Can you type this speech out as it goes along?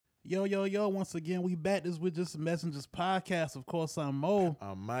Yo, once again, we back. This We're Just Messengers podcast. Of course, I'm Mo.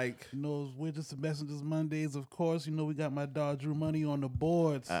 I'm Mike. You know, We're Just Messengers Mondays, of course. You know, we got my dog Drew Money on the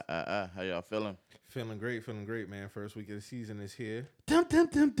boards. How y'all feeling? Feeling great, man. First week of the season is here. Dun, dun,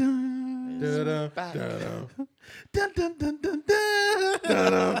 dun, dun. Dun-dun, dun-dun. Dun, dun, dun, dun, dun.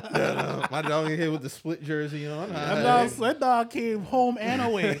 Dun-dun, dun-dun. My dog in here with the split jersey on. That dog came home and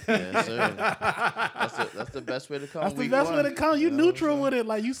away. Yes, sir. That's the best way to come. That's the best way to come. You neutral with it.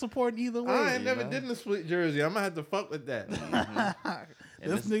 Like, you support either way. I ain't never did a split jersey. I'm going to have to fuck with that.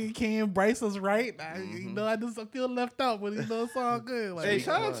 This nigga came, Bryce was right. You know, I feel left out, but you know, it's all good. Like, hey,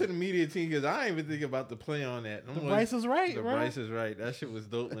 shout out to the media team because I ain't even think about the play on that. Bryce is right, the bro. Bryce is right. That shit was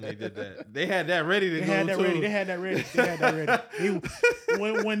dope when they did that. They had that ready to go, They had that ready.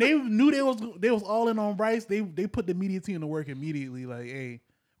 When they knew they was all in on Bryce, they put the media team to work immediately. Like, hey,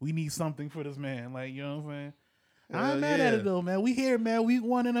 we need something for this man. Like, you know what I'm saying? I ain't mad at it though, man. We here, man. Week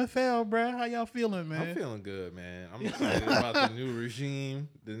 1 NFL, bro. How y'all feeling, man? I'm feeling good, man. I'm excited about the new regime,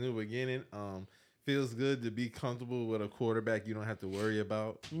 the new beginning. Feels good to be comfortable with a quarterback you don't have to worry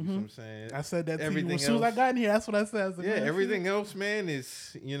about. You know what I'm saying? I said that to you as soon as I got in here. That's what I said. Everything else, man,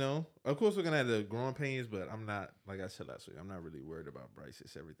 is, of course we're going to have the growing pains, but I'm not, like I said last week, I'm not really worried about Bryce.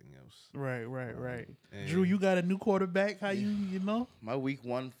 It's everything else. Right. Drew, you got a new quarterback. How you know? My week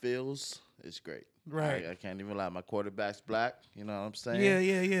 1 feels is great. Right. I can't even lie. My quarterback's black. You know what I'm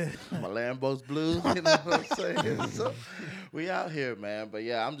saying? Yeah. My Lambo's blue. You know what I'm saying? So we out here, man. But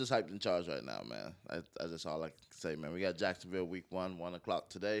yeah, I'm just hyped in charge right now, man. That's just all I can say, man. We got Jacksonville week 1, 1 o'clock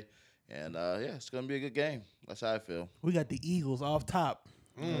today. And yeah, it's going to be a good game. That's how I feel. We got the Eagles off top.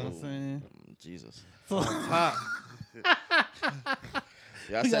 You know what I'm saying? Jesus. Off top.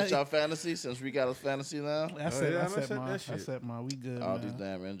 Y'all set y'all fantasy since we got a fantasy now? I set mine. We good, all man. these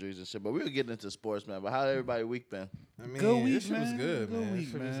damn injuries and shit. But we were getting into sports, man. But how everybody week been? I mean, good week, this shit was good, good man. Week,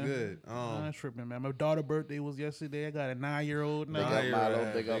 this shit man. was good. I'm not tripping, man. My daughter's birthday was yesterday. I got a 9-year-old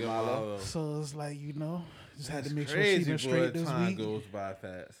now. Big up Milo. So it's like, just had to make sure crazy, she been straight this time week. Goes by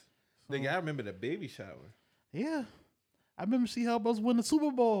fast. Nigga, I remember the baby shower. Yeah. I remember she helped us win the Super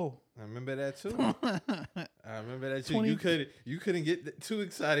Bowl. I remember that too. You couldn't get too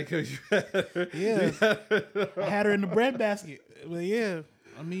excited because you had her. Yeah. I had her in the bread basket. But yeah,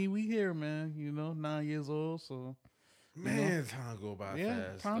 I mean, we here, man. 9 years old. So, man, time go by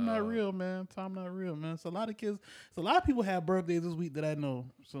fast. Time not real, man. Time not real, man. So a lot of kids, a lot of people have birthdays this week that I know.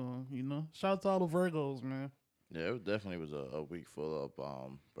 So, shout out to all the Virgos, man. Yeah, it definitely was a week full of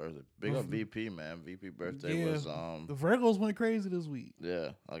birthday. Big up VP, man. VP birthday was the Virgos went crazy this week. Yeah,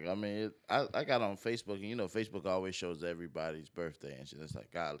 like I mean, I got on Facebook, and Facebook always shows everybody's birthday and shit. It's like,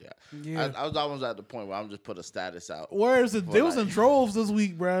 golly, I was almost at the point where I'm just put a status out. Whereas they was in droves this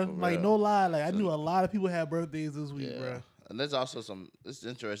week, bro. Like no lie, like I knew a lot of people had birthdays this week, bro. And there's also it's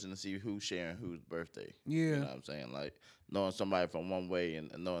interesting to see who's sharing whose birthday. Yeah. You know what I'm saying? Like, knowing somebody from one way and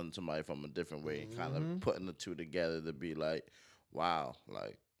knowing somebody from a different way and kind of putting the two together to be like, wow,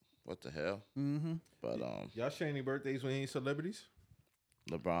 like, what the hell? Mm-hmm. But, y'all share any birthdays with any celebrities?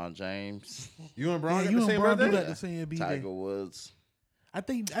 LeBron James. You and Bron got the same birthday? Got the same B-Day. Tiger Woods. I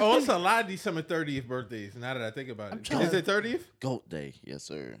think it's a lot of December 30th birthdays, now that I think about it. Is it 30th? GOAT Day. Yes,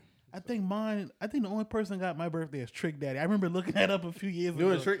 sir. I think the only person that got my birthday is Trick Daddy. I remember looking that up a few years ago.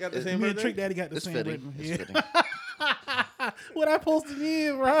 You and Trick got the same birthday? Trick Daddy got the same birthday. It's fitting. What I posted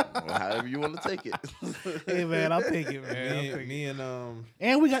in, bro? Well, however you want to take it. Hey, man, I'll take it, man.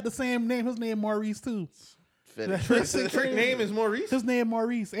 And we got the same name. His name Maurice, too. Trick's name is Maurice? His name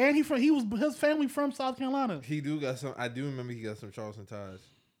Maurice. And his family from South Carolina. He do got some. I do remember he got some Charleston ties.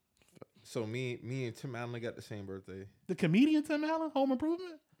 So me and Tim Allen got the same birthday. The comedian Tim Allen? Home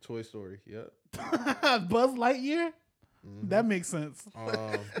Improvement? Toy Story, yep. Buzz Lightyear? Mm-hmm. That makes sense.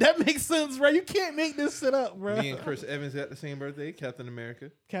 That makes sense, bro. You can't make this shit up, bro. Me and Chris Evans got the same birthday. Captain America.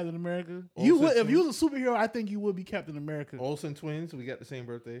 You would, if you was a superhero, I think you would be Captain America. Olsen twins, we got the same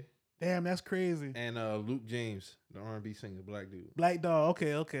birthday. Damn, that's crazy. And Luke James, the R&B singer, black dude. Black dog.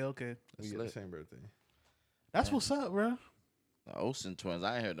 Okay. We got the same birthday. That's what's up, bro. The Olsen twins,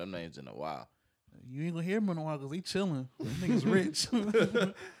 I ain't heard them names in a while. You ain't gonna hear them in a while because they chilling. Them niggas rich.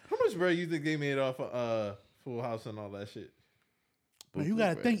 How much bread you think they made off of Full House and all that shit? But you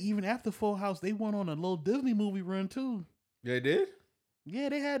gotta think, even after Full House, they went on a little Disney movie run too. They did? Yeah,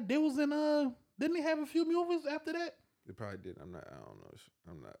 they was in didn't they have a few movies after that? They probably did. I don't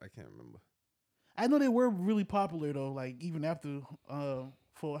know. I can't remember. I know they were really popular though, like even after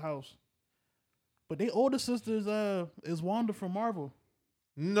Full House. But their older sister is Wanda from Marvel.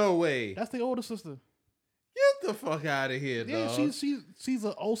 No way. That's the older sister. Get the fuck out of here, yeah, dog. she's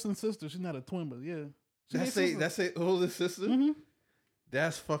an Olsen sister. She's not a twin, but yeah. That's a older sister? Mm-hmm.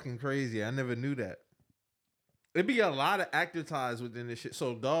 That's fucking crazy. I never knew that. It'd be a lot of actor ties within this shit.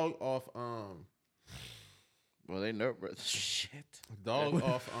 So dog off Well, they net worth shit. Dog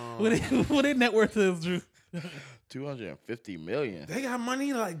off What their net worth is, Drew? 250 million. They got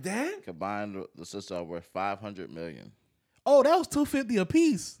money like that? Combined, the sisters are worth 500 million. Oh, that was $250 a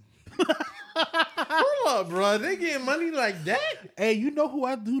piece. Hold up, bro. They getting money like that? Hey, you know who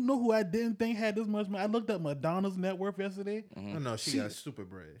I didn't think had this much money? I looked up Madonna's net worth yesterday. Oh, no, she got super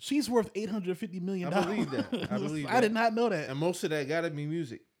bread. She's worth $850 million. I believe that. I did not know that. And most of that gotta be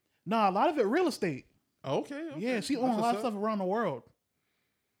music. Nah, a lot of it real estate. Okay. Yeah, she owns a lot of stuff around the world.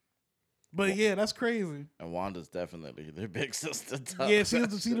 But yeah, that's crazy. And Wanda's definitely their big sister. Dog. Yeah,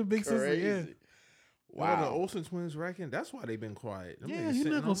 she's the big sister. Yeah. Wow, the Olsen twins reckon that's why they been quiet. Them Yeah, niggas you're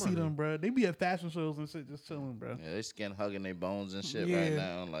sitting not gonna on see money. them, bro. They be at fashion shows and shit, just chilling, bro. Yeah, they skin hugging their bones and shit Yeah. right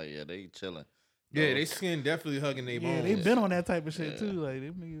now. Like, yeah, they chilling. Yeah, they skin definitely hugging their bones. Yeah, they been on that type of shit Yeah. too. Like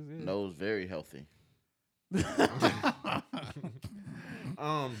them niggas. Yeah. Nose very healthy.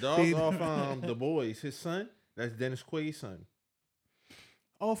 Dog off The Boys, his son. That's Dennis Quaid's son.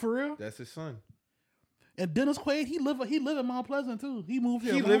 Oh, for real? That's his son. And Dennis Quaid, he live in Mount Pleasant too. He moved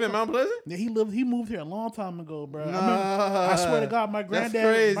here. He live in Mount Pleasant? Yeah, he moved here a long time ago, bro. Nah, I swear to God, my that's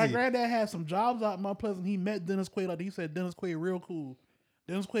granddad crazy. had some jobs out in Mount Pleasant. He met Dennis Quaid. Like he said, Dennis Quaid real cool.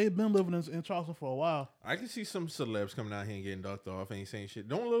 Dennis Quaid been living in Charleston for a while. I can see some celebs coming out here and getting ducked off. Ain't saying shit.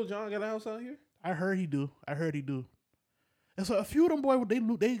 Don't Lil Jon got a house out here? I heard he do. And so a few of them boys,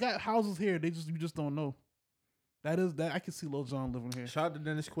 they got houses here. You just don't know. That I can see Lil Jon living here. Shout out to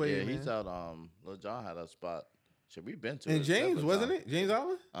Dennis Quaid. Yeah, man. he's out. Lil Jon had a spot. Shit, we been to And it James, several wasn't times. it? James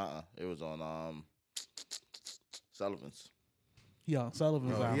Island? It was on Sullivan's. He on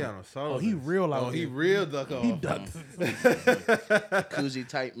Sullivan's Oh, Island. he on Sullivan. Oh, he real out Oh, he here. real duck off. He ducked. Koozie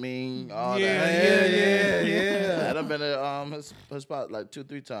type mean, all Yeah, that. yeah. I've been at his spot like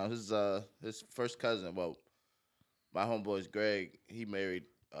 2-3 times. His first cousin, well, my homeboy's Greg, he married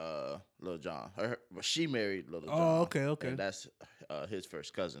Lil Jon. She married Lil Jon. Oh, okay. And that's his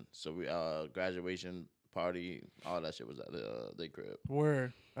first cousin. So we graduation party, all that shit was at their crib.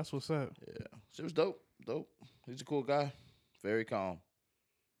 Word. That's what's up. Yeah, shit was dope. He's a cool guy, very calm.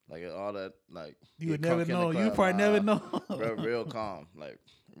 Like all that, like You would get never crunk in the know. You club, probably never know. real calm, like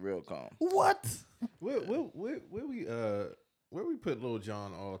real calm. What? Where we put Lil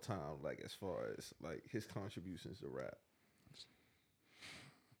Jon all time, like as far as like his contributions to rap?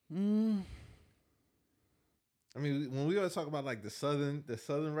 I mean, when we always talk about like the southern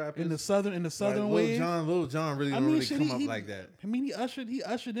rappers In the southern like, wave. Lil Jon really don't really come up like that. I mean, he ushered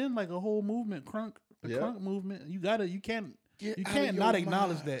in like a whole movement, crunk movement. You can't not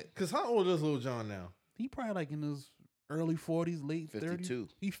acknowledge that. Cause how old is Lil Jon now? He probably like in his early 40s, late 52. 30s.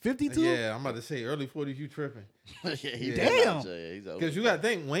 He 52? Yeah, I'm about to say early 40s. You tripping? He Damn. he's old. Because you got to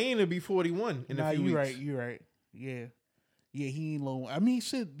think Wayne will be 41 in a few weeks. You right. Yeah, he ain't low. I mean,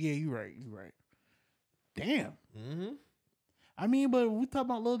 shit. Yeah, you right. Damn. Mm-hmm. I mean, but we talk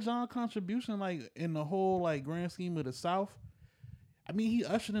about Lil Jon contribution, like in the whole like grand scheme of the South. I mean, he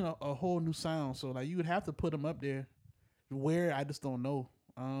ushered in a whole new sound. So like, you would have to put him up there. Where I just don't know.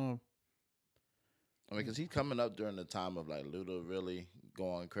 I mean, because he's coming up during the time of like Luda really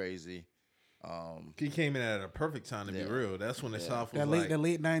going crazy. He came in at a perfect time to be real. That's when the South was the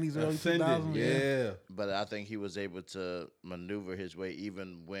late 90s, early ascending. 2000s. Yeah. But I think he was able to maneuver his way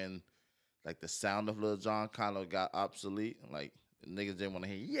even when like the sound of Lil Jon kind of got obsolete. Like niggas didn't want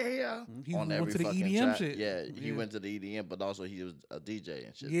to hear He on went every to the fucking EDM track. shit. Yeah, he went to the EDM, but also he was a DJ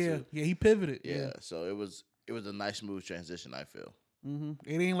and shit too. Yeah, he pivoted. Yeah, so it was a nice smooth transition, I feel. Mm-hmm.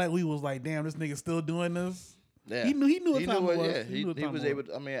 It ain't like we was like, damn, this nigga still doing this. Yeah, He knew what time it was. Yeah, He knew what he time was it able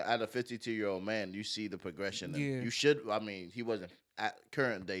to, I mean, at a 52-year-old man, you see the progression. And Yeah. you should, I mean, he wasn't, at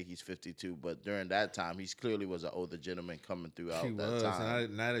current day, he's 52, but during that time, he clearly was an older gentleman coming throughout He that was.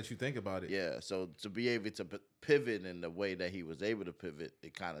 time. Now that you think about it. Yeah, so to be able to pivot in the way that he was able to pivot,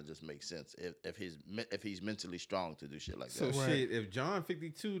 it kind of just makes sense if he's mentally strong to do shit like So that. shit, if John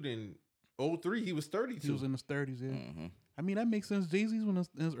 52, then 03, he was 32. He was in his 30s, yeah. Mm-hmm. I mean, that makes sense. Jay-Z's was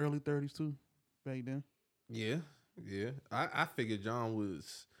in his early 30s, too, back then. Yeah. I figured John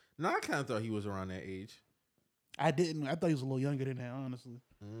was. No, I kind of thought he was around that age. I didn't. I thought he was a little younger than that, honestly.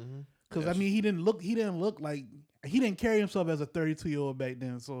 Mm-hmm. Because, I mean, he didn't look like, he didn't carry himself as a 32-year-old back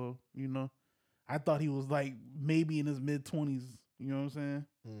then. So, you know, I thought he was like maybe in his mid-20s. You know what I'm saying?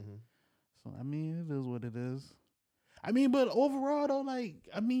 Mm-hmm. So, I mean, it is what it is. I mean, but overall, though, like,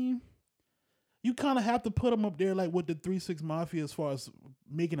 I mean, you kind of have to put him up there, like, with the 3-6 Mafia as far as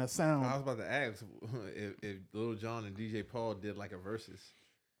making a sound. I was about to ask if Lil Jon and DJ Paul did like a versus.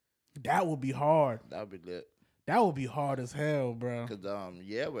 That would be hard. That would be lit. That would be hard as hell, bro. Cause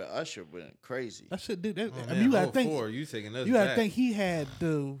with Usher went crazy. That shit did. That, Oh, I man, mean, you gotta think. you taking us You gotta back. think he had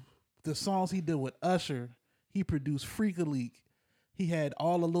the songs he did with Usher. He produced Freak a Leak. He had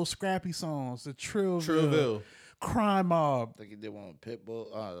all the little scrappy songs, the Trillville, Crime Mob, I think he did one with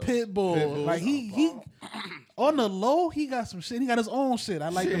Pitbull. Pitbull. Like he on the low, he got some shit. He got his own shit. I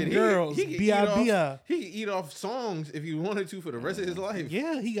like them girls. B.I.B.I. He could eat off songs if he wanted to for the rest of his life.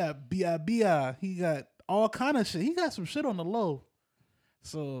 Yeah, he got B.I.B.I. He got all kind of shit. He got some shit on the low.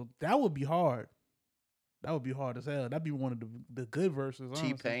 So that would be hard. That would be hard as hell. That'd be one of the good verses.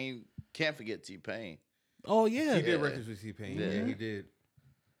 Honestly. T-Pain. Can't forget T-Pain. Oh yeah, He did records with T-Pain. Yeah, he did.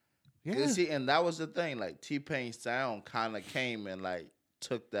 Yeah. See, and that was the thing. Like T-Pain's sound kind of came and like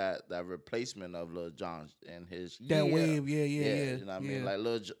took that replacement of Lil Jon and his wave. Yeah. You know what I mean? Like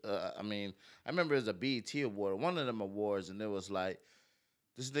I remember it was a BET award, one of them awards, and it was like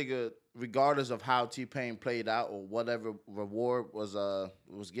this nigga, regardless of how T-Pain played out or whatever reward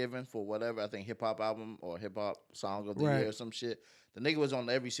was given for whatever, I think hip hop album or hip hop song of the year or some shit. The nigga was on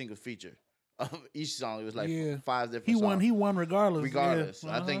every single feature. Each song, it was like 5 different songs. He won regardless. Regardless,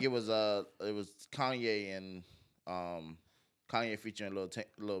 Yeah. I think it was Kanye and Kanye featuring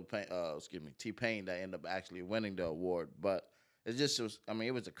T-Pain that ended up actually winning the award. But it just was. I mean,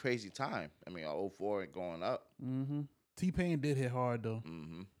 it was a crazy time. I mean, 04 and going up. Mm-hmm. T-Pain did hit hard though.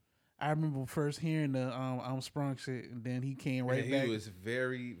 Mm-hmm. I remember first hearing the Sprung shit, and then he came right back. He was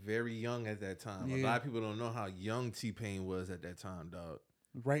very, very young at that time. Yeah. A lot of people don't know how young T-Pain was at that time, dog.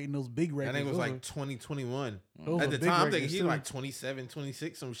 Writing those big records. I think it was like 2021. Those At were the big time, I think records, he too. like 27,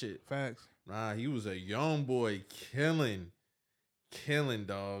 26, some shit. Facts. Nah, he was a young boy killing,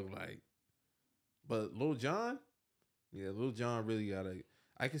 dog. Like, but Lil Jon, Lil Jon really got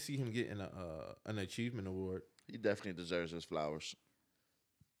I could see him getting an achievement award. He definitely deserves his flowers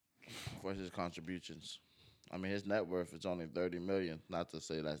for his contributions. I mean, his net worth is only $30 million. Not to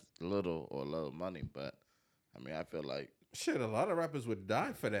say that's little or low money, but I mean, I feel like Shit, a lot of rappers would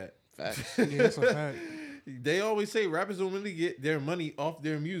die for that. facts. Yeah, that's a fact. They always say rappers don't really get their money off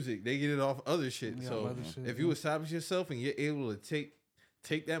their music. They get it off other shit. Yeah, So other shit, if you establish yourself and you're able to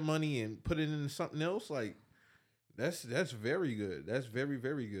take that money and put it into something else, like that's very good. That's very,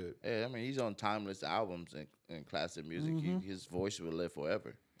 very good. Yeah, I mean, he's on timeless albums and classic music. His voice will live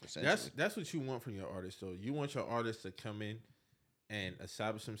forever. Essentially. That's what you want from your artist, though. You want your artist to come in and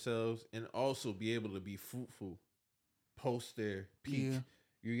establish themselves and also be able to be fruitful post their peak. Yeah.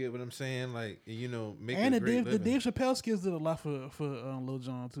 You get what I'm saying? Like, make And a the great Dave living. Chappelle skits did a lot for Lil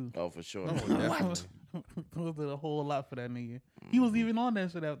Jon too. Oh, for sure. Oh, definitely. Those did a whole lot for that nigga. He was even on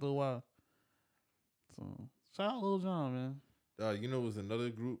that shit after a while. So shout out Lil Jon, man. It was another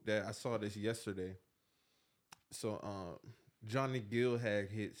group that I saw this yesterday. So, Johnny Gill had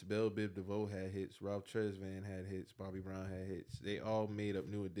hits, Bell Biv DeVoe had hits, Ralph Tresvant had hits, Bobby Brown had hits. They all made up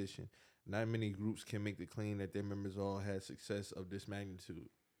New Edition. Not many groups can make the claim that their members all had success of this magnitude.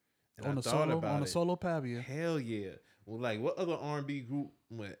 And On I the thought solo, about on the it. solo pab, yeah. Hell yeah! Well, like what other R&B group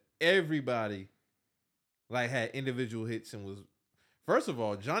when everybody like had individual hits and was first of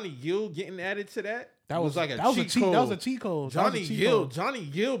all Johnny Gill getting added to that was like a cheat code. That was a cheat code. Johnny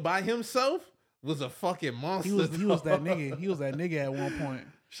Gill by himself was a fucking monster. He was that nigga. He was that nigga at one point.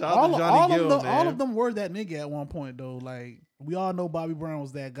 Shout out to Johnny Gill, man. All of them were that nigga at one point though. Like we all know Bobby Brown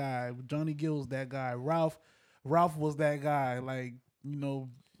was that guy. Johnny Gill was that guy. Ralph was that guy. Like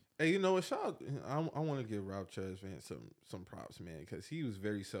Hey, you know what? I want to give Ralph Tresvant some props, man, because he was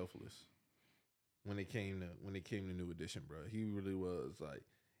very selfless when it came to New Edition, bro. He really was like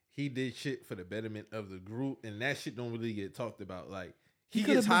he did shit for the betterment of the group, and that shit don't really get talked about. Like he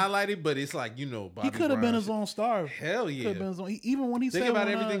gets highlighted, but it's like Bobby he could have been Brown his own star. Hell yeah! Could have been his own. Even when he think said about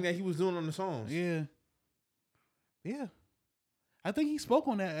everything that he was doing on the songs. Yeah. I think he spoke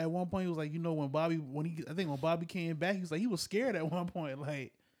on that at one point. He was like, when Bobby came back, he was like, he was scared at one point.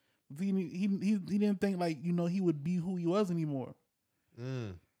 Like, he didn't think like, he would be who he was anymore.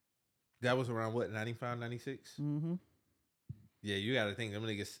 That was around what, 95, 96? Mm-hmm. Yeah, you got to think them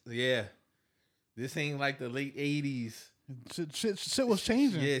niggas. Yeah, this ain't like the late 80s. Shit was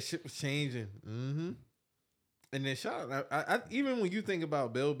changing. Yeah, shit was changing. Mm-hmm. And then I even when you think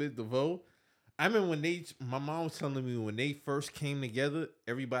about Bell Biv DeVoe, I remember my mom was telling me when they first came together,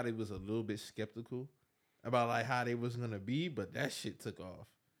 everybody was a little bit skeptical about like how they was gonna be, but that shit took off.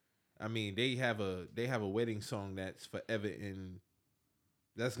 I mean, they have a wedding song that's forever and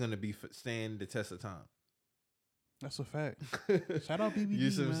that's gonna be stand the test of time. That's a fact. Shout out BBD. You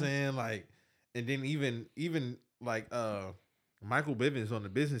see what I'm saying? Like, and then even like Michael Bivins on the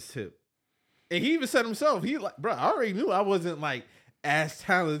business tip, and he even said himself, he like, bro, I already knew I wasn't like as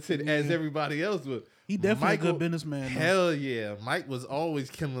talented as everybody else was. He definitely a good businessman. Hell yeah, Mike was always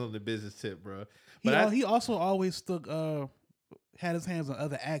killing on the business tip, bro. But he also always had his hands on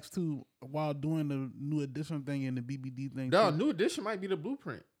other acts too while doing the New Edition thing and the BBD thing. No, New Edition might be the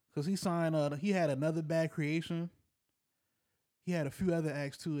blueprint because he signed. He had Another Bad Creation. He had a few other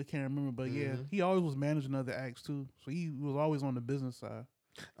acts too. I can't remember, but yeah, he always was managing other acts too. So he was always on the business side.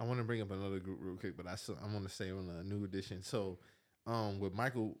 I want to bring up another group real quick, but I want to say on a New Edition. So, with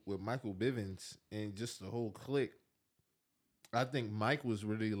Michael Bivins and just the whole clique, I think Mike was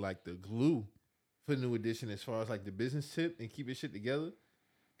really like the glue for New Edition as far as like the business tip and keeping shit together.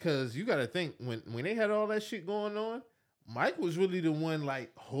 Cause you got to think when they had all that shit going on, Mike was really the one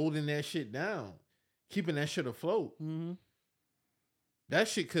like holding that shit down, keeping that shit afloat. Mm-hmm. That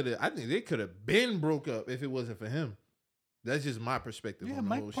shit I think they could have been broke up if it wasn't for him. That's just my perspective. Yeah, on the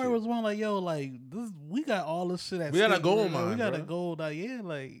Mike whole probably shit. was one like, yo, like we got all this shit at we got a stake, gold bro. mine. We got a bro. gold. Like, yeah,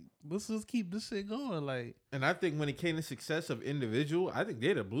 like let's just keep this shit going. Like, and I think when it came to success of individual, I think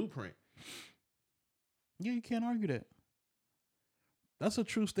they're the blueprint. yeah, you can't argue that. That's a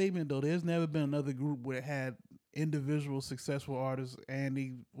true statement, though. There's never been another group where it had individual successful artists and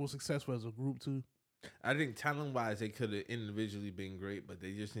they were successful as a group too. I think talent-wise, they could have individually been great, but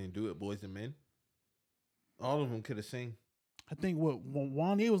they just didn't do it, Boys and Men. All of them could have sang. I think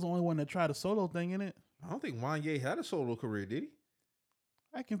Wanye was the only one that tried a solo thing in it. I don't think Wanye had a solo career, did he?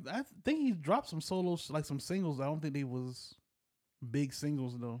 I think he dropped some solos, like some singles. I don't think they was big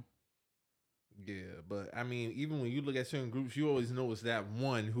singles though. Yeah, but I mean, even when you look at certain groups, you always know it's that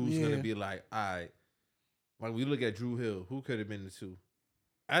one who's gonna be like, all right. Like we look at Drew Hill, who could have been the two?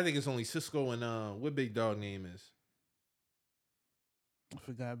 I think it's only Cisco and what Big Dog name is. I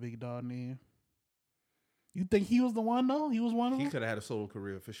forgot Big Dog name. You think he was the one though? He was one of them? He could have had a solo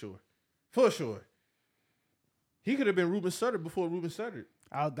career for sure. For sure. He could have been Ruben Sutter before Ruben Sutter.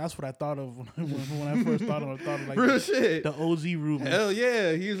 That's what I thought of when I first thought of like real shit. The OG Ruben. Hell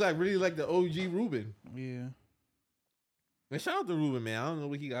yeah. He's like really like the OG Ruben. Yeah. And shout out to Ruben, man. I don't know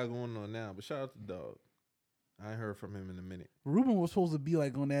what he got going on now, but shout out to Dog. I ain't heard from him in a minute. Ruben was supposed to be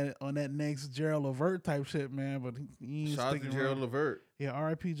like on that next Gerald Levert type shit, man, but he ain't shout out to Gerald Levert. Yeah,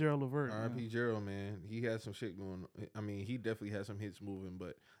 R.I.P. Gerald Levert. R.I.P. Gerald, man. He had some shit going on. I mean, he definitely had some hits moving,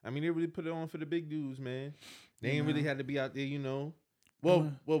 but I mean, they really put it on for the big dudes, man. They ain't really had to be out there, you know.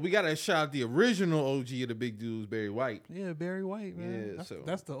 Well, we gotta shout out the original OG of the big dudes, Barry White. Yeah, Barry White, man. Yeah,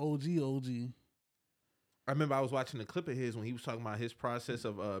 that's the OG. I remember I was watching a clip of his when he was talking about his process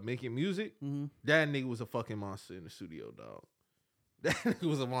of making music. Mm-hmm. That nigga was a fucking monster in the studio, dog. That nigga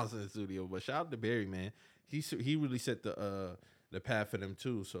was a monster in the studio. But shout out to Barry, man. He really set the path for them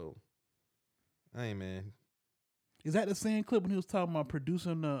too. So, hey, man. Is that the same clip when he was talking about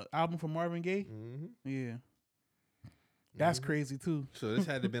producing the album for Marvin Gaye? Mm-hmm. Yeah. That's crazy too. So this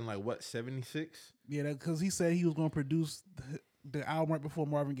had to have been like what, 76? Yeah, because he said he was going to produce the album right before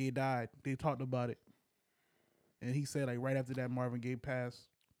Marvin Gaye died. They talked about it. And he said, like, right after that, Marvin Gaye passed.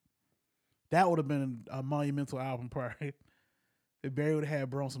 That would have been a monumental album part. If Barry would have had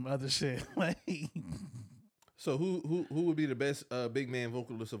bro on some other shit. Like, so who would be the best big man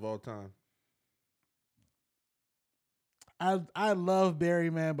vocalist of all time? I love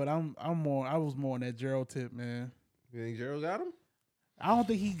Barry, man, but I was more on that Gerald tip, man. You think Gerald got him? I don't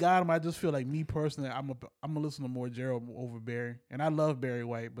think he got him. I just feel like me personally, I'm gonna listen to more Gerald over Barry. And I love Barry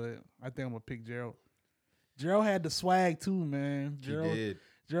White, but I think I'm gonna pick Gerald. Gerald had the swag too, man.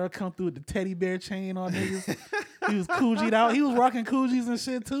 Gerald come through with the teddy bear chain on niggas. He was Coogie'd out. He was rocking Coogies and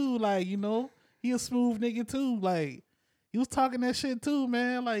shit too. Like, you know, he a smooth nigga too. Like, he was talking that shit too,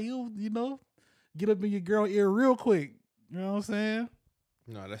 man. Like, you know, get up in your girl ear real quick. You know what I'm saying?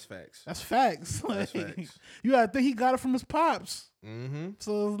 No, that's facts. That's facts. Like, That's facts. You gotta think he got it from his pops. Mm-hmm.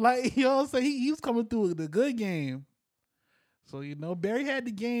 So it's like, you know what I'm saying? He was coming through with the good game. So, you know, Barry had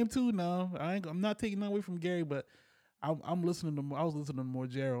the game too now. I'm not taking that away from Gary, but I'm listening to more. I was listening to more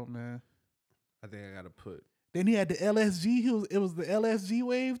Gerald, man. I think I gotta put. Then he had the LSG. It was the LSG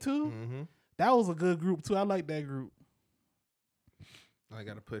wave too. Mm-hmm. That was a good group too. I like that group. I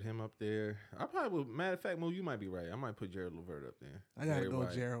gotta put him up there. I probably would. Matter of fact, Mo, you might be right. I might put Gerald Levert up there. I gotta Barry go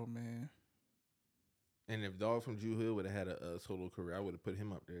White. Gerald, man. And if Dog from Drew Hill would have had a solo career, I would have put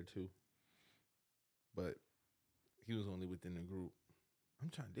him up there too. But he was only within the group. I'm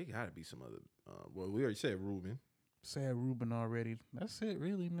trying to think. Gotta be some other. Well, we already said Ruben. Said Ruben already. That's it,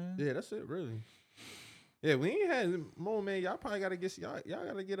 really, man. Yeah, that's it, really. Yeah, we ain't had Mo, man. Y'all probably gotta get y'all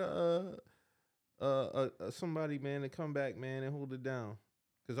gotta get a somebody, man, to come back, man, and hold it down.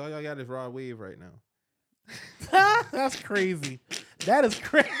 Cause all y'all got is Rod Wave right now. That's crazy. That is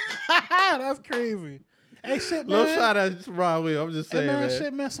crazy. That's crazy. Hey, shit, No man. shot at Broadway. I'm just saying, Hey, man, man.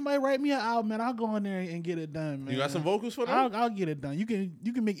 shit, man. Somebody write me an album, man. I'll go in there and get it done, man. You got some vocals for that? I'll get it done. You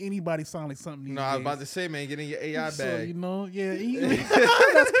can make anybody sound like something. These No, I was days. about to say, man, get in your AI bag. So, you know, yeah,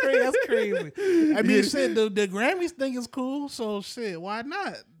 that's crazy. That's crazy. I mean, shit, the Grammys thing is cool. So shit, why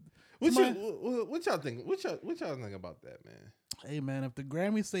not? What y'all think? What y'all think about that, man? Hey, man, if the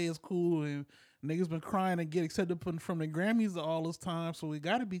Grammys say it's cool and niggas been crying to get accepted from the Grammys all this time, so we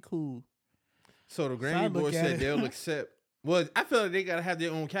got to be cool. So the Grammy board said they'll accept. Well, I feel like they gotta have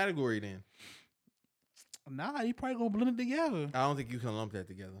their own category then. Nah, you probably gonna blend it together. I don't think you can lump that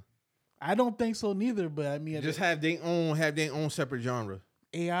together. I don't think so neither. But I mean, just have their own separate genre.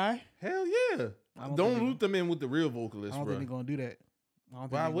 AI? Hell yeah! Don't loop them in with the real vocalists. I don't think they're gonna do that.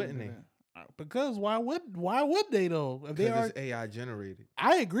 Why wouldn't they? Because why would they though? If they are it's AI generated.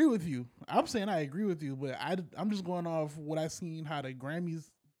 I agree with you. I'm saying I agree with you, but I'm just going off what I seen how the Grammys,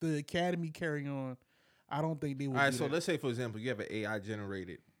 the Academy carry on. I don't think they would. All right, so let's say for example, you have an AI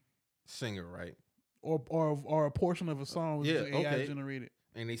generated singer, right? Or a portion of a song was AI generated,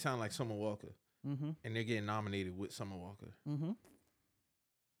 and they sound like Summer Walker, mm-hmm. and they're getting nominated with Summer Walker. Mm-hmm.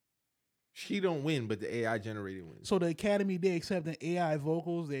 She don't win, but the AI generated wins. So the Academy, they accepting AI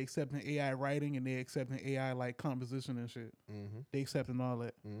vocals, they accepting AI writing, and they accepting AI like composition and shit. Mm-hmm. They accepting all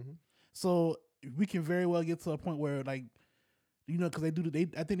that. Mm-hmm. So we can very well get to a point where like, you know, because I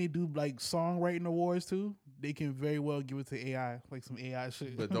think they do like songwriting awards too. They can very well give it to AI, like some AI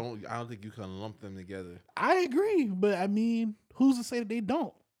shit. But I don't think you can lump them together. I agree, but I mean, who's to say that they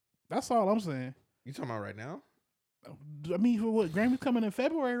don't? That's all I'm saying. You talking about right now? I mean, for what, Grammys coming in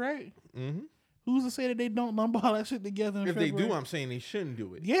February, right? Mm-hmm. Who's to say that they don't lump all that shit together in If February? they do, I'm saying they shouldn't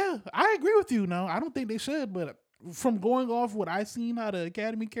do it. Yeah, I agree with you. Now, I don't think they should, but from going off what I seen how the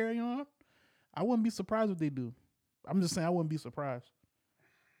Academy carry on, I wouldn't be surprised if they do. I'm just saying I wouldn't be surprised.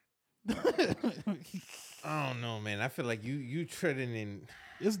 I don't know, man. I feel like you treading in.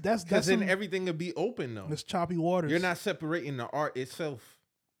 That's then everything will be open though. It's choppy waters. You're not separating the art itself.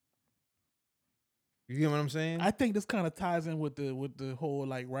 You get what I'm saying? I think this kind of ties in with the whole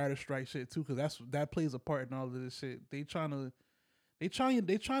like writer strike shit too, because that plays a part in all of this shit. They trying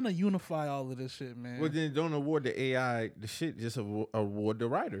to unify all of this shit, man. Well, then don't award the AI the shit. Just award the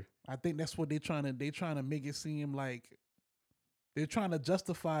writer. I think that's what they trying to make it seem like. They're trying to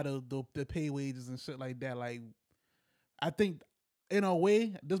justify the pay wages and shit like that. Like, I think in a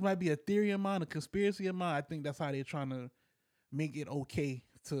way, this might be a theory of mine, a conspiracy of mine. I think that's how they're trying to make it okay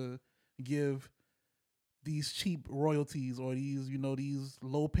to give these cheap royalties or these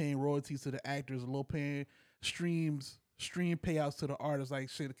low paying royalties to the actors, low paying stream payouts to the artists. Like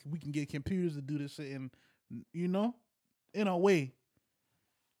shit, we can get computers to do this shit, and in a way,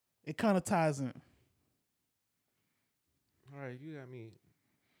 it kind of ties in. All right, you got me.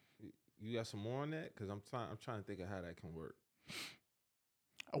 You got some more on that? Because I'm trying to think of how that can work.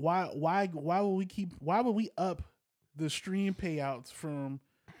 Why would we up the stream payouts from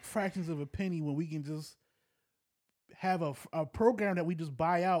fractions of a penny when we can just have a program that we just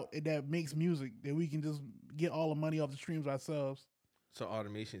buy out and that makes music that we can just get all the money off the streams ourselves? So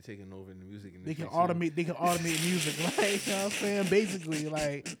automation taking over in the music industry. They can automate music, like, you know what I'm saying? Basically,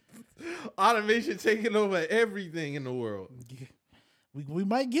 like automation taking over everything in the world. We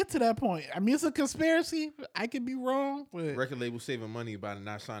might get to that point. I mean, it's a conspiracy. I could be wrong, but record label saving money by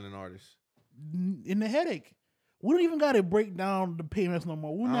not signing artists. In the headache. We don't even got to break down the payments no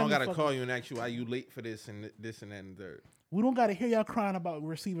more. I don't got to call you and ask you why you late for this and this and that and third. We don't got to hear y'all crying about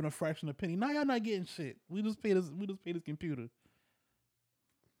receiving a fraction of a penny. Now y'all not getting shit. We just paid this computer.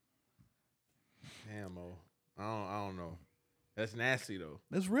 Damn, Mo. I don't know. That's nasty though.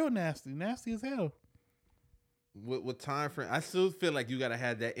 That's real nasty. Nasty as hell. With time frame, I still feel like you gotta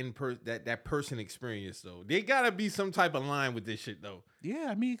have that that person experience though. There gotta be some type of line with this shit though. Yeah,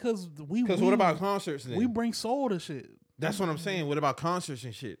 I mean, because what about concerts then? We bring soul to shit. That's what I'm saying. What about concerts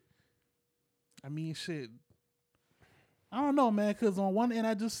and shit? I mean, shit. I don't know, man. Because on one end,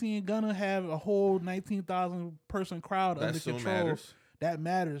 I just seen Gunna have a whole 19,000 person crowd under control. Matters. That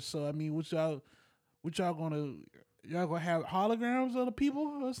matters. So I mean, what y'all gonna have holograms of the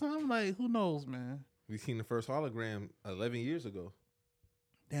people or something? Like, who knows, man? We seen the first hologram 11 years ago.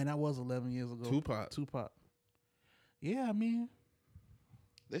 Damn, that was 11 years ago. Tupac. Yeah, I mean,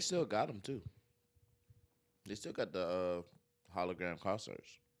 they still got them too. They still got the hologram concerts.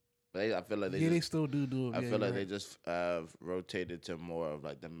 I feel like they still do it. I feel like they just rotated to more of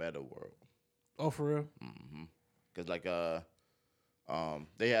like the meta world. Oh, for real? Mm-hmm. Because like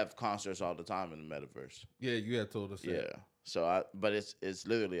they have concerts all the time in the metaverse. Yeah, you had told us that. Yeah. So but it's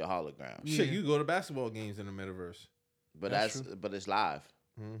literally a hologram. Shit, you go to basketball games in the metaverse. But but it's live.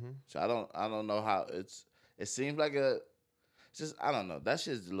 Mm-hmm. So I don't know how it's. it seems like it's just I don't know. That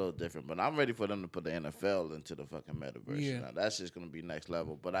shit's a little different, but I'm ready for them to put the NFL into the fucking metaverse. Yeah. Now, that's just gonna be next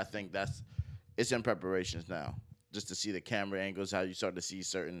level. But I think it's in preparations now, just to see the camera angles, how you start to see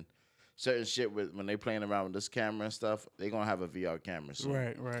certain shit with when they playing around with this camera and stuff. They're gonna have a VR camera soon.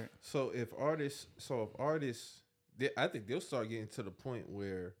 Right. So if artists, I think they'll start getting to the point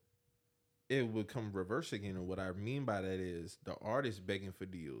where it would come reverse again. And what I mean by that is the artists begging for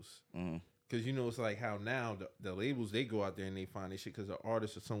deals. Mm-hmm. Because, you know, it's like how now the labels, they go out there and they find this shit because the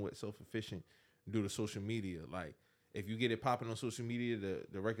artists are somewhat self-efficient due to social media. Like, if you get it popping on social media,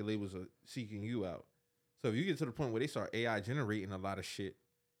 the record labels are seeking you out. So if you get to the point where they start AI generating a lot of shit,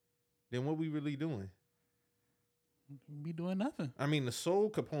 then what we really doing? Be doing nothing. I mean, the soul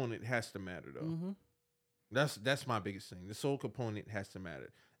component has to matter, though. Mm-hmm. That's my biggest thing. The soul component has to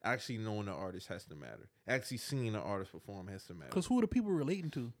matter. Actually knowing the artist has to matter. Actually seeing the artist perform has to matter. Because who are the people relating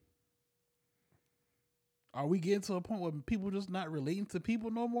to? Are we getting to a point where people just not relating to people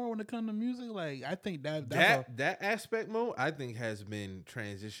no more when it comes to music? Like, I think that aspect, Mo, I think has been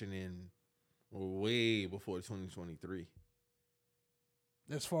transitioning way before 2023.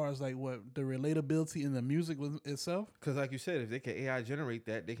 As far as like what the relatability in the music itself? Because like you said, if they can AI generate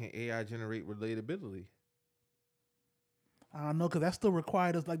that, they can AI generate relatability. I don't know, because that still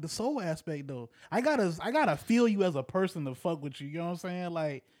required us like the soul aspect though. I gotta feel you as a person to fuck with you. You know what I'm saying?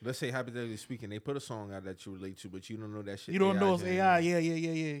 Like, let's say hypothetically speaking, they put a song out that you relate to, but you don't know that shit. You don't know it's AI. Yeah.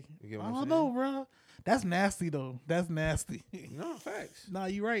 You get what I I'm don't saying? know, bro. That's nasty though. That's nasty. No, facts. Nah,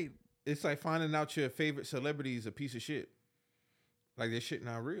 you right. It's like finding out your favorite celebrity is a piece of shit. Like, that shit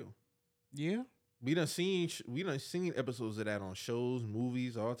not real. Yeah. We done seen episodes of that on shows,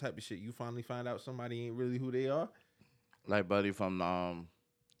 movies, all type of shit. You finally find out somebody ain't really who they are. Like Buddy from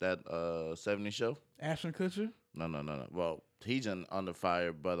that 70s show. Ashton Kutcher. No. Well, he's under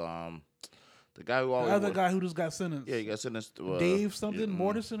fire, but the guy who always The other guy who just got sentenced. Yeah, he got sentenced to Dave something,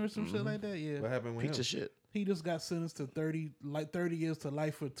 Mortensen or some shit like that. Yeah. What happened with piece him? of shit. He just got sentenced to 30 years to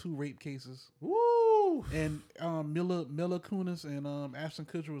life for 2 rape cases. Woo! And Mila Kunis and Ashton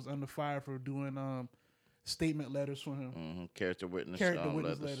Kutcher was under fire for doing statement letters for him. Mm-hmm. Character witness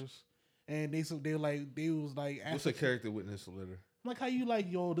letters. And they was like What's a character witness letter? Like how you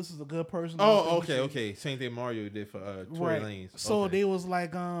like, yo, this is a good person. Oh, okay. Same thing Mario did for Tory Lanez. So okay. they was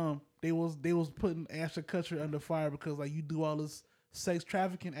like they was putting Ashton Kutcher under fire because like you do all this sex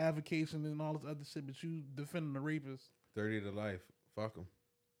trafficking advocacy and all this other shit, but you defending the rapist. 30 to life. Fuck him.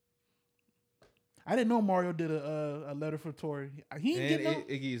 I didn't know Mario did a letter for Tory. He didn't get no.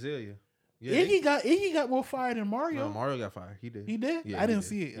 Iggy Azalea. Yeah, Iggy got more fired than Mario. No, Mario got fired. He did. He did. Yeah, I didn't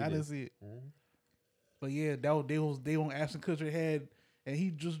see it. Mm-hmm. But yeah, they on Ashton Kutcher head, and he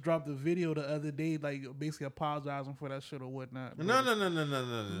just dropped a video the other day, like basically apologizing for that shit or whatnot. No.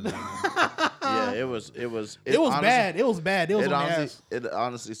 Yeah, it was honestly, bad. It was bad. It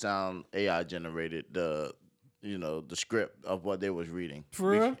honestly sound AI generated. The script of what they was reading.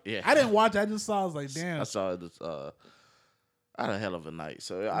 For real? Yeah. I didn't watch it. I just saw. I was like, damn. I saw it. I had a hell of a night.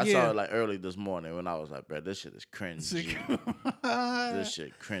 So I saw it like early this morning when I was like, bro, this shit is cringy. This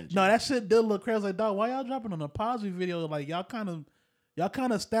shit cringy. No, that shit did look crazy. I was like, dog, why y'all dropping an apology video? Like y'all kind of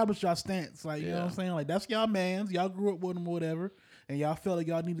established y'all stance. Like, you know what I'm saying? Like that's y'all mans. Y'all grew up with them or whatever. And y'all felt like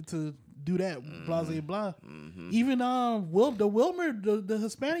y'all needed to do that, blah, blah, blah. Mm-hmm. Even Wilmer, the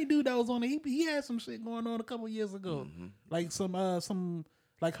Hispanic dude that was on the EP, he had some shit going on a couple years ago. Mm-hmm. Like some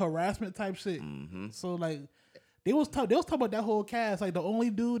like harassment type shit. Mm-hmm. So like they was talking about that whole cast. Like the only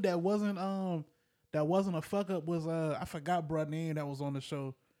dude that wasn't a fuck up was I forgot bruh name that was on the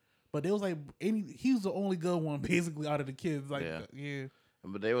show. But they was like he was the only good one basically out of the kids. Like yeah.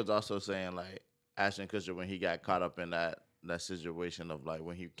 But they was also saying like Ashton Kutcher when he got caught up in that situation of like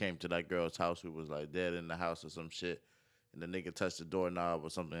when he came to that girl's house who was like dead in the house or some shit, and the nigga touched the doorknob or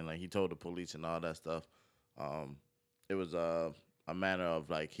something, like he told the police and all that stuff. It was a manner of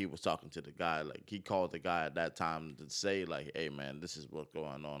like he was talking to the guy, like he called the guy at that time to say like, hey man, this is what's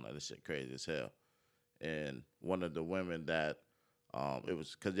going on, like this shit crazy as hell. And one of the women that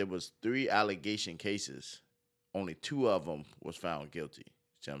it was 3 allegation cases, only 2 of them was found guilty.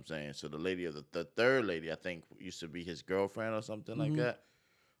 See what I'm saying? So the lady the third lady, I think, used to be his girlfriend or something like that.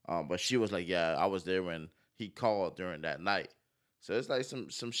 But she was like, yeah, I was there when he called during that night. So it's like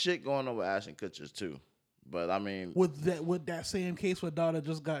some shit going on with Ashton Kutcher too. But I mean, with that same case where daughter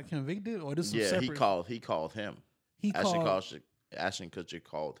just got convicted, or this is separate? he called him. Ashton Kutcher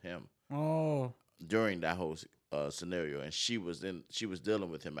called him. Oh, during that whole scenario, and she was dealing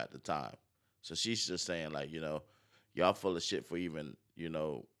with him at the time. So she's just saying like, y'all full of shit for even,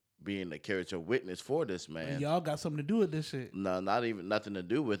 being the character witness for this man. And y'all got something to do with this shit. No, not even nothing to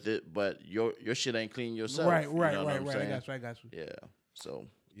do with it, but your shit ain't clean yourself. Right. You know what I'm I saying? got you. Yeah. So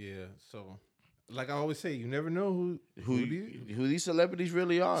Yeah. So, like I always say, you never know who these celebrities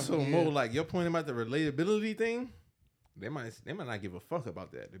really are. So Mo, like your point about the relatability thing, they might not give a fuck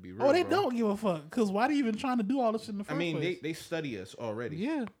about that. To be real, They bro. don't give a fuck. Cause why they even trying to do all this shit in the first place? I mean, they study us already.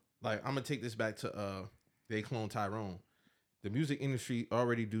 Yeah. Like I'm gonna take this back to they clone Tyrone. The music industry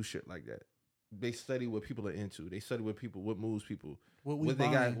already do shit like that. They study what people are into. They study what moves people, what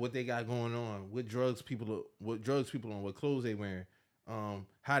they got going on, what drugs people on, what clothes they wearing,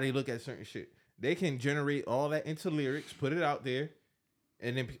 how they look at certain shit. They can generate all that into lyrics, put it out there,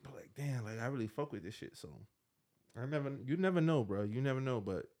 and then people are like, damn, like I really fuck with this shit. So you never know, bro. You never know.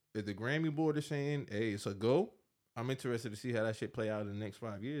 But if the Grammy board is saying, hey, it's a go, I'm interested to see how that shit play out in the next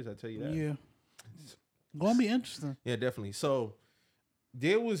 5 years. I tell you that. Yeah. Gonna be interesting. Yeah, definitely. So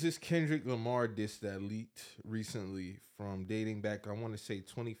there was this Kendrick Lamar diss that leaked recently from dating back, I want to say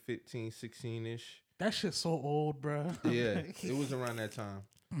 2015, 16-ish. That shit's so old, bro. Yeah, it was around that time.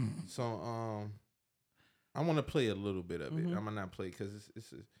 So I want to play a little bit of it. I'm gonna not play because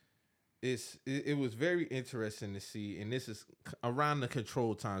it was very interesting to see, and this is around the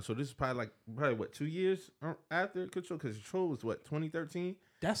Control time. So this is probably what 2 years after Control, because Control was what 2013.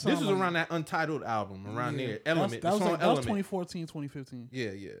 This was around that Untitled album around there. Element. That was 2014, 2015.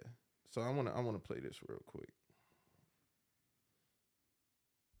 Yeah. So I wanna play this real quick.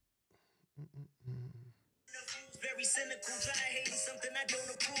 Very cynical, try hating something I don't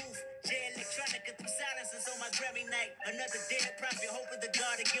approve. J Electronica through silences on my Grammy night. Another dead prophet, hoping the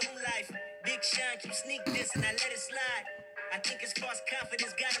God to give him life. Big Sean keep sneak this and I let it slide. I think it's false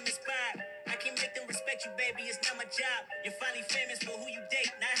confidence got him inspired. I can't make them respect you, baby, it's not my job. You're finally famous for who you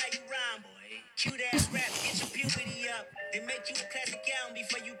date, not how you rhyme. Cute ass rap, get your puberty up. They make you a classic album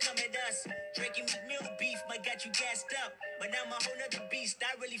before you come at us. Drake and McMill beef might got you gassed up. But now I'm a whole nother beast,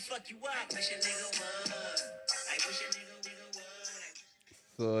 I really fuck you up. I wish a nigga would. I wish a nigga would.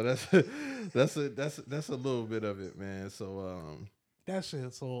 So that's a little bit of it, man. So that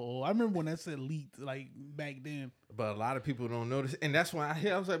shit so old. I remember when that shit leaked like back then. But a lot of people don't notice, and that's why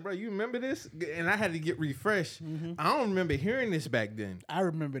I was like, bro, you remember this? And I had to get refreshed. I don't remember hearing this back then. I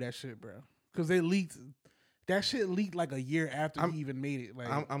remember that shit, bro, because they leaked. That shit leaked like a year after he even made it. Like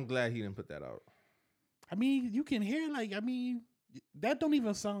I'm glad he didn't put that out. I mean, you can hear that don't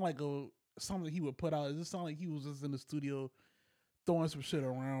even sound like something he would put out. It just sound like he was just in the studio throwing some shit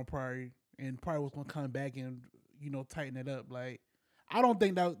around probably was gonna come back and tighten it up. Like I don't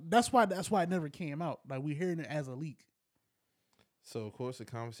think that's why it never came out. Like we hearing it as a leak. So of course the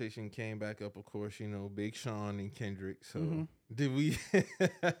conversation came back up. Of course, Big Sean and Kendrick. So did we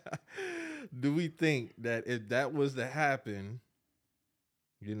do we think that if that was to happen,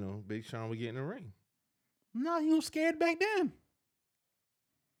 Big Sean would get in the ring? No, he was scared back then.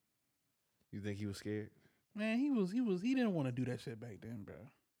 You think he was scared? Man, he didn't want to do that shit back then, bro.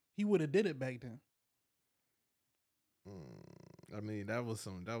 He would have did it back then. I mean, that was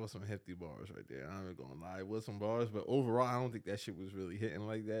some hefty bars right there. I'm not gonna lie, it was some bars, but overall, I don't think that shit was really hitting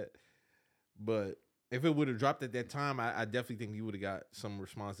like that. But if it would have dropped at that time, I definitely think you would have got some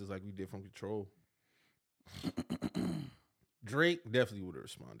responses like we did from Control. Drake definitely would have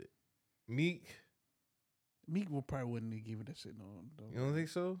responded. Meek probably wouldn't have given that shit no. You don't think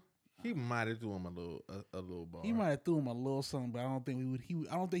so? He might have threw him a little bar. He might have threw him a little something, but I don't think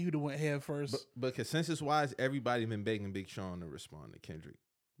I don't think he would have went head first. But consensus wise, everybody been begging Big Sean to respond to Kendrick,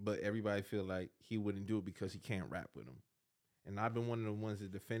 but everybody feel like he wouldn't do it because he can't rap with him. And I've been one of the ones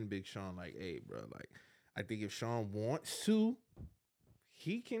that defend Big Sean. Like, hey, bro, like I think if Sean wants to,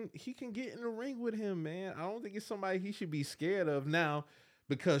 he can get in the ring with him, man. I don't think it's somebody he should be scared of now.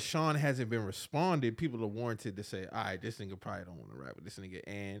 Because Sean hasn't been responded, people are warranted to say, all right, this nigga probably don't want to rap with this nigga.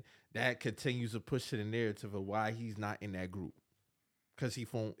 And that continues to push to the narrative of why he's not in that group. Because he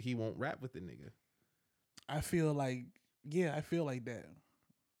won't rap with the nigga. I feel like that.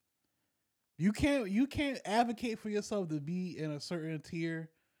 You can't advocate for yourself to be in a certain tier,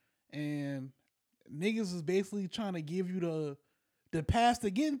 and niggas is basically trying to give you the pass to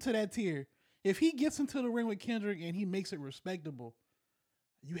get into that tier. If he gets into the ring with Kendrick and he makes it respectable,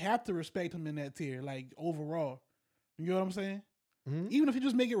 you have to respect him in that tier, like overall. You know what I'm saying? Mm-hmm. Even if you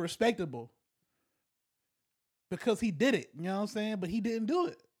just make it respectable. Because he did it, you know what I'm saying? But he didn't do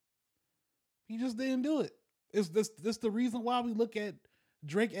it. He just didn't do it. It's this the reason why we look at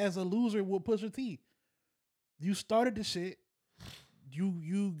Drake as a loser with Pusha T. You started the shit.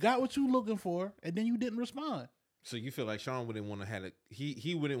 You got what you looking for, and then you didn't respond. So you feel like Sean wouldn't want to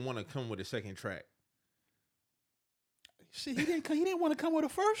he wouldn't want to come with a second track. shit, he didn't want to come with a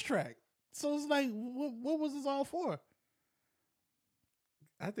first track. So it's like, what was this all for?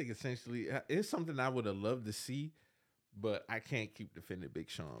 I think essentially it's something I would have loved to see, but I can't keep defending Big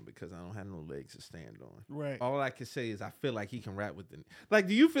Sean because I don't have no legs to stand on. Right. All I can say is I feel like he can rap with the. Like,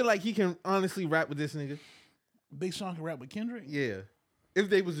 do you feel like he can honestly rap with this nigga? Big Sean can rap with Kendrick? Yeah. If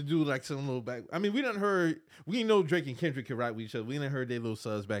they was to do like some little back, I mean, we know Drake and Kendrick can rap with each other. We done heard their little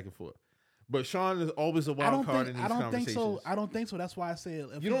subs back and forth. But Sean is always a wild card in these conversations. I don't think so. That's why I said.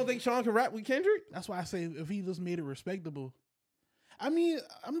 You don't think Sean can rap with Kendrick? That's why I say if he just made it respectable. I mean,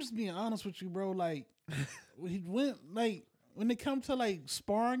 I'm just being honest with you, bro. Like, when it comes to like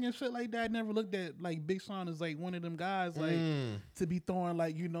sparring and shit like that, I never looked at like Big Sean as like one of them guys like to be throwing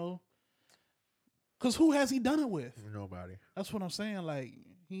like, you know. Cause who has he done it with? Nobody. That's what I'm saying. Like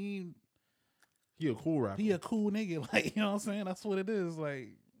he a cool rapper. He a cool nigga. Like, you know what I'm saying? That's what it is. Like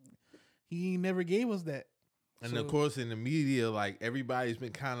he never gave us that. And of course in the media, like everybody's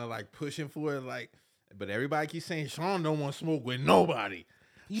been kind of like pushing for it, like, but everybody keeps saying Sean don't want to smoke with nobody.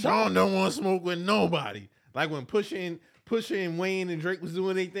 Sean don't want to smoke with nobody. Like when pushing Wayne and Drake was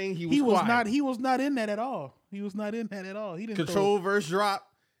doing their thing, he was quiet. He was not in that at all. He was not in that at all. He didn't Control verse drop.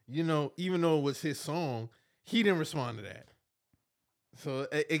 You know, even though it was his song, he didn't respond to that. So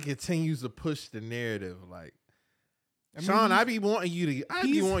it continues to push the narrative. Like, Sean, I be wanting you to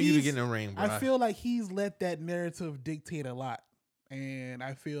get in the ring, bro. I feel like he's let that narrative dictate a lot, and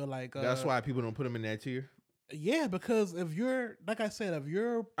I feel like that's why people don't put him in that tier. Yeah, because if you're, like I said, I'm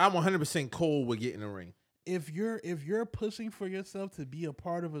 100% Cole would get in the ring. If you're pushing for yourself to be a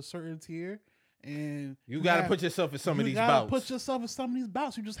part of a certain tier. And you gotta put yourself in some of these bouts. You gotta put yourself in some of these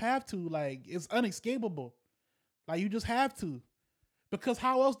bouts. You just have to. Like, it's unescapable. Like, you just have to. Because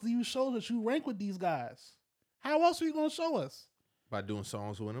how else do you show that you rank with these guys? How else are you gonna show us? By doing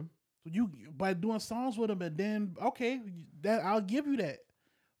songs with them. By doing songs with them, and then okay, that I'll give you that.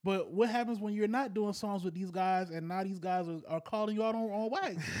 But what happens when you're not doing songs with these guys, and now these guys are calling you out on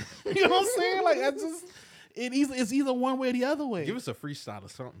wax? You know what I'm saying? Like, that's just. It's either one way or the other way. Give us a freestyle or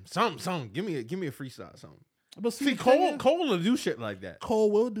something. Something. Give me a freestyle or something. But see Cole will do shit like that.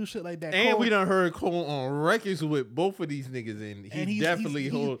 Cole will do shit like that. And we done heard Cole on records with both of these niggas, and he definitely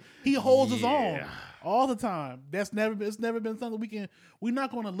holds his own all the time. It's never been something we're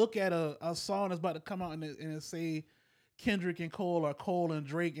not gonna look at a song that's about to come out and say Kendrick and Cole or Cole and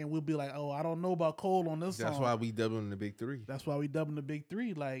Drake, and we'll be like, oh, I don't know about Cole on this song. That's why we dub him the big three. That's why we dub him the big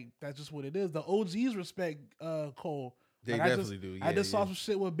three. Like, that's just what it is. The OGs respect Cole. They definitely do. Yeah, I just saw some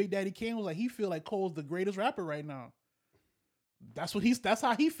shit where Big Daddy Kane was like, he feel like Cole's the greatest rapper right now. That's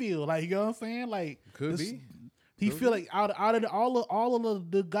how he feel. Like, you know what I'm saying? Like, could be. He feel like out of all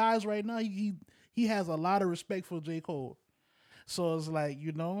of the guys right now, he has a lot of respect for J. Cole. So it's like,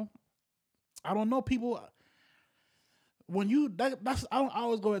 you know, I don't know, people. When I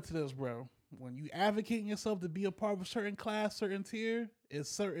always go into this, bro. When you advocating yourself to be a part of a certain class, certain tier, it's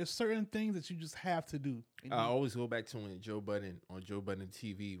certain things that you just have to do. I always go back to when Joe Budden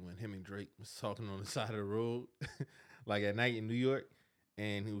TV, when him and Drake was talking on the side of the road, like at night in New York,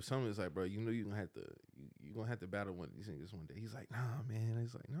 and he was telling me, it's like, bro, you know you're gonna have to battle one of these niggas one day. He's like, nah, man.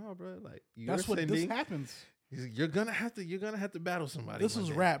 He's like, no, bro, like that's what this happens. You're gonna have to battle somebody. This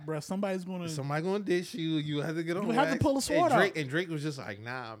is rap, bro. Somebody gonna dish you. You have to get on. You have to pull a sword out. And Drake was just like,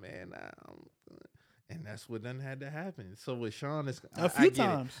 nah, man. Nah. And that's what done had to happen. So with Sean, it's a few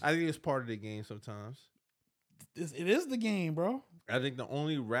times. I think it's part of the game sometimes. It is the game, bro. I think the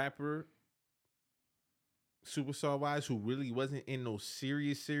only rapper, superstar wise, who really wasn't in no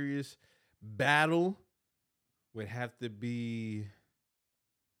serious battle would have to be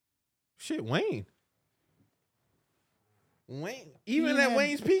Wayne. Even at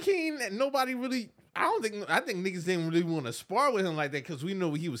Wayne's peaking, nobody really. I think niggas didn't really want to spar with him like that because we know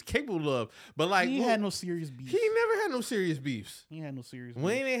what he was capable of. But like, he had no serious beefs. He never had no serious beefs. He had no serious.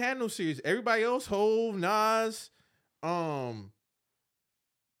 Wayne ain't had no serious. Everybody else, Hove, Nas,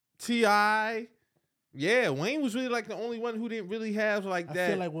 T.I. Yeah, Wayne was really like the only one who didn't really have like that. I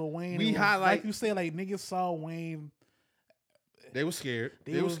feel like with Wayne, like you say, like niggas saw Wayne. They were scared.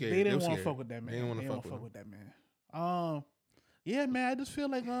 They scared. They didn't want to fuck with that man. They didn't want to fuck with that man. Yeah, man. I just feel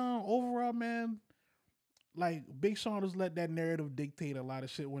like overall, man, like Big Sean just let that narrative dictate a lot of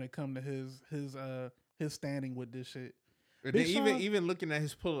shit when it comes to his standing with this shit. And then even looking at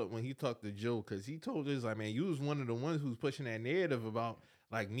his pull up when he talked to Joe, because he told us like, man, you was one of the ones who's pushing that narrative about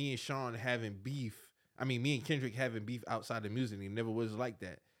like me and Sean having beef. I mean, me and Kendrick having beef outside of music. He never was like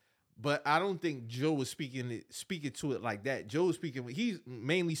that. But I don't think Joe was speaking to it like that. Joe was he's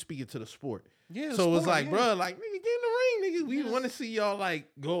mainly speaking to the sport. Yeah. So it's like, bro, like, nigga, get in the ring, nigga. We want to see y'all like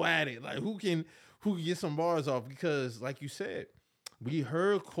go at it. Like, who who can get some bars off because, like you said, we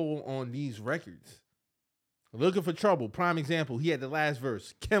heard Cole on these records. Looking for Trouble, prime example. He had the last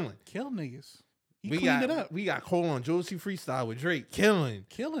verse, killing. Kill niggas. He cleaned it up. We got Cole on Jodeci Freestyle with Drake, killing.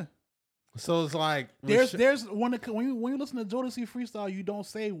 So it's like there's when you listen to Jodeci Freestyle, you don't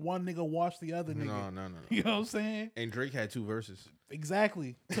say one nigga wash the other nigga. No. You know what I'm saying? And Drake had 2 verses.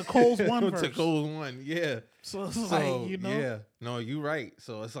 Exactly. To Cole's one verse. To Cole's one, yeah. So it's like, you know. Yeah. No, you're right.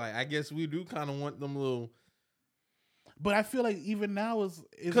 So it's like I guess we do kind of want them little. But I feel like even now is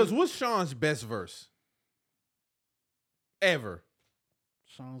because what's Sean's best verse ever?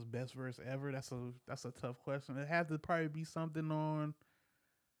 Sean's best verse ever. That's a tough question. It had to probably be something on.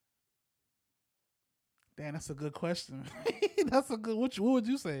 Damn, that's a good question. That's a good. What would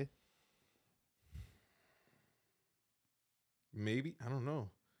you say? Maybe I don't know.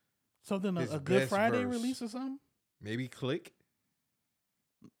 Something a Good Friday release or something. Maybe Click.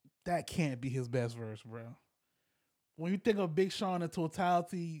 That can't be his best verse, bro. When you think of Big Sean in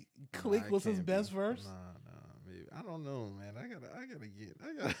totality, Click was his best verse. Nah, maybe I don't know, man. I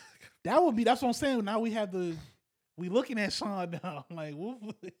gotta. That would be. That's what I'm saying. Now we looking at Sean now. Like,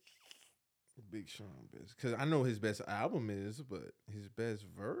 Big Sean best, because I know his best album is, but his best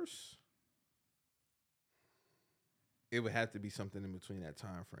verse, it would have to be something in between that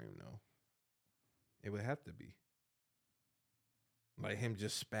time frame, though. It would have to be like him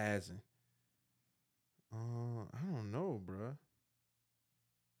just spazzing. I don't know, bruh.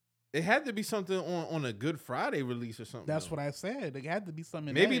 It had to be something on a Good Friday release or something. That's what I said. It had to be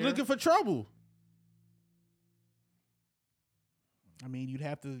something. Maybe Looking for Trouble. I mean, you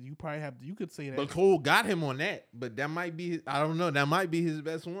could say that. But Cole got him on that. But that might be, I don't know, that might be his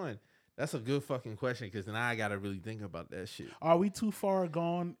best one. That's a good fucking question because now I got to really think about that shit. Are we too far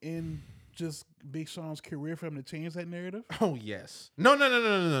gone in just Big Sean's career for him to change that narrative? Oh, yes. No.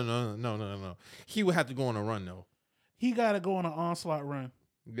 He would have to go on a run, though. He got to go on an onslaught run.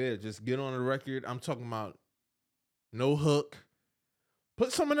 Yeah, just get on the record. I'm talking about no hook.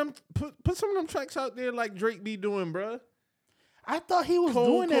 Put some of them tracks out there like Drake be doing, bruh. I thought he was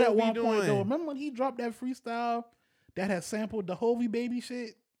doing that at one point, though. Remember when he dropped that freestyle that had sampled the Hovey Baby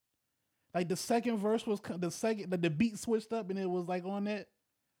shit? Like the second verse was the beat switched up and it was like on that.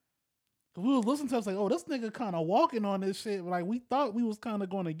 Cause we was listening to us like, oh, this nigga kind of walking on this shit. Like we thought we was kind of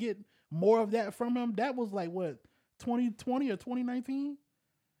going to get more of that from him. That was like what 2020 or 2019.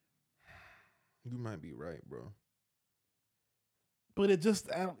 You might be right, bro. But it just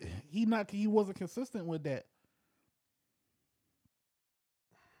he wasn't consistent with that.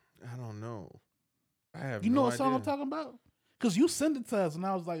 I don't know. I have. You know no what song idea. I'm talking about? Cause you sent it to us, and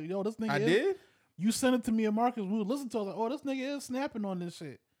I was like, "Yo, this nigga." Did. You sent it to me and Marcus. We would listen to it. Like, oh, this nigga is snapping on this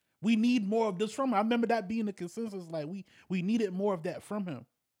shit. We need more of this from him. I remember that being the consensus. Like we needed more of that from him.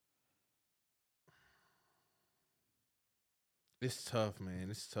 It's tough, man.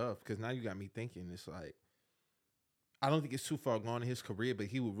 It's tough because now you got me thinking. It's like I don't think it's too far gone in his career, but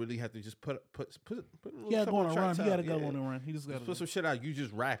he would really have to just put a little. He got to go on a run. Out. He got to go on a run. He just got to put some shit out. You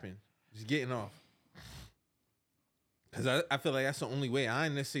just rapping, just getting off. Because I feel like that's the only way. I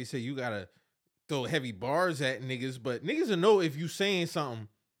ain't necessarily say you gotta throw heavy bars at niggas, but niggas will know if you saying something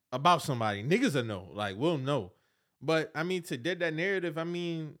about somebody. Niggas will know. Like, we'll know. But, I mean, to dead that narrative, I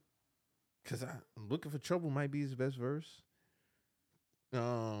mean, because I'm Looking for Trouble might be his best verse.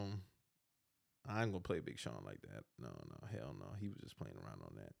 I ain't gonna play Big Sean like that. No, hell no. He was just playing around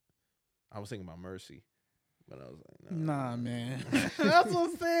on that. I was thinking about Mercy. But I was like, nah, man. That's what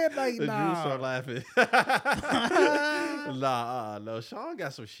I'm saying. Like, the nah. Jews start laughing. No. Sean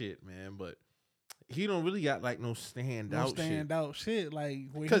got some shit, man, but he don't really got like no standout shit.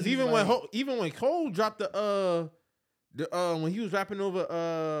 Like, because even when Cole dropped the when he was rapping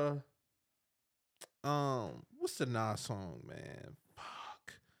over what's the Nas song, man?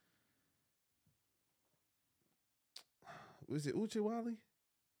 Fuck. Was it Uche Wally?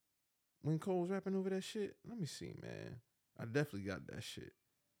 When Cole was rapping over that shit? Let me see, man. I definitely got that shit.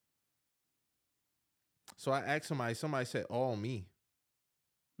 So I asked somebody said All Me.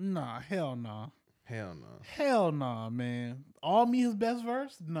 Nah, hell nah. Hell no. Hell nah, man. All Me his best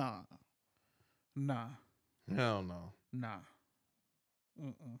verse? Nah. Hell no. Nah.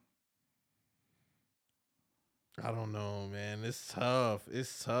 I don't know, man. It's tough.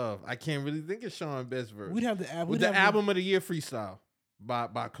 I can't really think of Sean's best verse. We'd have to add with the album of the year freestyle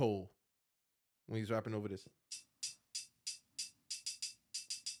by Cole. When he's rapping over this.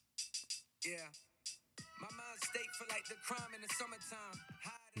 Yeah. My mind state for like the crime in the summertime.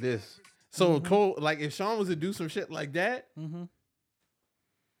 This. So Cole, like if Sean was to do some shit like that,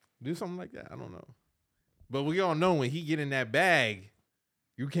 do something like that. I don't know. But we all know when he get in that bag,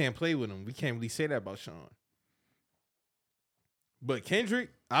 You can't play with him. We can't really say that about Sean. But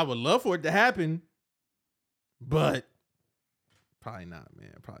Kendrick, I would love for it to happen, but probably not,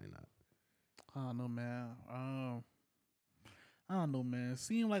 man. Probably not. I don't know, man. I don't know, man. It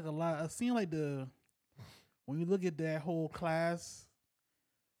seemed like a lot. It seemed like when you look at that whole class,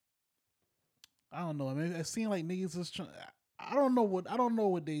 I don't know. I mean, it seemed like niggas is trying. I don't know what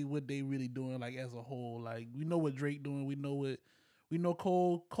they really doing like as a whole. Like we know what Drake doing. We know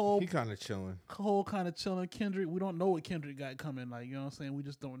Cole. He kind of chilling. Cole kind of chilling. Kendrick, we don't know what Kendrick got coming. Like, you know what I'm saying? We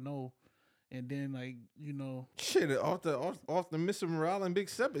just don't know. And then, like, you know, shit off the Mr. Morale and Big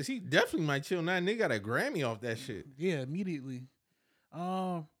Steppers, he definitely might chill now. And they got a Grammy off that shit. Yeah, immediately.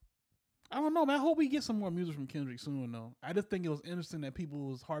 I don't know, man. I hope we get some more music from Kendrick soon, though. I just think it was interesting that people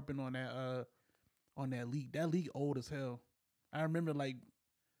was harping on that leak. That leak old as hell. I remember, like,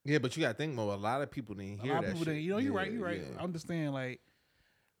 yeah, but you gotta think, Mo. A lot of people didn't hear that shit. You know, you're right. Yeah. I'm just saying, like,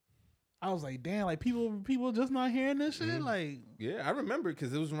 I was like, damn, like people just not hearing this shit. Mm-hmm. Like, yeah, I remember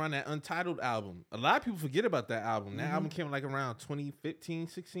because it was around that Untitled album. A lot of people forget about that album. That album came like around 2015,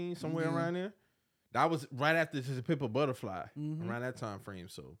 16, somewhere around there. That was right after Just a Pimp a Butterfly, around that time frame.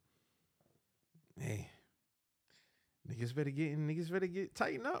 So, hey, niggas better get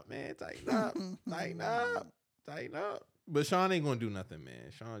tighten up, man. Tighten up. But Sean ain't gonna do nothing,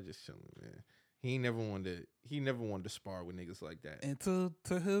 man. Sean just chilling, man. He never wanted to spar with niggas like that. And to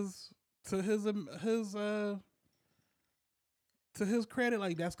his credit,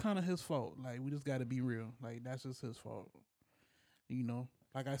 like that's kind of his fault. Like we just got to be real. Like that's just his fault. You know,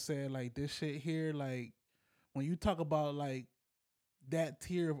 like I said, like this shit here, like when you talk about like that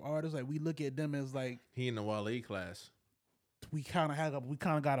tier of artists, like we look at them as like he in the Wale class. We kind of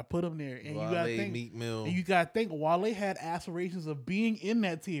got to put him there, and Wale, you got to think, Meek Mill. And you got to think, Wale had aspirations of being in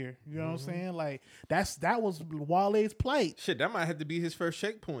that tier. You know what I'm saying? Like that was Wale's plight. Shit, that might have to be his first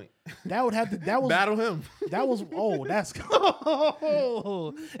checkpoint. That was battle him. That was that's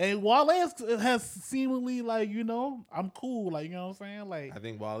and Wale has seemingly like, you know, I'm cool. Like, you know what I'm saying? Like I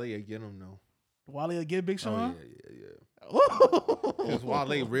think Wale will get him though. Wale will get Big Sean. Oh, yeah. Because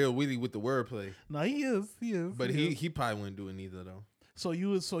Wale real witty with the wordplay. No, he is. But he probably wouldn't do it neither though. So you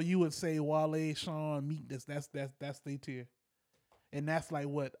would say Wale, Sean, Meek, that's their tier, and that's like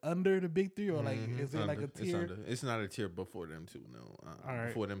what, under the big three, or like is it like a tier? It's not a tier before them two. No, all right.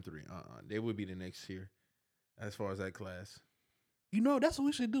 Before them three. They would be the next tier, as far as that class. You know, that's what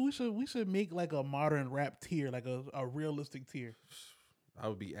we should do. We should make like a modern rap tier, like a realistic tier. I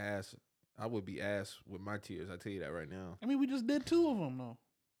would be ass with my tiers. I tell you that right now. I mean, we just did 2 of them though.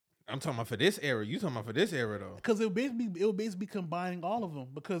 I'm talking about for this era. You talking about for this era though? Because it would basically be combining all of them.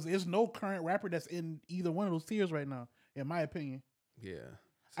 Because there's no current rapper that's in either one of those tiers right now, in my opinion. Yeah.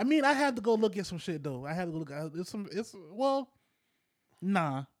 I mean, I had to go look at some shit though. I had to go look at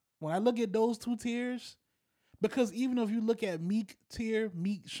nah. When I look at those 2 tiers, because even if you look at Meek tier,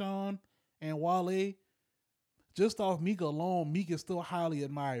 Meek, Sean, and Wale, just off Meek alone, Meek is still highly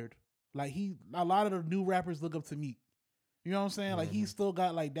admired. Like a lot of the new rappers look up to Meek. You know what I'm saying? Like he's still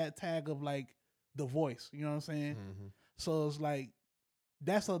got like that tag of like the voice. You know what I'm saying? So it's like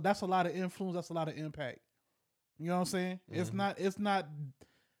that's a lot of influence. That's a lot of impact. You know what I'm saying? It's not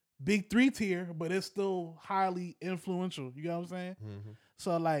big 3 tier, but it's still highly influential. You know what I'm saying?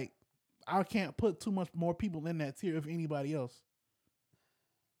 So like I can't put too much more people in that tier if anybody else.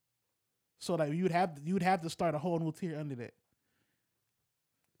 So like you'd have to start a whole new tier under that.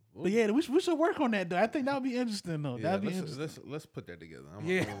 But yeah, we should work on that though. I think that would be interesting though. Yeah, That'd be interesting. Let's put that together.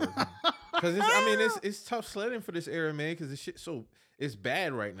 Yeah, because it's tough sledding for this era, man. Because the shit it's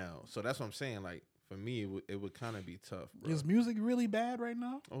bad right now. So that's what I'm saying. Like for me, it would kind of be tough. Bro. Is music really bad right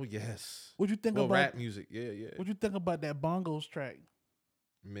now? Oh yes. What you think about rap music? Yeah. What you think about that Bongos track?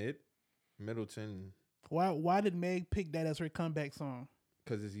 Middleton. Why did Meg pick that as her comeback song?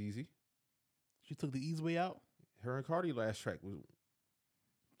 Because it's easy. She took the easy way out. Her and Cardi last track was.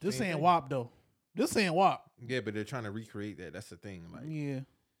 Just saying WAP though. Just saying WAP. Yeah, but they're trying to recreate that. That's the thing. Like, yeah,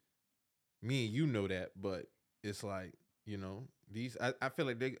 me and you know that, but it's like, you know, I feel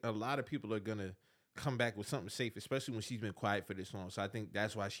like a lot of people are gonna come back with something safe, especially when she's been quiet for this long. So I think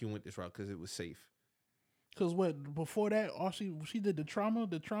that's why she went this route, because it was safe. Because what before that, all she did the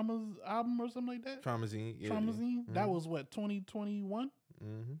Traumas album or something like that. Traumazine, yeah. Traumazine. That was what, 2021.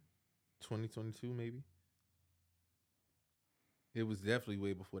 2022 maybe. It was definitely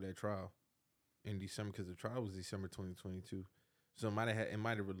way before that trial in December, because the trial was December 2022. So it might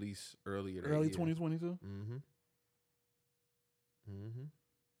have released earlier. Early 2022.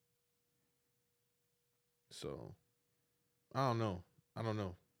 So I don't know.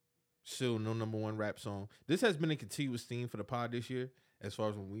 Still no number 1 rap song. This has been a continuous theme for the pod this year. as far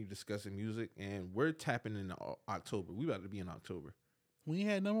as when we discussing music, and we're tapping into October. We about to be in October. We ain't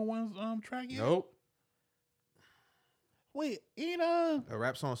had number one track yet. Nope. Wait, a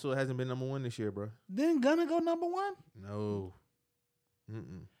rap song still hasn't been number one this year, bro. Didn't Gunna go number one? No.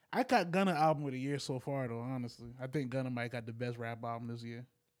 I got Gunna album of the year so far, though. Honestly, I think Gunna might got the best rap album this year.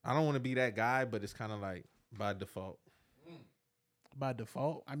 I don't want to be that guy, but it's kind of like by default. By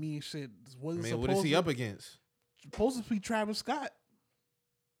default, I mean, shit. What is he up against? Supposed to be Travis Scott.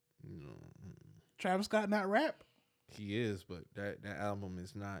 No. Travis Scott not rap. He is, but that album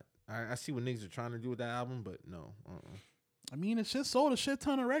is not. I see what niggas are trying to do with that album, but no. I mean, it just sold a shit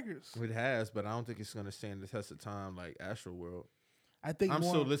ton of records. It has, but I don't think it's gonna stand the test of time like Astroworld. I think I'm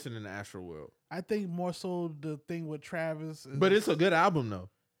still listening to Astroworld. I think more so the thing with Travis. But it's a good album though.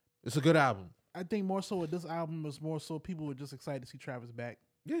 It's a good album. I think more so with this album is more so people were just excited to see Travis back.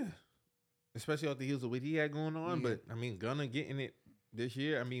 Yeah. Especially off the heels of what he had going on. Yeah. But I mean, Gunna getting it this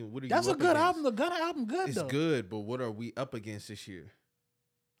year. I mean, what are That's you a good against? album. The Gunna album good it's though. It's good, but what are we up against this year?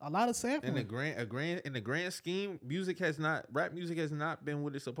 A lot of sampling. In the grand scheme, rap music has not been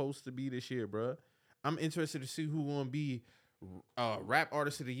what it's supposed to be this year, bro. I'm interested to see who gonna be rap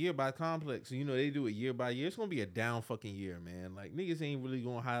artist of the year by Complex. You know, they do it year by year. It's gonna be a down fucking year, man. Like niggas ain't really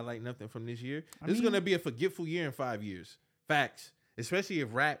gonna highlight nothing from this year. This is gonna be a forgetful year in 5 years. Facts. Especially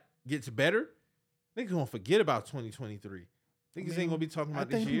if rap gets better, niggas gonna forget about 2023. Niggas ain't gonna be talking about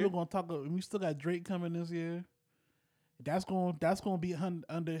this year. I think people gonna talk. We still got Drake coming this year. That's gonna be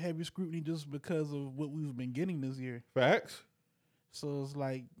under heavy scrutiny just because of what we've been getting this year. Facts. So it's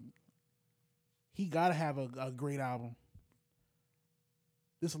like he gotta have a great album.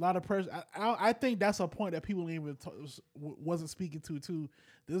 There's a lot of person. I think that's a point that people even wasn't speaking to too.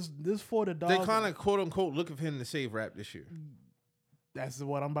 This for the dogs. They kind of quote unquote look for him to save rap this year. That's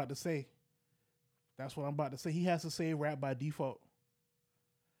what I'm about to say. That's what I'm about to say. He has to save rap by default.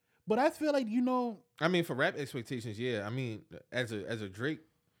 But I feel like, I mean, for rap expectations, yeah. I mean, as a Drake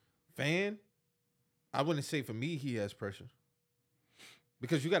fan, I wouldn't say for me he has pressure.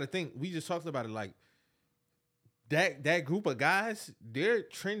 Because you got to think, we just talked about it, like that group of guys, they're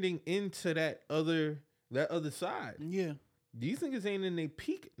trending into that other side. Yeah. These niggas ain't in their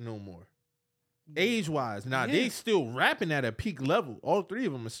peak no more. Age-wise. Now, they still rapping at a peak level. All three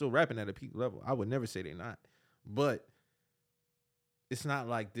of them are still rapping at a peak level. I would never say they're not. But it's not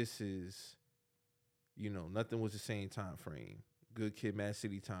like this is, nothing was the same time frame. Good Kid, Mad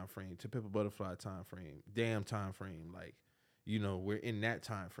City time frame. To Pimp a Butterfly time frame. Damn time frame. Like, we're in that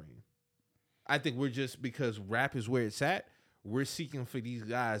time frame. I think we're just, because rap is where it's at, we're seeking for these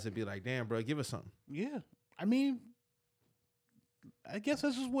guys to be like, damn, bro, give us something. Yeah. I mean, I guess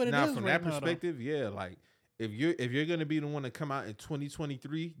that's just what it is. Now, from that perspective, yeah, like, if you're going to be the one to come out in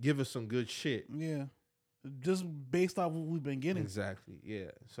 2023, give us some good shit. Yeah. Just based off what we've been getting. Exactly,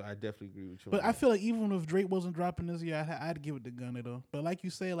 yeah. So I definitely agree with you. But I feel like even if Drake wasn't dropping this year, I'd give it to Gunna though. But like you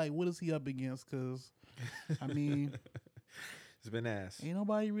say, like, what is he up against? Because, I mean, it's been ass. Ain't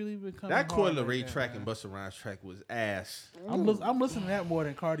nobody really been coming. That Coi Leray track and Busta Rhymes track was ass. I'm listening to that more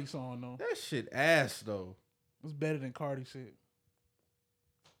than Cardi's song though. That shit ass though. It's better than Cardi shit.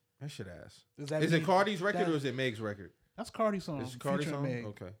 That shit ass. Is it Cardi's record or is it Meg's record? That's Cardi's song. It's Cardi's song? Meg.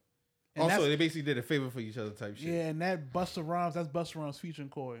 Okay. And also, they basically did a favor for each other type shit. Yeah, and that Busta Rhymes, that's Busta Rhymes featuring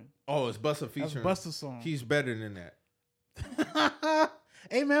Coi. Oh, it's Busta featuring. That's Busta's song. He's better than that.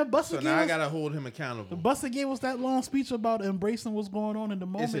 Hey man, Busta. So now I gotta hold him accountable. Busta gave us that long speech about embracing what's going on in the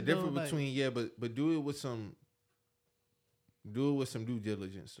moment. It's a difference between but do it with some due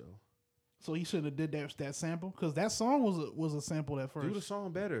diligence though. So he should have did that sample because that song was a sample at first. Do the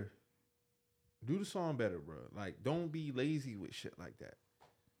song better. Do the song better, bro. Like, don't be lazy with shit like that.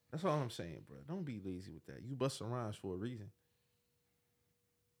 That's all I'm saying, bro. Don't be lazy with that. You Busta Rhymes for a reason.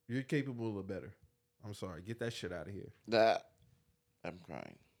 You're capable of better. I'm sorry. Get that shit out of here. I'm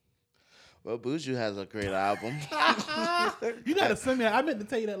crying. Well, Buju has a great album. You gotta send me that. I meant to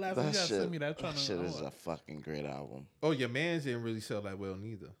tell you that last week. You gotta shit, send me that. That shit is a fucking great album. Oh, your mans didn't really sell that well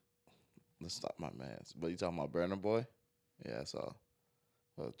neither. That's not my mans. But you talking about Burna Boy? Yeah, I saw.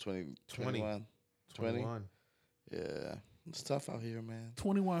 21. Yeah. It's tough out here, man.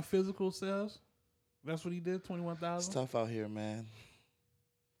 21 physical sales. That's what he did. 21,000. It's tough out here, man.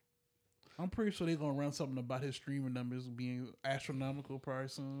 I'm pretty sure they're gonna run something about his streaming numbers being astronomical probably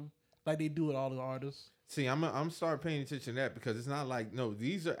soon, like they do with all the artists. See, I'm starting paying attention to that because it's not like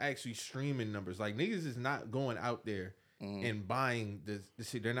these are actually streaming numbers. Like niggas is not going out there and buying the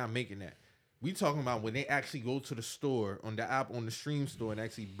shit. They're not making that. We talking about when they actually go to the store on the app on the stream store and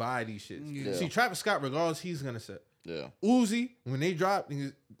actually buy these shits. Yeah. See, Travis Scott, regardless, he's gonna sell. Yeah. Uzi, when they drop,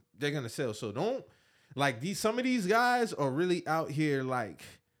 they're gonna sell. So Like some of these guys are really out here like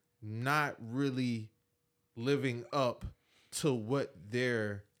not really living up to what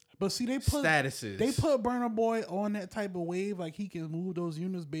their But see, status is. They put Burna Boy on that type of wave, like he can move those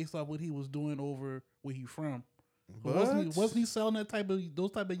units based off what he was doing over where he from. But Wasn't he selling those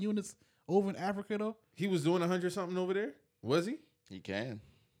type of units over in Africa though? He was doing 100 something over there. Was he? He can.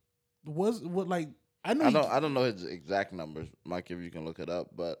 I know. I don't know his exact numbers, Mike. If you can look it up,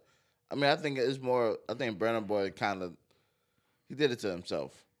 but I mean, I think it's more. I think Burna Boy he did it to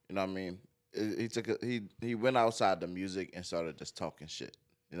himself. You know what I mean? He went outside the music and started just talking shit.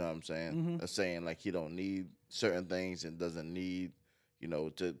 You know what I'm saying? Saying like he don't need certain things and doesn't need,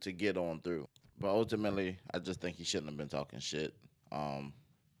 to get on through. But ultimately, I just think he shouldn't have been talking shit. I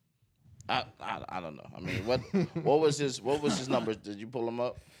don't know. I mean, what was his numbers? Did you pull them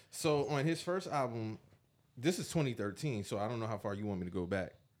up? So on his first album, this is 2013. So I don't know how far you want me to go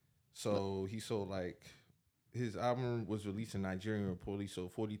back. So he sold his album was released in Nigeria and reportedly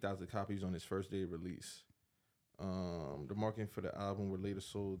sold 40,000 copies on his first day of release. The marketing for the album were later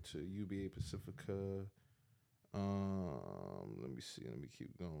sold to UBA Pacifica. Let me see. Let me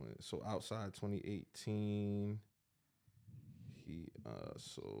keep going. So outside 2018, he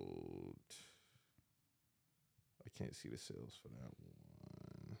sold. I can't see the sales for that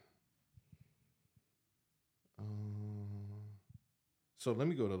one. So let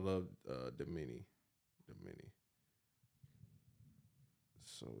me go to Love the Mini.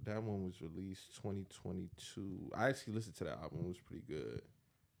 So that one was released 2022. I actually listened to that album. It was pretty good.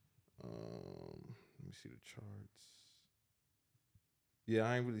 Let me see the charts. Yeah,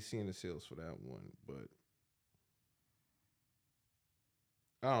 I ain't really seeing the sales for that one, but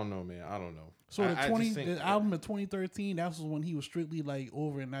I don't know, man. I don't know. So the album of 2013, that was when he was strictly like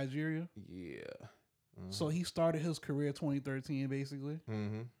over in Nigeria. Yeah. So he started his career 2013, basically.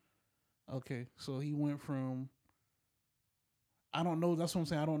 Mm-hmm. Okay, so he went from. I don't know. That's what I'm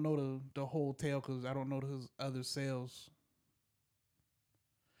saying. I don't know the whole tale because I don't know his other sales.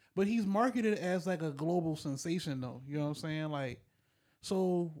 But he's marketed as like a global sensation, though. You know what I'm saying? Like,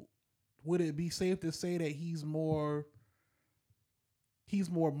 so would it be safe to say that he's more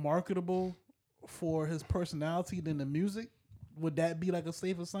marketable for his personality than the music? Would that be like a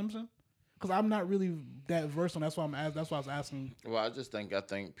safe assumption? Because I'm not really that versed on. That's why I was asking. Well, I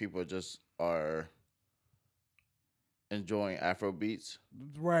think people just are enjoying Afro beats.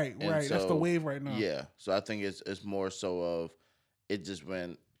 Right. So, that's the wave right now. Yeah. So I think it's more so of it just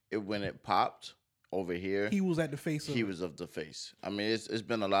when it popped over here. He was at the face of it. He was of the face. I mean, it's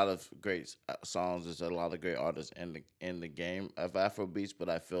been a lot of great songs. There's a lot of great artists in the game of Afro beats, but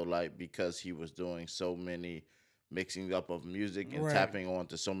I feel like because he was doing so many mixing up of music and tapping on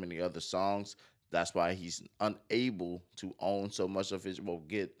to so many other songs, that's why he's unable to own so much of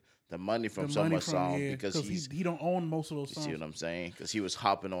get the money from so much songs because he don't own most of those songs. You see what I'm saying? Because he was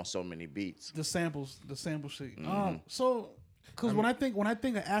hopping on so many beats. The sample shit. Because when I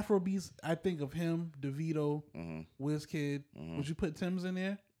think of Afro beats, I think of him, DeVito, WizKid. Would you put Tim's in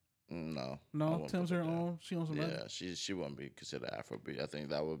there? No, Tim's her own. She owns some. Yeah, she wouldn't be considered Afrobeat. I think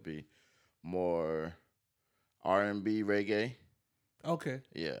that would be more R&B reggae. Okay.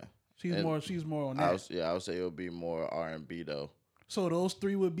 Yeah. She's more on that. I would say it would be more R&B though. So those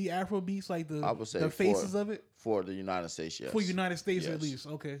three would be Afrobeats, like the faces of it? For the United States, yes. For United States, at least.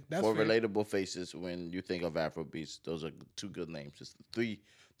 Okay. That's for fair. Relatable faces, when you think of Afrobeats, those are two good names. Just three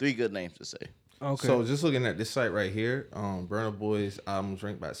good names to say. Okay. So just looking at this site right here, Burna Boy's albums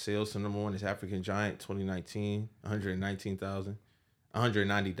ranked by sales. So number one is African Giant 2019, 190,000.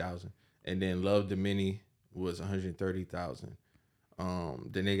 And then Love the Mini was 130,000.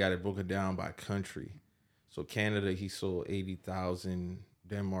 Then they got it broken down by country. So Canada, he sold 80,000.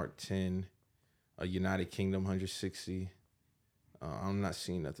 Denmark 10. United Kingdom 160. I'm not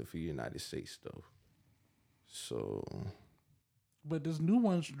seeing nothing for United States though. So, but this new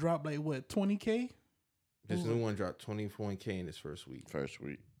one's dropped like what, 20K? This new one dropped 24K in its first week.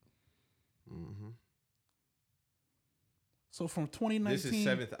 Mm-hmm. So from 2019, this is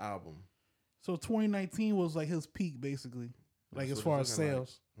 7th album. So 2019 was like his peak, basically, like as far as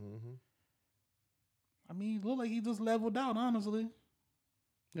sales. Like. Mm-hmm. I mean, look like he just leveled out, honestly.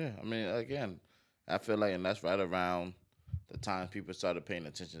 Yeah, I mean, again, I feel like, and that's right around the time people started paying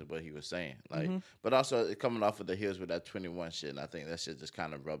attention to what he was saying. Like, but also coming off of the heels with that 21 shit, and I think that shit just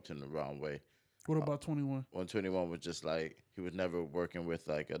kind of rubbed him the wrong way. What about 21? When 21 was just like, he was never working with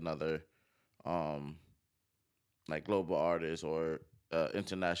like another, like global artist or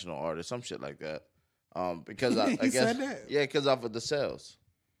international artist, some shit like that. Because I guess, said that? Yeah, because off of the sales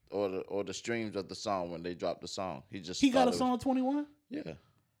or the streams of the song when they dropped the song, he got a song 21. Yeah,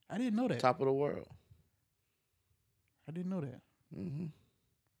 I didn't know that. Top of the world. I didn't know that. Mm-hmm.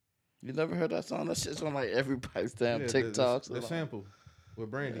 You never heard that song? That shit's on like everybody's damn Yeah, TikToks. The sample with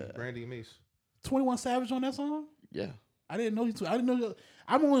Brandy and Mace. 21 Savage on that song? Yeah. I didn't know I didn't know.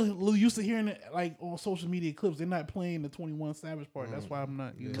 I'm only used to hearing it like on social media clips. They're not playing the 21 Savage part. That's why I'm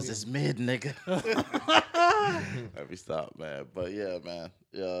not. Because it's mid, nigga. Let me stop, man. But yeah, man.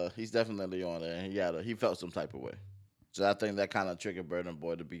 He's definitely on there. And he felt some type of way. So I think that kind of triggered Burna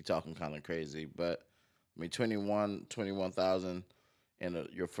Boy to be talking kind of crazy. But I mean, 21,000 in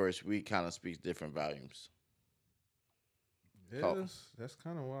your first week kind of speaks different volumes. Yeah, that's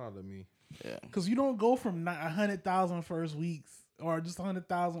kind of wild to me. Yeah, because you don't go from 100,000 first weeks or just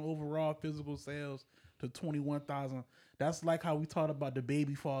 100,000 overall physical sales to 21,000. That's like how we talked about the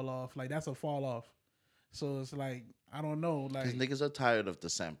baby fall off. Like that's a fall off. So it's like I don't know. Like these niggas are tired of the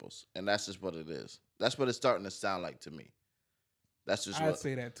samples, and that's just what it is. That's what it's starting to sound like to me. That's just. I'd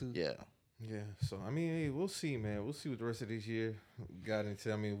say that too. Yeah. Yeah. So I mean, hey, we'll see, man. We'll see what the rest of this year got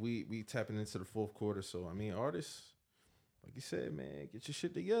into. I mean, we tapping into the fourth quarter. So I mean, artists. Like you said, man, get your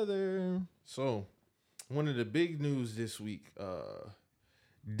shit together. So, one of the big news this week,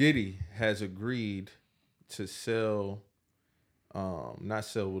 Diddy has agreed to to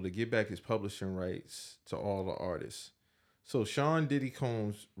get back his publishing rights to all the artists. So, Sean Diddy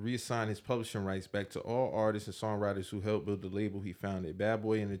Combs reassigned his publishing rights back to all artists and songwriters who helped build the label he founded, Bad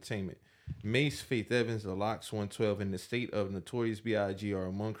Boy Entertainment. Mace, Faith Evans, The Lox 112, and the State of Notorious B.I.G. are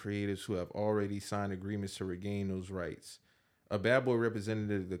among creators who have already signed agreements to regain those rights. A Bad Boy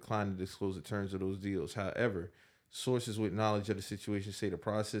representative declined to disclose the terms of those deals. However, sources with knowledge of the situation say the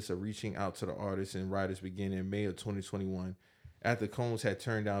process of reaching out to the artists and writers began in May of 2021 after Combs had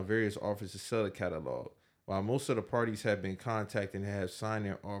turned down various offers to sell the catalog. While most of the parties have been contacted and have signed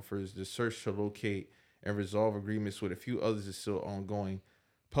their offers, the search to locate and resolve agreements with a few others is still ongoing.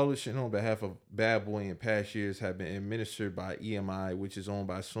 Publishing on behalf of Bad Boy in past years have been administered by EMI, which is owned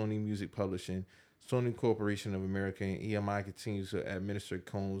by Sony Music Publishing, Sony Corporation of America, and EMI continues to administer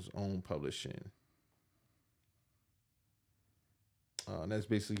Combs' own publishing. That's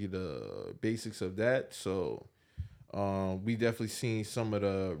basically the basics of that. So we definitely seen some of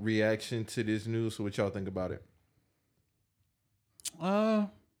the reaction to this news. So what y'all think about it?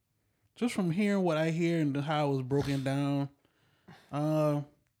 Just from hearing what I hear and how it was broken down, I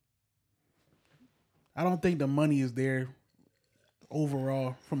don't think the money is there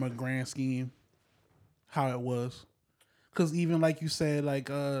overall from a grand scheme. How it was, because even like you said, like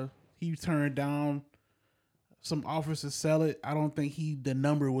he turned down some offers to sell it. I don't think the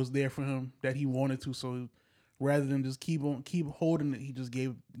number was there for him that he wanted to. So rather than just keep holding it, he just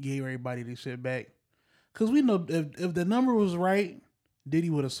gave everybody their shit back. Because we know if the number was right, Diddy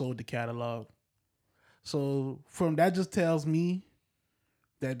would have sold the catalog. So from that just tells me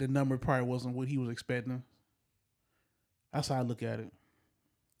that the number probably wasn't what he was expecting. That's how I look at it.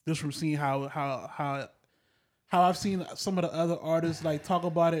 Just from seeing how I've seen some of the other artists like talk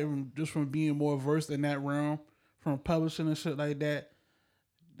about it, and just from being more versed in that realm, from publishing and shit like that,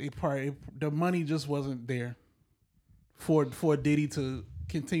 the money just wasn't there for Diddy to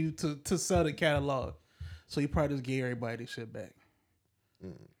continue to sell the catalog. So he probably just gave everybody their shit back.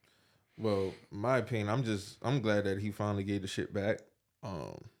 Well, my opinion, I'm glad that he finally gave the shit back.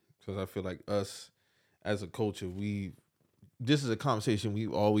 Because I feel like us as a culture, this is a conversation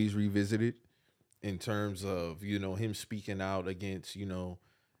we've always revisited. In terms of, him speaking out against,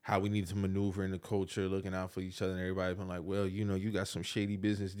 how we need to maneuver in the culture, looking out for each other, and everybody been like, well, you got some shady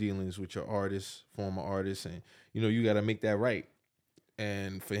business dealings with your artists, former artists, and, you got to make that right.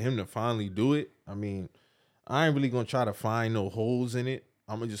 And for him to finally do it, I mean, I ain't really going to try to find no holes in it.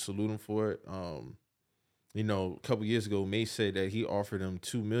 I'm going to just salute him for it. A couple years ago, Mace said that he offered him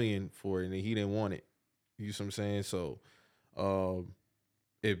 $2 million for it, and he didn't want it. You know what I'm saying? So,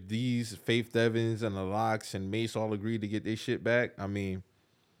 if these Faith Evans and the Lox and Mace all agreed to get their shit back, I mean,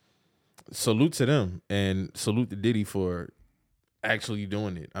 salute to them and salute to Diddy for actually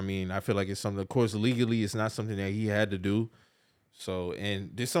doing it. I mean, I feel like it's something, of course, legally, it's not something that he had to do. So, and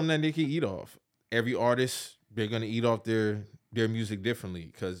there's something that they can eat off. Every artist, they're going to eat off their music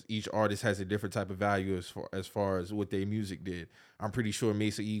differently because each artist has a different type of value as far as what their music did. I'm pretty sure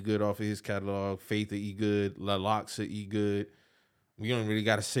Mace will eat good off of his catalog. Faith will eat good. La Lox will eat good. We don't really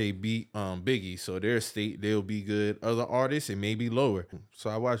got to say Biggie, so their estate, they'll be good. Other artists, it may be lower.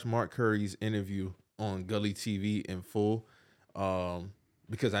 So I watched Mark Curry's interview on Gully TV in full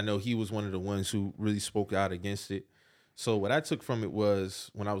because I know he was one of the ones who really spoke out against it. So what I took from it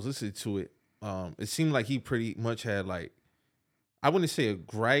was, when I was listening to it, it seemed like he pretty much had like, I wouldn't say a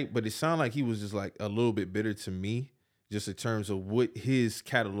gripe, but it sounded like he was just like a little bit bitter to me, just in terms of what his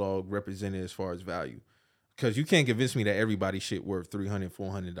catalog represented as far as value. Because you can't convince me that everybody shit worth $300,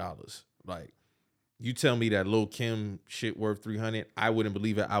 $400. Like, you tell me that Lil Kim shit worth $300, I wouldn't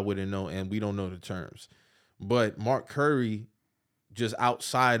believe it. I wouldn't know, and we don't know the terms. But Mark Curry, just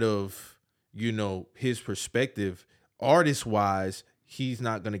outside of, you know, his perspective, artist-wise, he's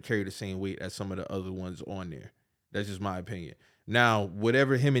not going to carry the same weight as some of the other ones on there. That's just my opinion. Now,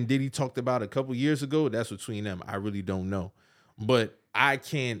 whatever him and Diddy talked about a couple years ago, that's between them. I really don't know. But I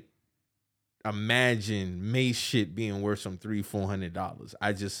can't imagine Mace shit being worth some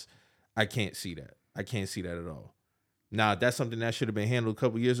 $300-$400. I can't see that. I can't see that at all. Now, if that's something that should have been handled a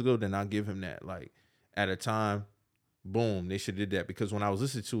couple years ago, then I'll give him that. Like, at a time, boom, they should have did that. Because when I was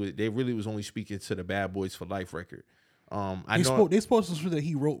listening to it, they really was only speaking to the Bad Boys for Life record. They spoke to shit that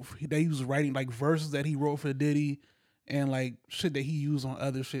he wrote, that he was writing, like verses that he wrote for Diddy, and like shit that he used on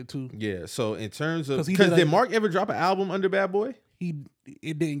other shit too. Yeah. So in terms of, because did Mark ever drop an album under Bad Boy?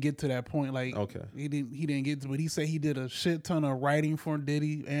 It didn't get to that point. Like, okay, he didn't get to, but he said he did a shit ton of writing for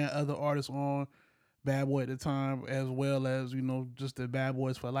Diddy and other artists on Bad Boy at the time, as well as, you know, just the Bad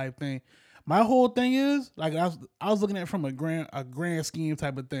Boys for Life thing. My whole thing is, like, I was looking at it from a grand scheme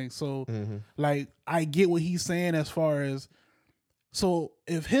type of thing. So like, I get what he's saying as far as, so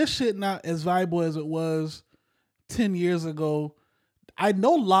if his shit not as valuable as it was 10 years ago, I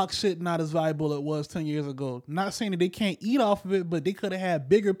know Locke shit not as valuable as it was 10 years ago. Not saying that they can't eat off of it, but they could have had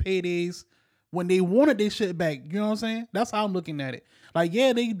bigger paydays when they wanted their shit back. You know what I'm saying? That's how I'm looking at it. Like,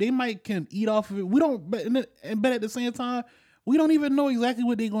 yeah, they might can eat off of it. We don't, but at the same time, we don't even know exactly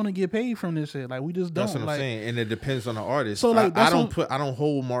what they're gonna get paid from this shit. Like, we just don't. That's what I'm saying, and it depends on the artist. So like, I don't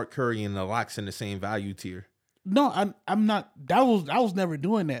hold Mark Curry and the Locks in the same value tier. No, I'm not. I was never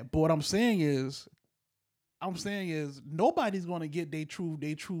doing that. But what I'm saying is nobody's gonna get they true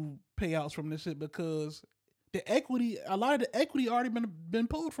payouts from this shit, because a lot of the equity already been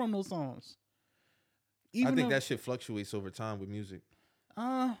pulled from those songs. I think that shit fluctuates over time with music.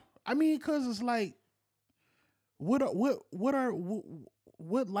 I mean, because it's like, what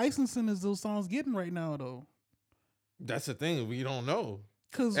licensing is those songs getting right now though? That's the thing, we don't know.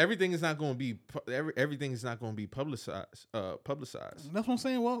 Because everything is not going to be publicized. That's what I'm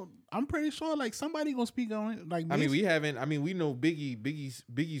saying. Well, I'm pretty sure like somebody gonna speak on it. Like, we know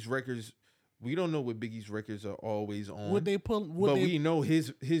Biggie's records. We don't know what Biggie's records are always on. We know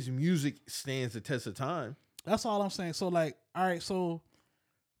his music stands the test of time. That's all I'm saying. So like, all right, so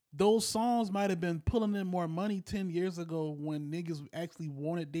those songs might have been pulling in more money 10 years ago when niggas actually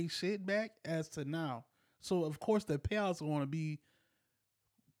wanted their shit back as to now. So of course the payouts are going to be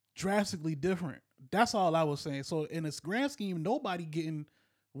drastically different. That's all I was saying. So in this grand scheme, nobody getting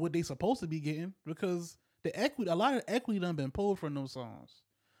what they supposed to be getting, because a lot of equity done been pulled from those songs.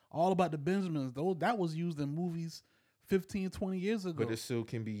 All About the Benjamins, though, that was used in movies 15, 20 years ago. But it still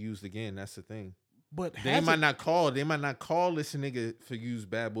can be used again. That's the thing. But they might not call this nigga for use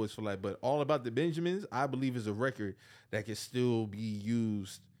Bad Boys for Life. But All About the Benjamins, I believe, is a record that can still be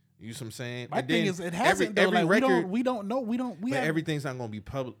used. You know what I'm saying? My thing is, it hasn't. Every record, we don't know. Everything's not going to be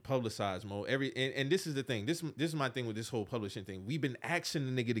publicized, Mo. And this is the thing. This is my thing with this whole publishing thing. We've been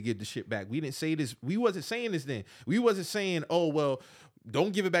asking the nigga to get the shit back. We didn't say this. We wasn't saying this then. We wasn't saying, oh well,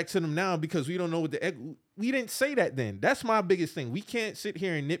 don't give it back to them now because we don't know what we didn't say that then. That's my biggest thing. We can't sit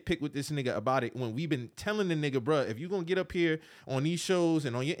here and nitpick with this nigga about it when we've been telling the nigga, bruh, if you're going to get up here on these shows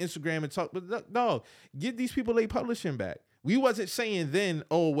and on your Instagram and talk, but dog, get these people they publishing back. We wasn't saying then,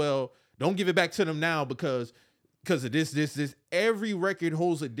 oh, well, don't give it back to them now because of this. Every record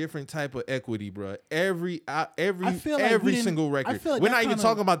holds a different type of equity, bruh. Every single record. We're not even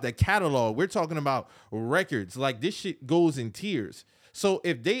talking about the catalog. We're talking about records. Like, this shit goes in tiers. So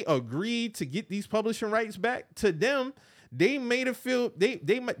if they agreed to get these publishing rights back to them, they made it feel they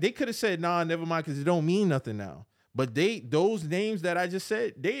could have said, nah, never mind, because it don't mean nothing now. But those names that I just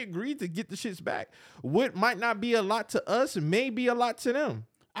said, they agreed to get the shits back. What might not be a lot to us may be a lot to them.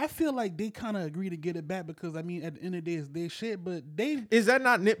 I feel like they kind of agree to get it back because, I mean, at the end of the day, it's their shit, but is that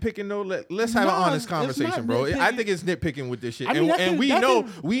not nitpicking though? Let's have an honest conversation, bro. Nitpicking. I think it's nitpicking with this shit. I mean,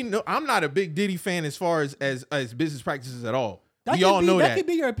 we know I'm not a big Diddy fan as far as business practices at all. We all know that. That could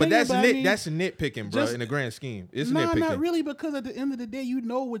be your opinion, but that's nitpicking, bro. In the grand scheme, it's nitpicking. Not really, because at the end of the day, you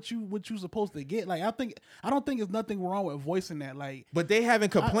know what you supposed to get. Like, I don't think there's nothing wrong with voicing that. Like, but they haven't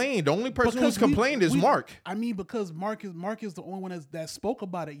complained. The only person who's complained is Mark. I mean, because Mark is the only one that spoke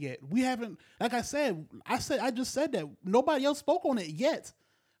about it yet. We haven't. Like I just said that nobody else spoke on it yet.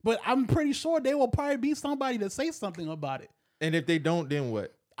 But I'm pretty sure there will probably be somebody to say something about it. And if they don't, then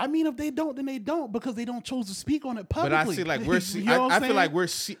what? I mean, if they don't, then they don't, because they don't choose to speak on it publicly. But I see, like I feel like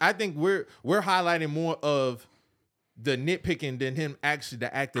I think we're highlighting more of the nitpicking than him actually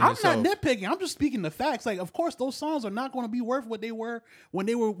the acting. I'm itself. not nitpicking. I'm just speaking the facts. Like, of course, those songs are not going to be worth what they were when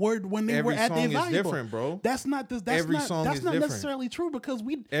they were Every at their song is valuable. different, bro. That's not this. That's Every not. song That's is not different. necessarily true because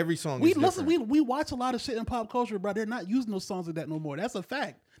Every song we is listen. different. We watch a lot of shit in pop culture, bro. They're not using those songs like that no more. That's a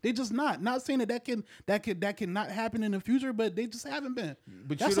fact. They just not. Not saying that can not happen in the future, but they just haven't been.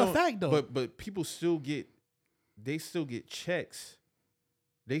 But that's a fact, though. But people still get checks.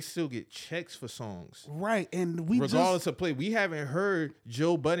 They still get checks for songs, right? And regardless of play. We haven't heard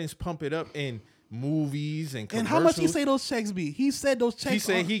Joe Budden's "Pump It Up" in movies and commercials. And how much he say those checks be? He said those checks. He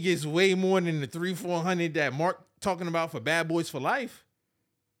said he gets way more than the 300-400 that Mark talking about for Bad Boys for Life.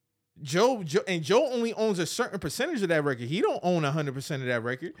 Joe only owns a certain percentage of that record. He don't own 100% of that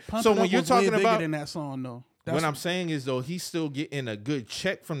record. Pump So It when Up you're was way talking bigger about than that song, though. what I'm saying is though, he's still getting a good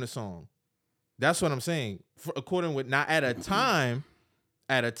check from the song. That's what I'm saying. According with now at a time,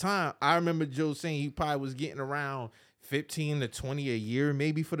 I remember Joe saying he probably was getting around 15 to 20 a year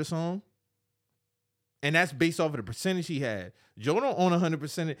maybe for the song. And that's based off of the percentage he had. Joe don't own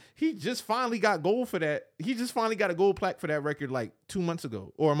 100%. He just finally got gold for that. He just finally got a gold plaque for that record like 2 months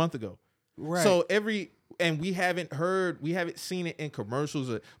ago or a month ago. Right. So we haven't seen it in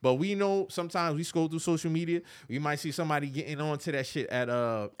commercials, but we know sometimes we scroll through social media, we might see somebody getting onto that shit at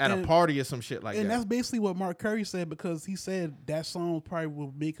a party or some shit like that. And that's basically what Mark Curry said because he said that song probably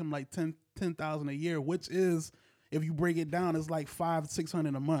will make him like 10,000 a year, which is, if you break it down, it's like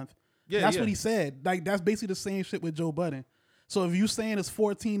 $500-600 a month. Yeah, that's what he said. Like that's basically the same shit with Joe Budden. So if you saying it's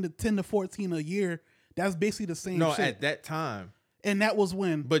 10 to 14 a year, that's basically the same. No, shit. at that time. And that was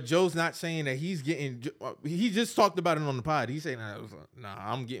when. But Joe's not saying that he's getting. He just talked about it on the pod. He's saying, "Nah,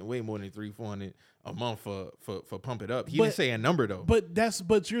 I'm getting way more than 300-400 a month for Pump It Up." He didn't say a number though.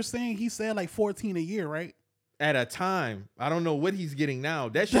 But you're saying he said like 14 a year, right? At a time, I don't know what he's getting now.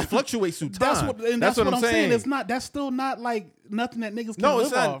 That shit fluctuates through time. That's what I'm saying. It's not. That's still not like nothing that niggas can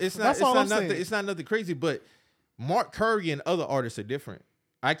live off. It's not. That's all I'm nothing. saying. It's not nothing crazy. But Mark Curry and other artists are different.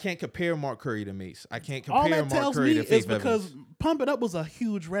 I can't compare Mark Curry to Mace. I can't compare all that Mark tells Curry me to Faith is because Evans. Pump It Up was a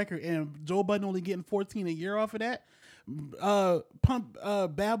huge record, and Joe Budden only getting 14 a year off of that.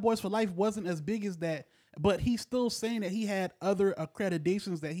 Bad Boys for Life wasn't as big as that, but he's still saying that he had other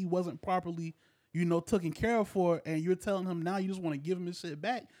accreditations that he wasn't properly, taken care of for, and you're telling him now you just want to give him his shit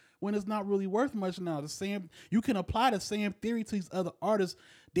back when it's not really worth much now. You can apply the same theory to these other artists.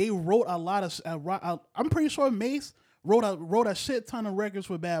 They wrote a lot of. I'm pretty sure Mace wrote a shit ton of records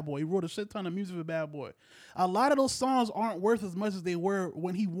for Bad Boy. He wrote a shit ton of music for Bad Boy. A lot of those songs aren't worth as much as they were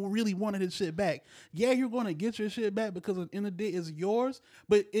when he really wanted his shit back. Yeah, you're going to get your shit back because at the end of the day, it's yours.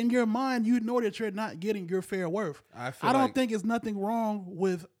 But in your mind, you know that you're not getting your fair worth. I don't think it's nothing wrong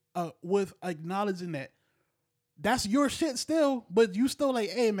with acknowledging that. That's your shit still, but you still like,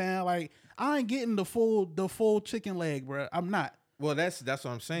 hey man, like I ain't getting the full chicken leg, bro. I'm not. Well, that's what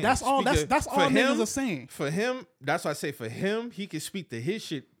I'm saying. That's all. That's all niggas are saying. For him, that's why I say for him, he can speak to his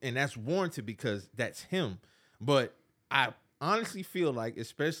shit, and that's warranted because that's him. But I honestly feel like,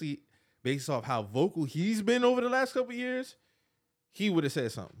 especially based off how vocal he's been over the last couple of years, he would have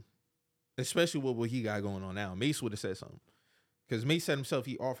said something. Especially with what he got going on now, Mace would have said something. Because Mace said himself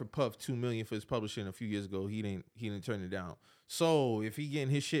he offered Puff $2 million for his publishing a few years ago. He didn't turn it down. So if he getting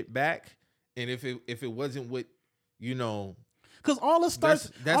his shit back, and if it wasn't what because all it starts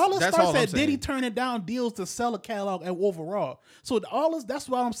at Diddy turning down deals to sell a catalog and overall. So that's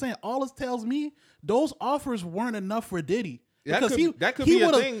what I'm saying. All it tells me, those offers weren't enough for Diddy. That could be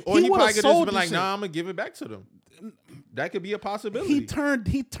a thing. Or he probably could have just been like, nah, I'm gonna give it back to them. That could be a possibility. He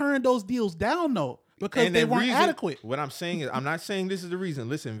turned those deals down though. Because they weren't adequate. What I'm saying is, I'm not saying this is the reason.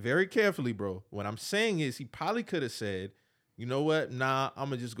 Listen very carefully, bro. What I'm saying is he probably could have said, you know what? Nah, I'm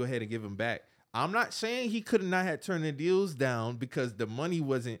going to just go ahead and give him back. I'm not saying he could not have turned the deals down because the money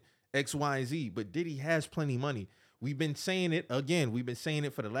wasn't X, Y, and Z. But Diddy has plenty of money. We've been saying it. Again, we've been saying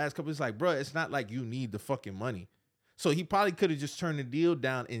it for the last couple. It's like, bro, it's not like you need the fucking money. So he probably could have just turned the deal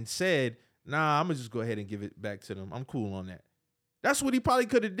down and said, nah, I'm going to just go ahead and give it back to them. I'm cool on that. That's what he probably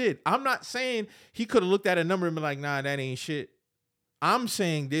could have did. I'm not saying he could have looked at a number and been like, nah, that ain't shit. I'm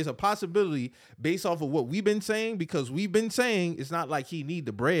saying there's a possibility based off of what we've been saying, because we've been saying it's not like he need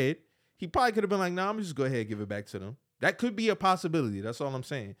the bread. He probably could have been like, nah, I'm just go ahead and give it back to them. That could be a possibility. That's all I'm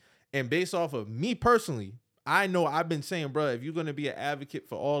saying. And based off of me personally, I know I've been saying, bro, if you're going to be an advocate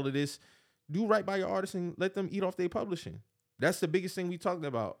for all of this, do right by your artists and let them eat off their publishing. That's the biggest thing we talked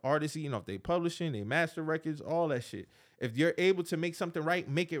about. Artists eating off their publishing, their master records, all that shit. If you're able to make something right,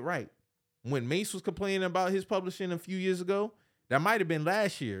 make it right. When Mace was complaining about his publishing a few years ago, that might have been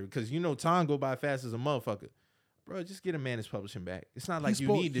last year, because time go by fast as a motherfucker. bro, just get a man his publishing back. It's not like He you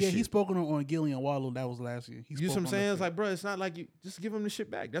spoke, need this yeah, shit. he spoken on Gillian Wallow. That was last year. He You know spoke what I'm on saying? that It's shit. like, bro, it's not like you just give him the shit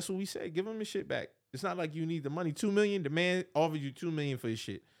back. That's what we said. Give him the shit back. It's not like you need the money. $2 million. The man offered you $2 million for his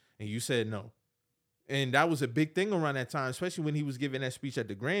shit, and you said no. And that was a big thing around that time, especially when he was giving that speech at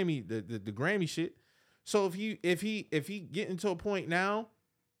the Grammy, the Grammy shit. So if he getting to a point now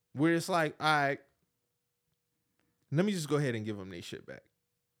where it's like, all right, let me just go ahead and give him their shit back.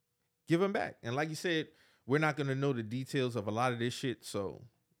 Give him back. And like you said, we're not gonna know the details of a lot of this shit. So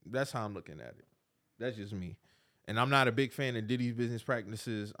that's how I'm looking at it. That's just me. And I'm not a big fan of Diddy's business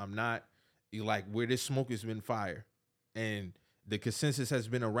practices. I'm not like where this smoke has been fire. And the consensus has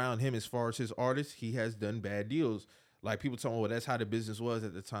been around him as far as his artist. He has done bad deals. Like people talking, well, that's how the business was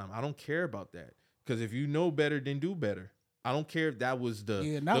at the time. I don't care about that. Because if you know better, then do better. I don't care if that was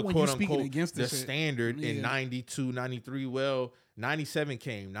the not when quote you speaking unquote against the this shit. standard in 92, 93. Well, 97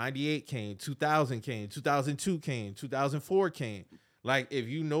 came, 98 came, 2000 came, 2002 came, 2004 came. Like if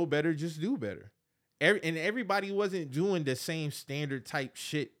you know better, just do better. And everybody wasn't doing the same standard type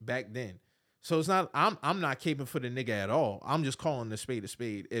shit back then. So it's not, I'm not caping for the nigga at all. I'm just calling the spade a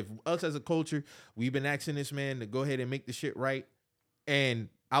spade. If us as a culture, we've been asking this man to go ahead and make the shit right, and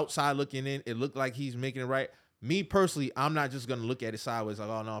outside looking in, it looked like he's making it right. Me personally, I'm not just gonna look at it sideways like,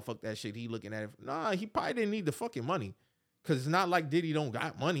 oh no, fuck that shit. He looking at it. Nah, he probably didn't need the fucking money. Cause it's not like Diddy don't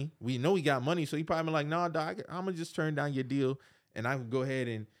got money. We know he got money, so he probably been like, nah, dog, I'm gonna just turn down your deal and I can go ahead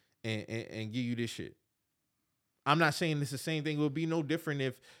and give you this shit. I'm not saying it's the same thing. It would be no different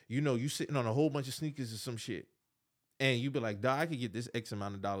if, you sitting on a whole bunch of sneakers or some shit. And you be like, dog, I could get this X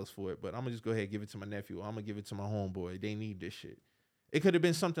amount of dollars for it, but I'm going to just go ahead and give it to my nephew. Or I'm going to give it to my homeboy. They need this shit. It could have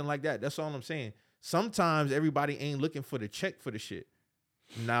been something like that. That's all I'm saying. Sometimes everybody ain't looking for the check for the shit.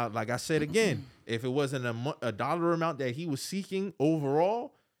 Now, like I said again, if it wasn't a dollar amount that he was seeking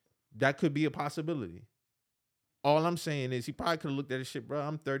overall, that could be a possibility. All I'm saying is he probably could have looked at his shit, bro.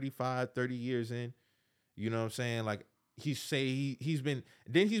 I'm 35, 30 years in. You know what I'm saying? Like he's been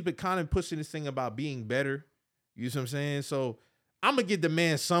kind of pushing this thing about being better. You know what I'm saying? So I'm gonna give the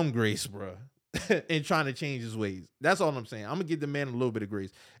man some grace, bro, in trying to change his ways. That's all I'm saying. I'm gonna give the man a little bit of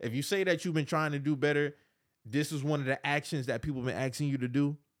grace. If you say that you've been trying to do better, this is one of the actions that people have been asking you to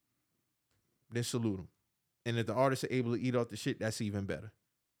do, then salute him. And if the artists are able to eat off the shit, that's even better.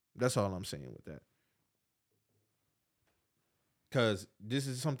 That's all I'm saying with that. Because this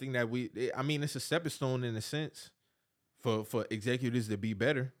is something that it's a stepping stone in a sense for executives to be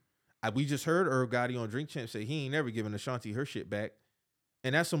better. We just heard Irv Gotti on Drink Champ say he ain't never giving Ashanti her shit back.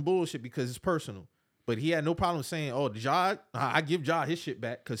 And that's some bullshit because it's personal. But he had no problem saying, oh, Ja, I give Ja his shit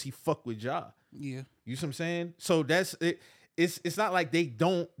back because he fucked with Ja. Yeah. You see what I'm saying? So that's it. It's not like they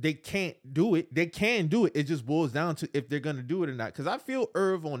can't do it. They can do it. It just boils down to if they're gonna do it or not. Because I feel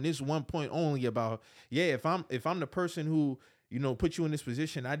Irv on this one point only about, if I'm the person who, put you in this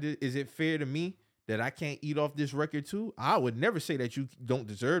position, is it fair to me that I can't eat off this record too? I would never say that you don't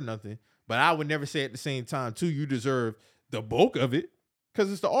deserve nothing, but I would never say at the same time too, you deserve the bulk of it. Because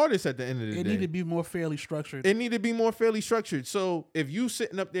it's the artist at the end of the day. It need to be more fairly structured. It need to be more fairly structured. So if you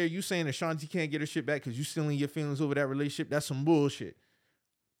sitting up there, you saying Ashanti can't get her shit back because you still in your feelings over that relationship, that's some bullshit.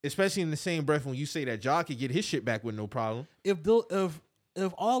 Especially in the same breath when you say that Ja could get his shit back with no problem.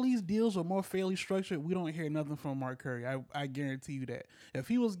 If all these deals are more fairly structured, we don't hear nothing from Mark Curry. I guarantee you that. If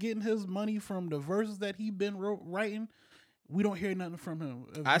he was getting his money from the verses that he been writing, we don't hear nothing from him.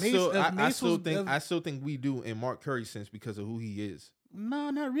 I still think we do in Mark Curry's sense because of who he is. No,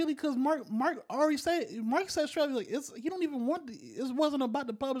 not really, because Mark already said, Mark said straight, like, you don't even want, it wasn't about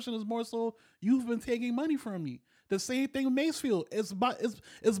the publishing, it's more so you've been taking money from me. The same thing with Macefield. It's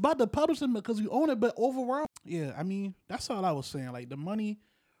about the publishing because you own it, but overall, yeah, I mean, that's all I was saying. Like the money,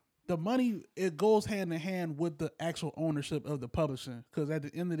 it goes hand in hand with the actual ownership of the publishing. Because at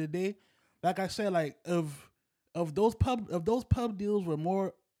the end of the day, like I said, like if those pub deals were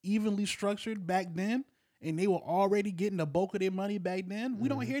more evenly structured back then, and they were already getting the bulk of their money back then, we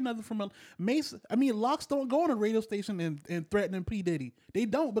don't hear nothing from Mace. I mean, Locks don't go on a radio station and threatening P. Diddy. They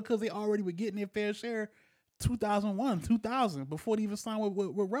don't, because they already were getting their fair share 2001, 2000, before they even signed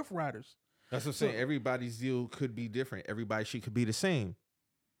with Rough Riders. That's what I'm saying. Everybody's deal could be different. Everybody's shit could be the same.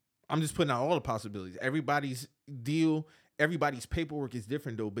 I'm just putting out all the possibilities. Everybody's deal, everybody's paperwork is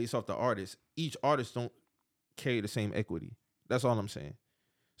different, though, based off the artist. Each artist don't carry the same equity. That's all I'm saying.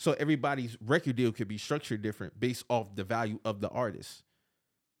 So everybody's record deal could be structured different based off the value of the artist.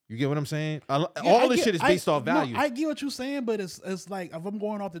 You get what I'm saying? All this shit is based off value. No, I get what you're saying, but it's like if I'm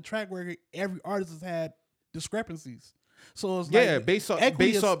going off the track record, every artist has had discrepancies. So it's like based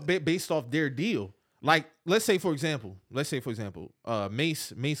off their deal. Like let's say for example,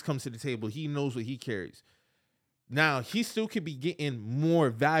 Mace comes to the table. He knows what he carries. Now, he still could be getting more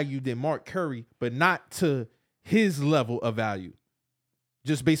value than Mark Curry, but not to his level of value.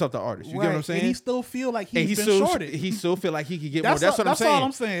 Just based off the artist. You get what I'm saying? And he still feel like he's been still, shorted. He still feel like he could get more. That's what I'm saying. That's all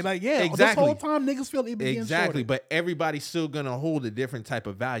I'm saying. Like, yeah, exactly. This whole time niggas feel they been exactly. shorted. But everybody's still gonna hold a different type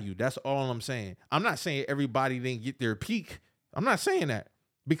of value. That's all I'm saying. I'm not saying everybody didn't get their peak. I'm not saying that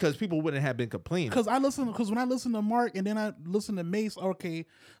because people wouldn't have been complaining. Because when I listen to Mark and then I listen to Mace, okay,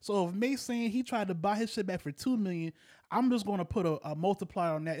 so if Mace saying he tried to buy his shit back for $2 million, I'm just gonna put a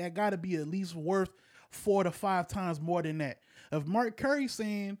multiplier on that. That gotta be at least worth 4 to 5 times more than that. If Mark Curry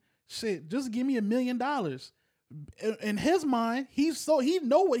saying, shit, just give me $1 million. In his mind, he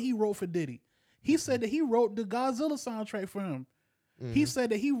know what he wrote for Diddy. He said that he wrote the Godzilla soundtrack for him. Mm-hmm. He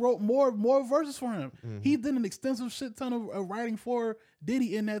said that he wrote more verses for him. Mm-hmm. He did an extensive shit ton of writing for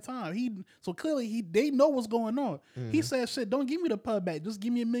Diddy in that time. So clearly they know what's going on. Mm-hmm. He said, shit, don't give me the pub back. Just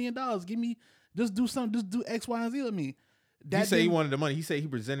give me $1 million. Just do something. Just do X, Y, and Z with me. He said he wanted the money. He said he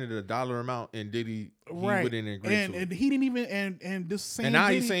presented a dollar amount and Diddy wouldn't agree to it. And he didn't even and this same and now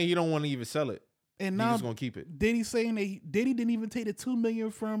Diddy, he's saying he don't want to even sell it. And he's now just gonna keep it. Diddy saying that Diddy didn't even take the $2 million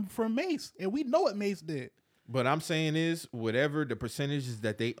from Mace, and we know what Mace did. But I'm saying is whatever the percentages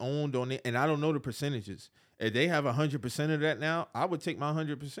that they owned on it, and I don't know the percentages. If they have 100% of that now, I would take my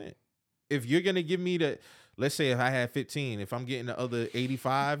 100%. If you're gonna give me the, let's say if I had 15, if I'm getting the other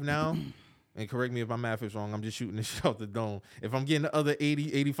 85 now. And correct me if my math is wrong. I'm just shooting this shit off the dome. If I'm getting the other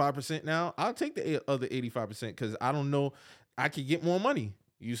 85% now, I'll take the other 85% because I don't know. I could get more money.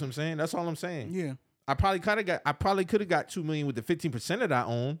 You know what I'm saying? That's all I'm saying. Yeah. I probably could have got $2 million with the 15% that I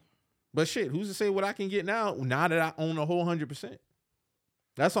own. But shit, who's to say what I can get now that I own the whole 100%?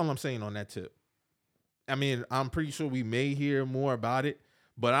 That's all I'm saying on that tip. I mean, I'm pretty sure we may hear more about it,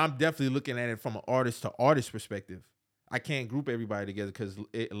 but I'm definitely looking at it from an artist to artist perspective. I can't group everybody together because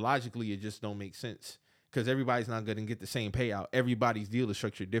logically it just don't make sense because everybody's not going to get the same payout. Everybody's deal is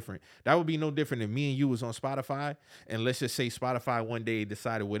structured different. That would be no different if me and you was on Spotify and let's just say Spotify one day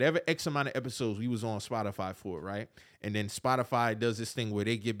decided whatever X amount of episodes we was on Spotify for, right? And then Spotify does this thing where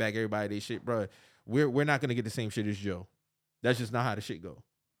they give back everybody their shit, bro. We're not going to get the same shit as Joe. That's just not how the shit go.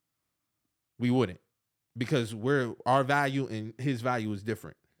 We wouldn't because our value and his value is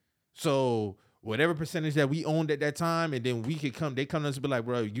different. So whatever percentage that we owned at that time, and then they come to us and be like,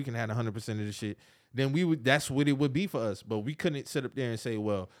 bro, you can have 100% of the shit. Then that's what it would be for us. But we couldn't sit up there and say,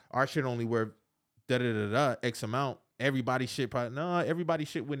 well, our shit only worth X amount. Everybody's shit everybody's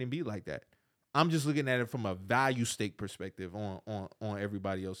shit wouldn't be like that. I'm just looking at it from a value stake perspective on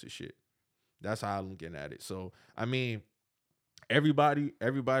everybody else's shit. That's how I'm looking at it. So, I mean, everybody,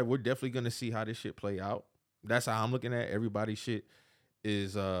 we're definitely gonna see how this shit play out. That's how I'm looking at it. Everybody's shit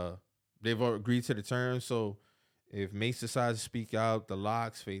is they've all agreed to the terms. So if Mace decides to speak out, the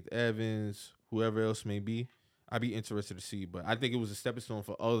Locks, Faith Evans, whoever else may be, I'd be interested to see. But I think it was a stepping stone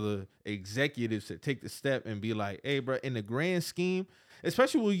for other executives to take the step and be like, hey, bro, in the grand scheme,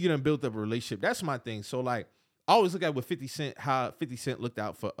 especially when you done built up a relationship, that's my thing. So, like, I always look at with 50 Cent, how 50 Cent looked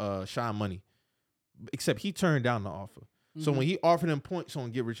out for Sean Money, except he turned down the offer. Mm-hmm. So when he offered him points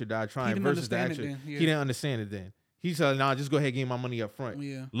on Get Rich or Die Trying versus the actual, he didn't understand it then. He said, "Nah, just go ahead and give me my money up front."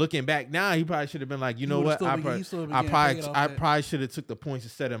 Yeah. Looking back now, he probably should have been like, "You know what? I probably should have took the points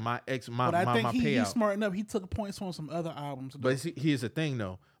instead of my payout." But I think he's smart enough. He took points on some other albums. But see, here's the thing,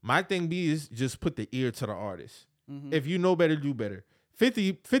 though. My thing is just put the ear to the artist. Mm-hmm. If you know better, do better.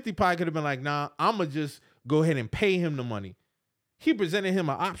 50 probably could have been like, "Nah, I'ma just go ahead and pay him the money." He presented him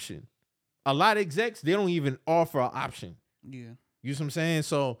an option. A lot of execs, they don't even offer an option. Yeah, you see what I'm saying?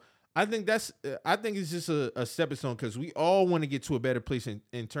 So. I think it's just a stepping stone because we all want to get to a better place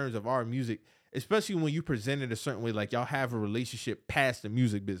in terms of our music, especially when you present it a certain way, like y'all have a relationship past the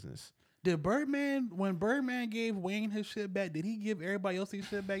music business. When Birdman gave Wayne his shit back, did he give everybody else his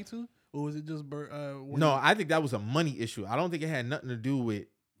shit back too? Or was it just Wayne? No, I think that was a money issue. I don't think it had nothing to do with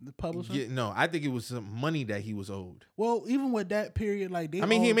the publisher. No, I think it was some money that he was owed. Well, even with that period, like he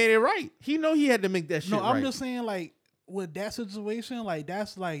made it right. He know he had to make that shit right. No, I'm just saying, like, with that situation, like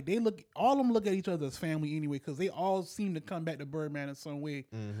that's like all of them look at each other as family anyway, because they all seem to come back to Birdman in some way.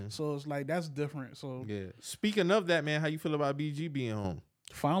 Mm-hmm. So it's like that's different. So yeah. Speaking of that, man, how you feel about BG being home?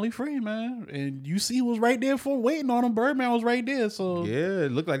 Finally free, man, and UC was right there for waiting on him. Birdman was right there. So yeah,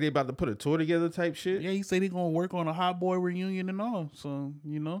 it looked like they about to put a tour together type shit. Yeah, he said he gonna work on a Hot Boy reunion and all. So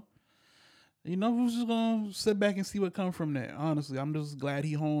who's just gonna sit back and see what comes from that. Honestly, I'm just glad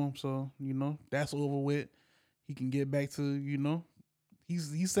he home. So that's over with. He can get back to,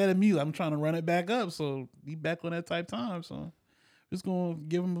 he said to me, I'm trying to run it back up. So he back on that type time. So just going to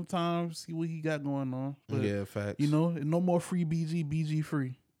give him time, see what he got going on. But, yeah, facts. No more free BG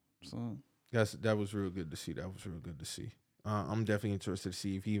free. So That was real good to see. That was real good to see. I'm definitely interested to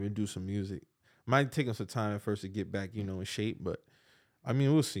see if he even do some music. Might take him some time at first to get back, in shape, but I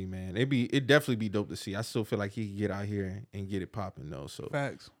mean, we'll see, man. It definitely be dope to see. I still feel like he can get out here and get it popping though. So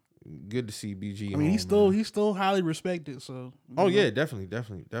Facts. Good to see BG. I mean, he's still highly respected. So yeah, definitely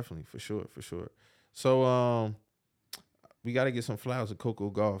for sure. So we got to get some flowers to Coco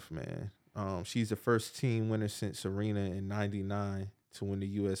Gauff, man. She's the first team winner since Serena in '99 to win the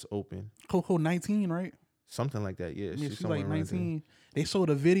U.S. Open. Coco 19, right? Something like that. Yeah, she's like 19. They showed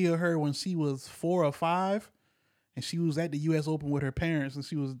a video of her when she was 4 or 5, and she was at the U.S. Open with her parents, and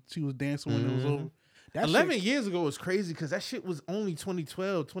she was dancing when it was over. That 11 years ago was crazy because that shit was only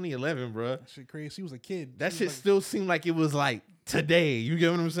 2012, 2011, bro. That shit crazy. She was a kid. That shit still seemed like it was like today. You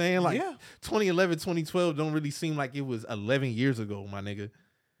get what I'm saying? Like 2011, 2012 don't really seem like it was 11 years ago, my nigga.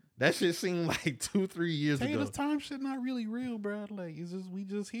 That shit seemed like 2-3 years ago. This time shit not really real, bro. Like we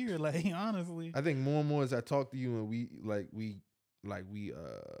just here. Like honestly, I think more and more as I talk to you and we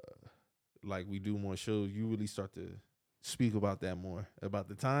do more shows, you really start to speak about that more, about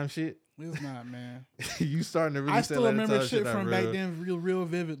the time shit. It's not, man. You starting to really. I still remember shit from back then real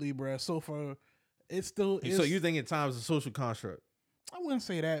vividly, bro. So far, it's still. So you think time is a social construct? I wouldn't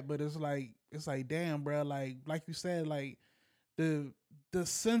say that, but it's like damn, bro. Like you said, like the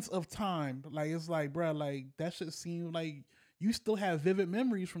sense of time, like it's like, bro, like that shit seemed like you still have vivid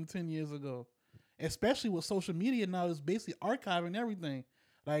memories from 10 years ago, especially with social media now. It's basically archiving everything.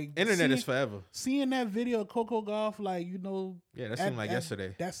 Like internet is forever. Seeing that video of Coco Gauff, like that seemed like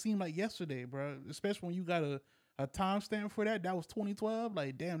yesterday. That seemed like yesterday, bro. Especially when you got a timestamp for that. That was 2012.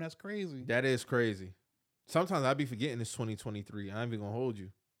 Like, damn, that's crazy. That is crazy. Sometimes I be forgetting it's 2023. I ain't even gonna hold you.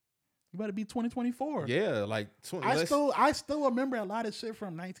 You better be 2024. Yeah, like I still remember a lot of shit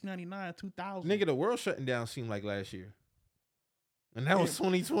from 1999, 2000. Nigga, the world shutting down seemed like last year, and that was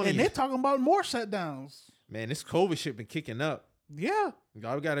 2020. And they're talking about more shutdowns. Man, this COVID shit been kicking up. Yeah.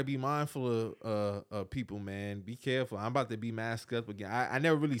 Y'all gotta be mindful of people, man. Be careful. I'm about to be masked up again. I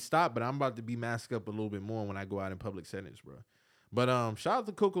never really stopped, but I'm about to be masked up a little bit more when I go out in public settings, bro. But shout out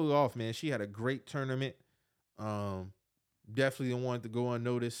to Coco Gauff, man. She had a great tournament. Definitely wanted to go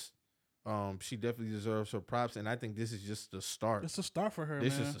unnoticed. She definitely deserves her props, and I think this is just the start. It's a start for her.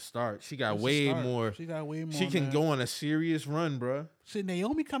 This man. is the start. She got way more. She got way more. She can go on a serious run, bro. Shit,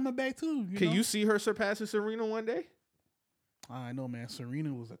 Naomi coming back too. You see her surpassing Serena one day? I know, man.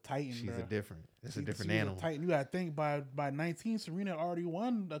 Serena was a titan. She's bro. It's a different animal. Titan. You gotta think by 19, Serena already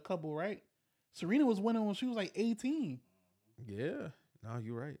won a couple, right? Serena was winning when she was like 18. Yeah, no,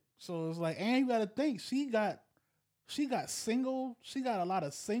 you're right. So it's like, and you gotta think she got single. She got a lot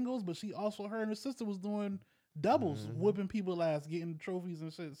of singles, but she also, her and her sister was doing doubles, whooping people ass, getting trophies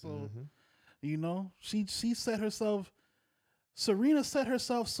and shit. So she set herself. Serena set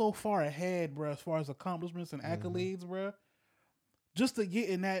herself so far ahead, bro, as far as accomplishments and accolades, bro. Just to get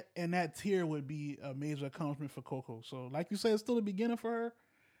in that tier would be a major accomplishment for Coco. So, like you said, it's still the beginning for her.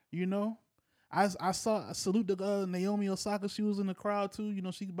 I salute to Naomi Osaka. She was in the crowd too.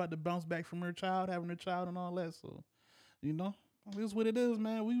 She's about to bounce back from having her child and all that. So, it's what it is,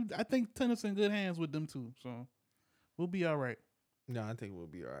 man. I think tennis in good hands with them too. So, we'll be all right. No, I think we'll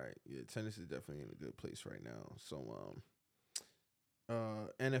be all right. Yeah, tennis is definitely in a good place right now. So,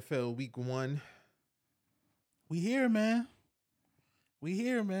 NFL Week 1. We here, man.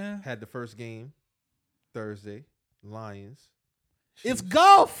 Had the first game Thursday. Lions. It's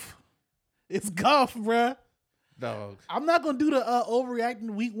golf. It's golf, bruh. Dogs. I'm not gonna do the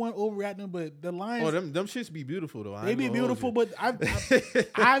overreacting Week 1 overreacting, but the Lions. Oh, them shits be beautiful though. They be beautiful, but I've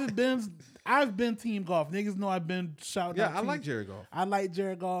been team golf. Niggas know I've been shouting. Yeah, I like Jared Goff. I like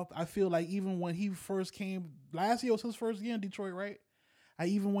Jared Goff. I feel like even when he first came last year was his first year in Detroit, right?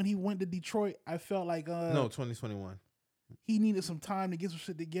 Even when he went to Detroit, I felt like 2021. He needed some time to get some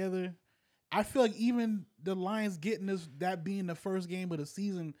shit together. I feel like even the Lions getting that being the first game of the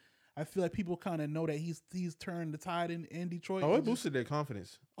season, I feel like people kind of know that he's turned the tide in Detroit. Oh, it boosted their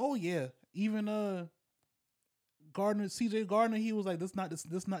confidence. Oh yeah, even CJ Gardner, he was like, "This not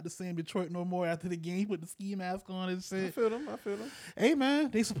the same Detroit no more." After the game, he put the ski mask on and shit. I feel them. Hey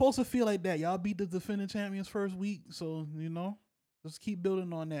man, they supposed to feel like that. Y'all beat the defending champions first week, so just keep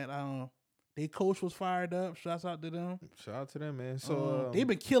building on that. Their coach was fired up. Shouts out to them. Shout out to them, man. So they've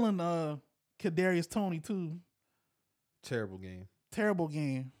been killing Kadarius Toney too. Terrible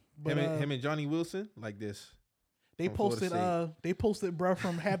game. But him and Johnny Wilson like this. They posted bruh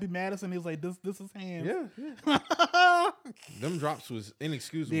from Happy Madison. He was like, this is hands. Yeah. Them drops was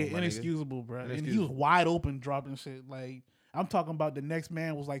inexcusable. Yeah, inexcusable, bro. And he was wide open dropping shit. Like, I'm talking about the next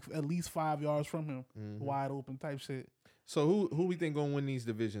man was like at least 5 yards from him. Wide open type shit. So who we think gonna win these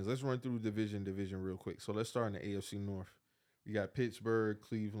divisions? Let's run through division real quick. So let's start in the AFC North. We got Pittsburgh,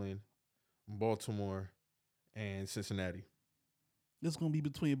 Cleveland, Baltimore, and Cincinnati. It's gonna be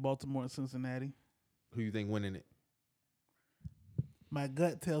between Baltimore and Cincinnati. Who you think winning it? My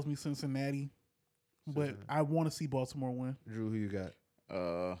gut tells me Cincinnati, but I want to see Baltimore win. Drew, who you got?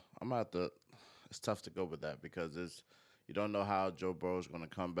 I'm out to. It's tough to go with that because you don't know how Joe Burrow's going to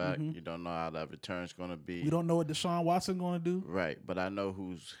come back. Mm-hmm. You don't know how that return's going to be. We don't know what Deshaun Watson going to do. Right, but I know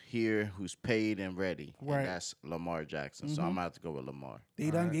who's here, who's paid and ready. Right. And that's Lamar Jackson. So I'm going to have to go with Lamar.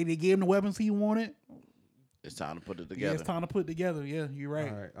 They gave him the weapons he wanted. It's time to put it Yeah, together. it's time to put it together. Yeah, you're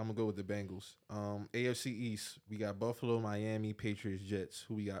right. All right, I'm gonna go with the Bengals. AFC East, we got Buffalo, Miami, Patriots, Jets.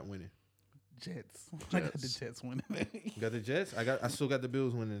 Who we got winning? Jets. I got the Jets winning. You got the Jets? I still got the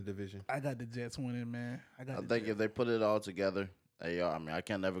Bills winning the division. I got the Jets winning, man. I think if they put it all together, I mean, I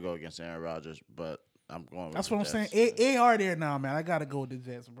can never go against Aaron Rodgers, but I'm going with That's the what I'm Jets. saying. AR there now, man. I got to go with the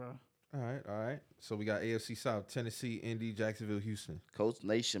Jets, bro. All right. So we got AFC South, Tennessee, Indy, Jacksonville, Houston. Coach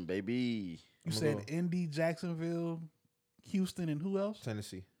Nation, baby. You said Indy, Jacksonville, Houston, and who else?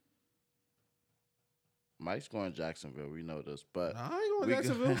 Tennessee. Mike's going Jacksonville. We know this, but I ain't going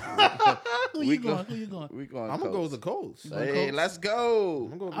Jacksonville. Who you going? We going. I'm gonna go with the Colts. Hey, let's go.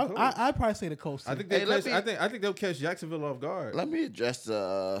 I'm gonna go with the Colts. I'd probably say the Colts. I think I think they'll catch Jacksonville off guard. Let me address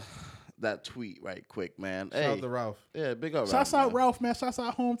that tweet right quick, man. Shout out to Ralph. Yeah, big up. Shouts Ralph, out Ralph, man. Shouts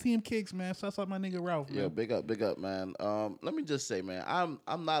out Home Team Kicks, man. Shouts out my nigga Ralph, man. Yeah, big up, man. Let me just say, man,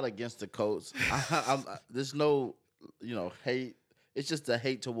 I'm not against the Colts. There's no, hate. It's just the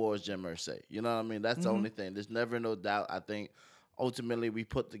hate towards Jim Irsay. You know what I mean? That's the only thing. There's never no doubt. I think ultimately we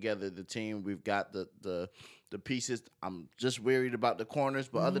put together the team. We've got the pieces. I'm just worried about the corners,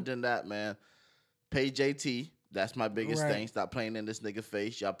 but other than that, man, pay JT. That's my biggest thing. Stop playing in this nigga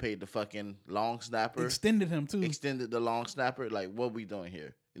face. Y'all paid the fucking long snapper. Extended him too. Extended the long snapper. Like, what we doing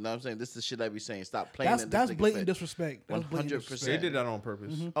here? You know what I'm saying? This is the shit I be saying. Stop playing in this That's nigga blatant face. disrespect. That's blatant 100%. disrespect. They did that on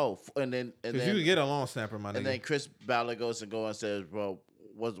purpose. Oh, and then Because you can get a long snapper, my nigga. and then Chris Ballard goes and says, "Well,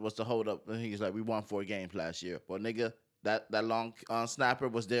 what's the hold up?" And he's like, "We won 4 games last year." Well, nigga, that long snapper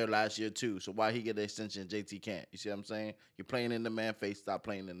was there last year too. So why he get the extension? JT can't. You see what I'm saying? You're playing in the man face. Stop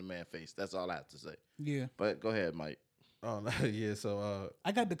playing in the man face. That's all I have to say. Yeah. But go ahead, Mike. Oh no, yeah. So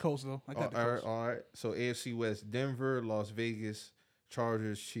I got the Colts though. I got the Colts. all right. So AFC West: Denver, Las Vegas,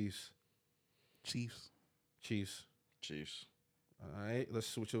 Chargers, Chiefs. Chiefs. All right. Let's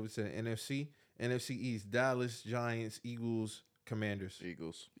switch over to the NFC. NFC East: Dallas, Giants, Eagles, Commanders.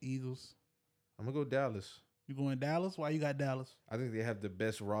 Eagles. I'm gonna go Dallas. You going Dallas? Why you got Dallas? I think they have the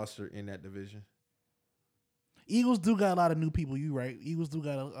best roster in that division. Eagles do got a lot of new people. You right. Eagles do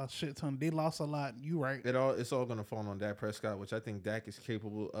got a shit ton. They lost a lot. You right. It's all gonna fall on Dak Prescott, which I think Dak is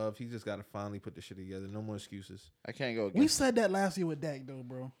capable of. He just gotta finally put the shit together. No more excuses. I can't go against. We said that last year with Dak though,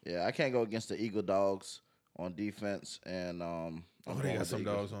 bro. Yeah, I can't go against the Eagle Dogs on defense, and they got some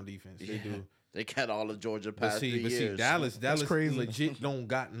dogs on defense. They do. They got all of Georgia But past 3 see, years. Dallas crazy. legit don't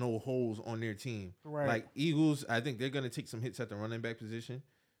got no holes on their team. Right. Like Eagles, I think they're gonna take some hits at the running back position.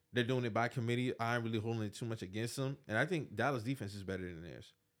 They're doing it by committee. I ain't really holding it too much against them, and I think Dallas defense is better than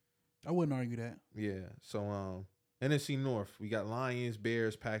theirs. I wouldn't argue that. Yeah. So NFC North, we got Lions,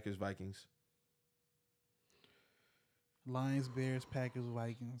 Bears, Packers, Vikings. Lions, Bears, Packers,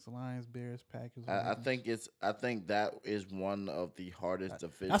 Vikings. Lions, Bears, Packers. I Vikings. think that is one of the hardest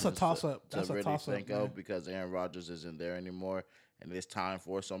divisions. That's a toss-up. To That's a really toss-up, think man. of because Aaron Rodgers isn't there anymore, and it's time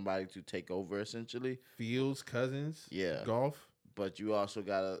for somebody to take over essentially. Fields, Cousins, Yeah. Golf. But you also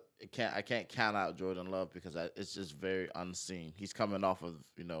gotta I can't count out Jordan Love because it's just very unseen. He's coming off of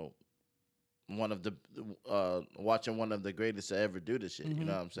one of the watching one of the greatest to ever do this shit. You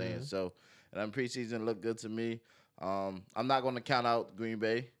know what I'm saying? So and preseason looked good to me. I'm not going to count out Green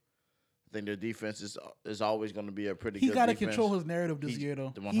Bay. I think their defense is always going to be a pretty good defense. He got to control his narrative this year,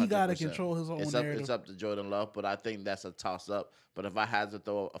 though. He got to control his own narrative. It's up to Jordan Love, but I think that's a toss-up. But if I had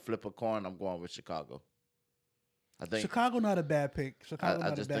to flip a coin, I'm going with Chicago. I think Chicago not a bad pick.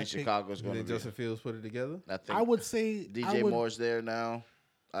 I just think Chicago's going to be. Justin Fields put it together? I would say DJ Moore's there now.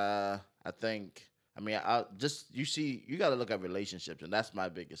 I think. I mean, you got to look at relationships, and that's my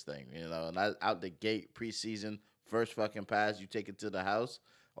biggest thing. And out the gate preseason, first fucking pass, you take it to the house.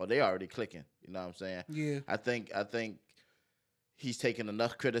 Oh, they already clicking. You know what I'm saying? Yeah. I think he's taken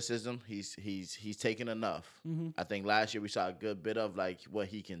enough criticism. He's taken enough. I think last year we saw a good bit of like what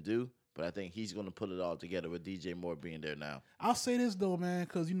he can do. But I think he's going to put it all together with DJ Moore being there now. I'll say this, though, man,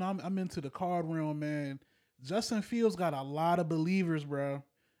 because, I'm into the card realm, man. Justin Fields got a lot of believers, bro.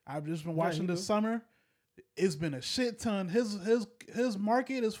 I've just been watching this summer. it's been a shit ton. His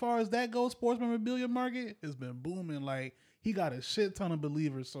market, as far as that goes, sports memorabilia market, has been booming. Like, he got a shit ton of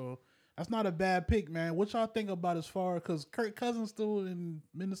believers. So that's not a bad pick, man. What y'all think about as far, because Kirk Cousins still in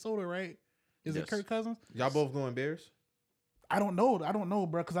Minnesota, right? Is it Kirk Cousins? Y'all both going Bears? I don't know,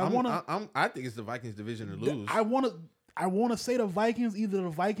 bro. Because I think it's the Vikings division to lose. I want to say the Vikings, either the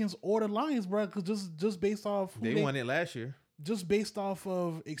Vikings or the Lions, bro. Because just based off they won it last year. Just based off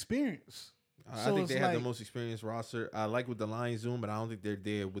of experience. I think they have the most experienced roster. I like what the Lions doing, but I don't think they're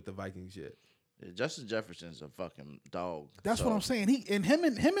there with the Vikings yet. Yeah, Justin Jefferson's a fucking dog. That's what I'm saying. Him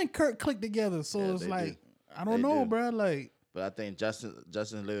and Kirk click together. So it's like, I don't know, bro. Like, but I think Justin's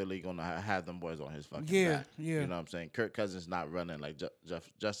literally gonna have them boys on his fucking back. Yeah. You know what I'm saying? Kirk Cousins not running like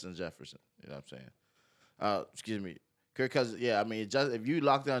Justin Jefferson. You know what I'm saying? Excuse me, Kirk Cousins. Yeah, I mean, if you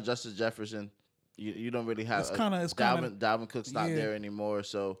lock down Justin Jefferson, you don't really have Dalvin Cook's not there anymore.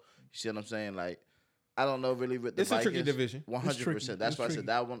 So you see what I'm saying? Like, I don't know really with the Vikings. It's a tricky division. 100%. That's why I said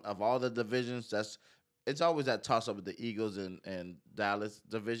that one of all the divisions. It's always that toss up with the Eagles and Dallas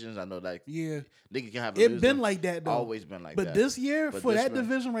divisions. I know, like, nigga can have a it been like that though. Always been like that. But this year, for that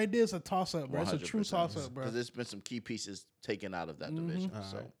division right there, it's a toss up, bro. It's a true toss up, bro. Because there's been some key pieces taken out of that division.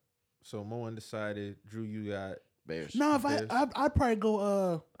 So Mo undecided. Drew, you got Bears. No, I'd probably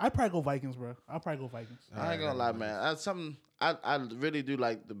go Vikings, bro. I'll probably go Vikings. I ain't gonna lie, man. I really do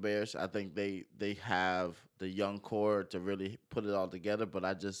like the Bears. I think they have the young core to really put it all together. But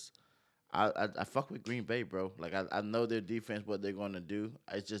I fuck with Green Bay, bro. Like, I know their defense, what they're going to do.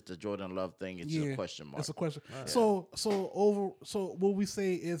 It's just the Jordan Love thing. It's just a question mark. It's a question. Right. So what we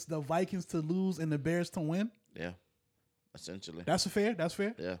say is the Vikings to lose and the Bears to win. Yeah, essentially. That's fair.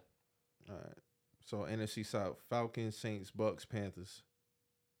 Yeah. All right. So NFC South: Falcons, Saints, Bucks, Panthers.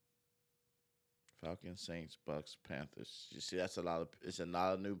 Falcons, Saints, Bucks, Panthers. You see, it's a lot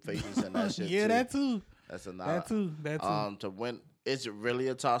of new faces in that shit. Yeah, too. That too. That's a lot. That too. To win, it's really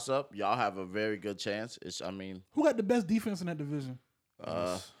a toss up. Y'all have a very good chance. Who got the best defense in that division?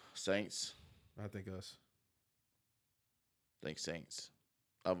 Saints. I think us. Saints.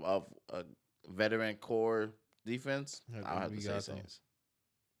 Of a veteran core defense, I'll have to say Saints.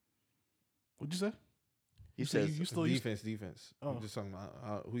 What'd you say? He says defense. Oh. I'm just talking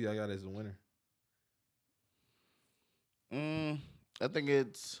about who y'all got as the winner. I think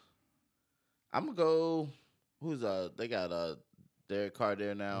I'm gonna go. They got Derek Carr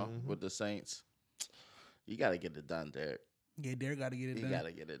there now with the Saints. You gotta get it done, Derek. Yeah, Derek gotta get it done. You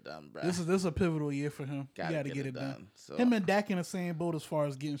gotta get it done, bro. This is a pivotal year for him. You gotta get it done. So, him and Dak in the same boat as far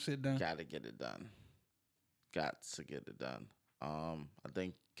as getting shit done. Gotta get it done. Got to get it done. I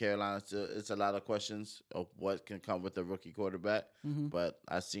think Carolina still. It's a lot of questions of what can come with the rookie quarterback, but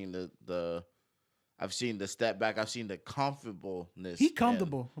I've seen I've seen the step back. I've seen the comfortableness. He's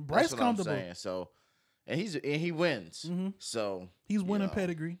comfortable. Bryce comfortable. I'm saying. So, and he wins. So he's winning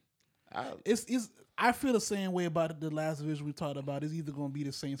pedigree. I feel the same way about the last division we talked about. It's either going to be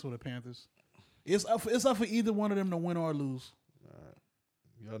the Saints or the Panthers. It's up for either one of them to win or lose.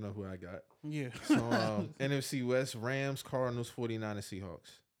 Y'all know who I got. Yeah. So NFC West: Rams, Cardinals, 49ers,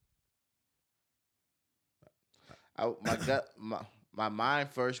 Seahawks. My mind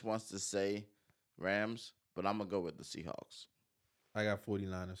first wants to say Rams, but I'm gonna go with the Seahawks. I got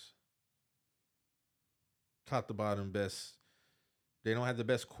 49ers. Top to bottom, best. They don't have the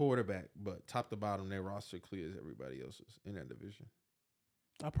best quarterback, but top to bottom, their roster clears everybody else's in that division.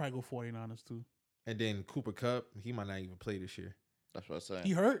 I'll probably go 49ers too. And then Cooper Kupp, he might not even play this year. That's what I'm saying.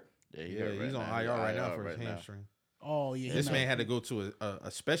 He hurt? Yeah, he's on IR right now for his hamstring. Oh yeah, this man had to go to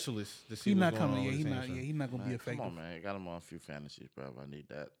a specialist to see he's what's not going coming. on. He's not gonna be effective. Come on, man, I got him on a few fantasies, bro. I need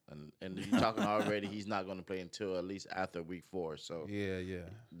that. And you're talking already. He's not going to play until at least after week 4. So yeah,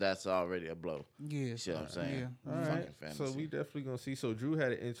 that's already a blow. Yeah, you see what I'm saying? Yeah. All right. So we definitely gonna see. So Drew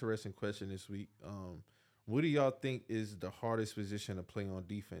had an interesting question this week. What do y'all think is the hardest position to play on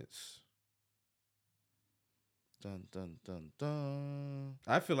defense? Dun dun dun dun.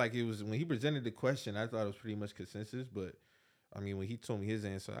 I feel like it was when he presented the question. I thought it was pretty much consensus, but I mean when he told me his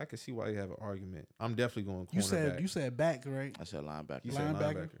answer, I could see why you have an argument. I'm definitely going cornerback. You said back, right? I said linebacker. You said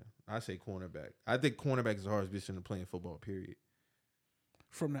linebacker. I say cornerback. I think cornerback is the hardest position to play in football. Period.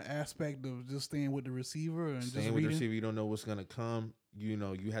 From the aspect of just staying with the receiver and staying just with the receiver, you don't know what's gonna come. You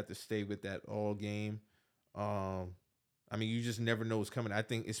know, you have to stay with that all game. I mean, you just never know what's coming. I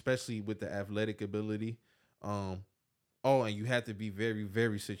think, especially with the athletic ability. And you have to be very,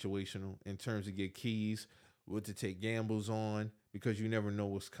 very situational in terms of your keys, what to take gambles on, because you never know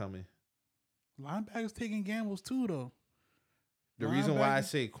what's coming. Linebackers taking gambles too, though. The reason why I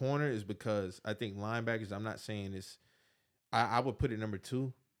say corner is because I think linebackers, I'm not saying this, I would put it number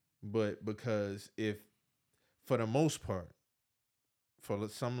 2, but because if for the most part, for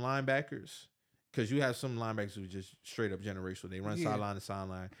some linebackers, because you have some linebackers who are just straight up generational. They run sideline to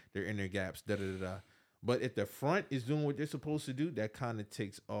sideline. They're in their gaps. Da da da da. But if the front is doing what they're supposed to do, that kind of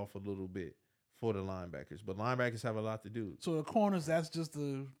takes off a little bit for the linebackers. But linebackers have a lot to do. So the corners, that's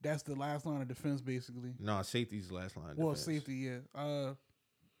the last line of defense, basically. No, safety's the last line of Well, defense. safety, yeah. I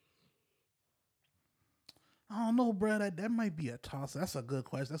don't know, bro. That might be a toss. That's a good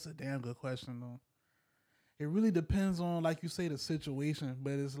question. That's a damn good question, though. It really depends on, like you say, the situation.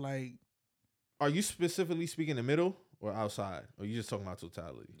 But it's like, Are you specifically speaking the middle or outside? Or you just talking about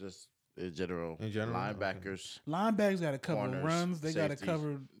totality? Just in general. Linebackers. Linebackers got to cover Corners, runs. They got to safeties,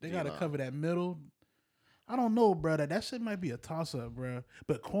 cover. They got to D-line. cover that middle. I don't know, bro. That shit might be a toss up, bro.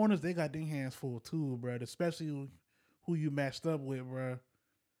 But corners, they got their hands full too, bro. Especially who you matched up with, bro.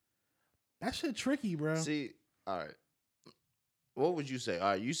 That shit tricky, bro. See, all right. What would you say? All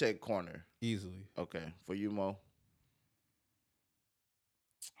right, you said corner. Easily. Okay, for you, Mo.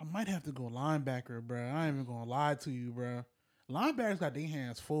 I might have to go linebacker, bro. I ain't even gonna lie to you, bro. Linebackers got their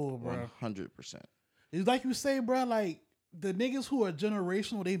hands full, bro. 100%. It's like you say, bro. Like the niggas who are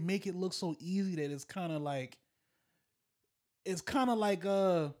generational, they make it look so easy that it's kind of like Luke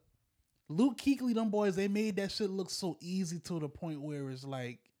Kuechly, them boys. They made that shit look so easy to the point where it's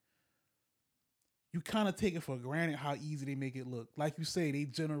like you kind of take it for granted how easy they make it look. Like you say, they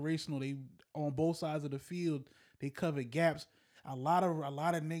generational. They on both sides of the field. They cover gaps. A lot of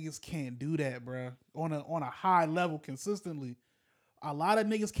niggas can't do that, bro. On a high level consistently. A lot of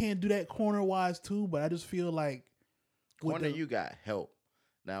niggas can't do that corner wise too. But I just feel like Corner, you got help.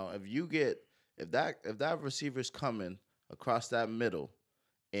 Now, if that receiver's coming across that middle,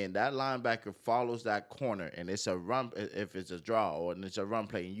 and that linebacker follows that corner, and it's a run, if it's a draw or it's a run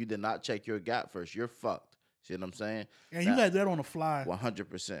play, and you did not check your gap first, you're fucked. See what I'm saying? And you got to do that on the fly.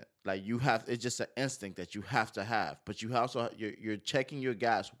 100%. Like you have, it's just an instinct that you have to have. But you also you're checking your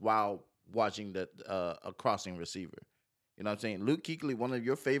gaps while watching a crossing receiver. You know what I'm saying? Luke Kuechly, one of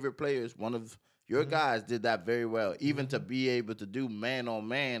your favorite players, one of your guys, did that very well. Even to be able to do man on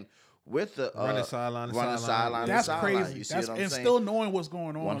man with the running sideline to sideline. sideline. That's to sideline. crazy. You see what I'm saying? Still knowing what's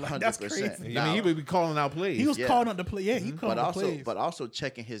going on. Like, that's 100%. crazy. I mean, he would be calling out plays. He was calling up the play. Yeah, he called the plays. But also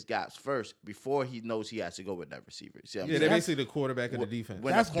checking his gaps first before he knows he has to go with that receiver. See what I'm yeah, saying? they're basically the quarterback of the defense.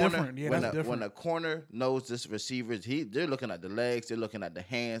 When That's a corner, different. Yeah, when that's different. When a corner knows this receiver, they're looking at the legs, they're looking at the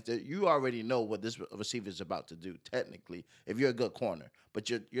hands. You already know what this receiver is about to do. Technically, if you're a good corner,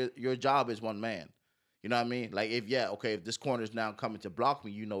 but your job is one man. You know what I mean? Like if this corner is now coming to block me,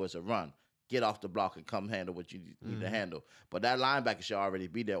 you know it's a run. Get off the block and come handle what you need to handle. But that linebacker should already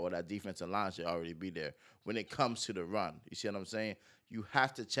be there, or that defensive line should already be there when it comes to the run. You see what I'm saying? You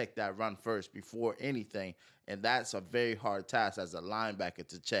have to check that run first before anything, and that's a very hard task as a linebacker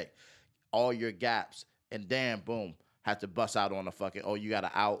to check all your gaps. And then, boom, have to bust out on a fucking, you got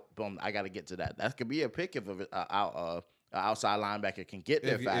to out, boom, I got to get to that. That could be a pick if an outside linebacker can get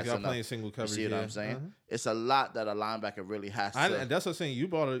there fast if y'all enough. playing single coverage, you see what I'm saying? It's a lot that a linebacker really has to. And that's what I'm saying. You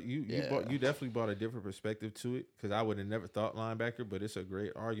definitely brought a different perspective to it, because I would have never thought linebacker, but it's a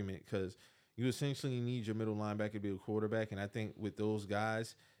great argument because you essentially need your middle linebacker to be a quarterback, and I think with those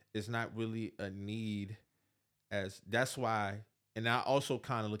guys, it's not really a need that's why. And I also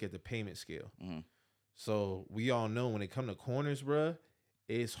kind of look at the payment scale. Mm-hmm. So we all know when it come to corners, bruh,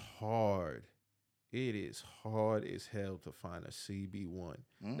 it's hard. It is hard as hell to find a CB1.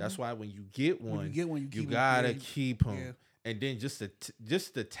 Mm-hmm. That's why when you get one, you gotta keep him. Yeah. And then just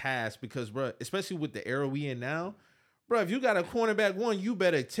the task, because bro, especially with the era we in now, bro, if you got a cornerback one, you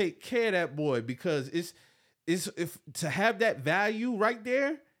better take care of that boy, because it's if to have that value right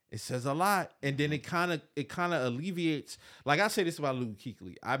there, it says a lot. And then it kind of alleviates. Like I say this about Luke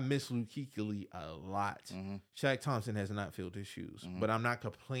Kuechly. I miss Luke Kuechly a lot. Mm-hmm. Shaq Thompson has not filled his shoes. Mm-hmm. But I'm not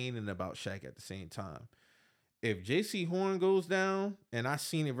complaining about Shaq at the same time. If J.C. Horn goes down, and I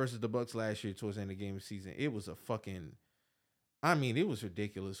seen it versus the Bucks last year towards the end of the game season, it was it was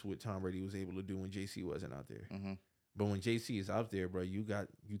ridiculous what Tom Brady was able to do when J.C. wasn't out there. Mm-hmm. But when J.C. is out there, bro, you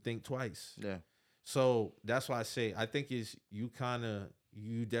think twice. Yeah. So that's why I say, I think you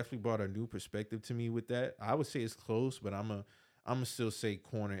definitely brought a new perspective to me with that. I would say it's close, but I'm gonna still say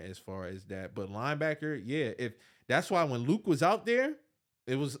corner as far as that. But linebacker, yeah, if that's why when Luke was out there,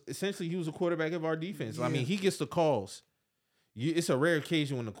 it was essentially he was a quarterback of our defense. Yeah. I mean, he gets the calls. It's a rare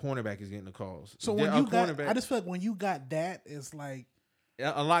occasion when the cornerback is getting the calls. So when I just feel like when you got that, it's like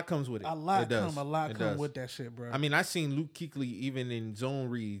a lot comes with it. A lot come with that shit, bro. I mean, I seen Luke Kuechly even in zone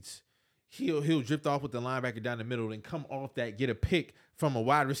reads. he'll drift off with the linebacker down the middle and come off that, get a pick from a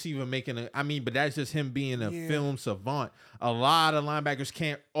wide receiver but that's just him being a film savant. A lot of linebackers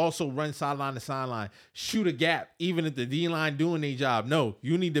can't also run sideline to sideline, shoot a gap, even if the D-line doing their job. No,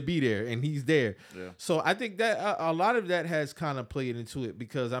 you need to be there, and he's there. Yeah. So I think that a lot of that has kind of played into it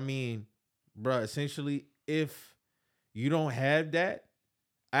because, I mean, bro, essentially, if you don't have that,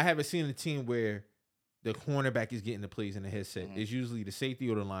 I haven't seen a team where the cornerback is getting the plays in the headset. It's usually the safety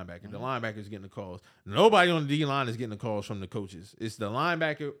or the linebacker. The linebacker is getting the calls. Nobody on the D-line is getting the calls from the coaches. It's the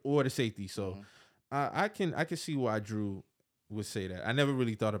linebacker or the safety. So I can see why Drew would say that. I never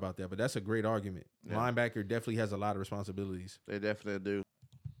really thought about that, but that's a great argument. Yeah. Linebacker definitely has a lot of responsibilities. They definitely do.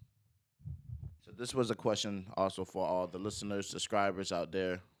 So this was a question also for all the listeners, subscribers out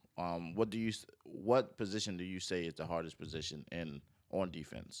there. What position do you say is the hardest position on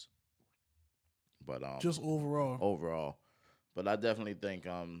defense? But just overall. But I definitely think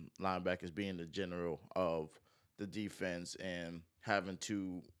linebackers being the general of the defense and having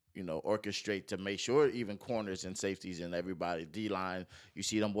to, orchestrate to make sure even corners and safeties and everybody, D-line, you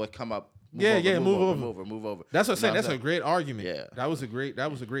see them boys come up. Move over. That's what I'm saying. That's a great argument. Yeah. That was a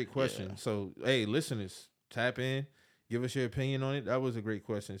great question. Yeah. So, hey, listeners, tap in. Give us your opinion on it. That was a great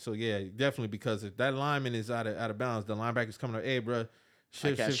question. So, yeah, definitely, because if that lineman is out of bounds, the linebacker's coming up, hey, bro,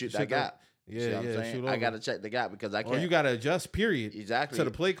 I can't shoot that gap. Yeah, I got to check the gap because I can't. Or you got to adjust, period. Exactly. To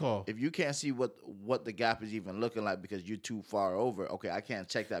the play call. If you can't see what the gap is even looking like because you're too far over, okay, I can't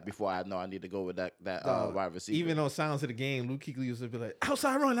check that before I know I need to go with that wide receiver. Even on Sounds of the Game, Luke Kuechly used to be like,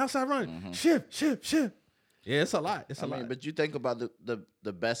 outside run, shift. Yeah, it's a lot. It's a lot. But you think about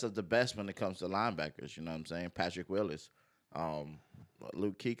the best of the best when it comes to linebackers, you know what I'm saying? Patrick Willis,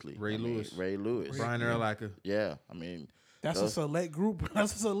 Luke Kuechly. Ray Lewis. Brian Urlacher. Yeah, I mean... That's a select group.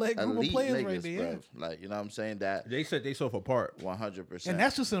 That's a select group of players right there. Bro. Like, you know what I'm saying? That they set themselves apart 100%. And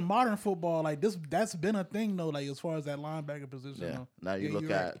that's just in modern football. Like that's been a thing though. Like as far as that linebacker position. Yeah. Now you look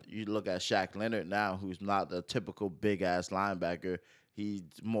at Shaq Leonard now, who's not the typical big ass linebacker. He's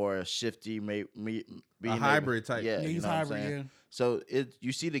more shifty, a hybrid type. Yeah, he's hybrid. Yeah. So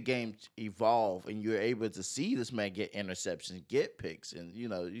you see the game evolve, and you're able to see this man get interceptions, get picks, and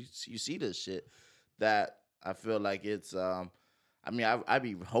you see this shit that. I feel like it's, I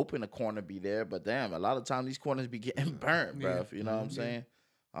be hoping a corner be there, but damn, a lot of times these corners be getting burnt, bro. You know what I'm saying?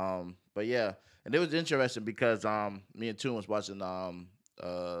 But yeah, and it was interesting because me and Toon was watching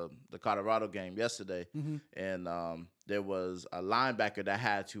the Colorado game yesterday, and there was a linebacker that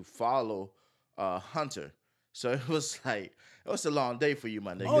had to follow Hunter. So it was a long day for you,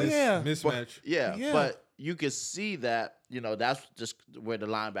 my nigga. Oh, yeah. Mismatch. But, but you could see that, that's just where the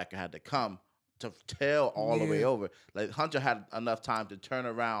linebacker had to come to tail all the way over. Like Hunter had enough time to turn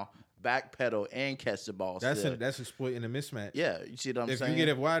around, backpedal, and catch the ball. That's exploiting a mismatch. Yeah, you see what I'm saying? If you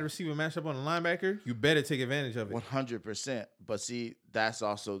get a wide receiver matchup on a linebacker, you better take advantage of it. 100%. But see, that's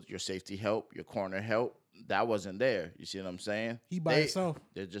also your safety help, your corner help. That wasn't there. You see what I'm saying? He by himself.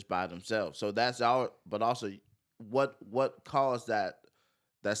 They're just by themselves. So that's but also what caused that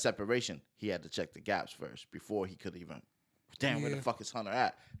separation? He had to check the gaps first before he could even. Damn, where the fuck is Hunter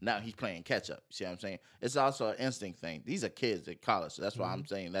at? Now he's playing catch up. You see what I'm saying? It's also an instinct thing. These are kids at college, so that's why I'm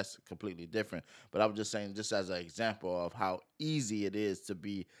saying that's completely different. But I was just saying, just as an example of how easy it is to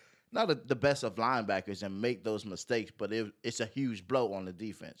be not the best of linebackers and make those mistakes, but it's a huge blow on the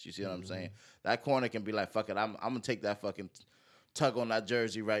defense. You see what I'm saying? That corner can be like, fuck it, I'm gonna take that fucking tug on that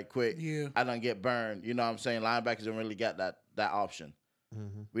jersey right quick. Yeah, I don't get burned. You know what I'm saying? Linebackers don't really got that option.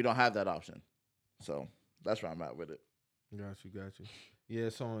 We don't have that option, so that's where I'm at with it. Got you. Yeah,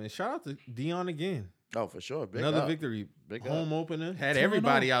 so and shout out to Dion again. Oh, for sure. Another victory. Big home opener. Had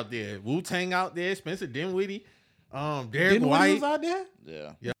everybody out there. Wu-Tang out there. Spencer Dinwiddie. Derek White was out there?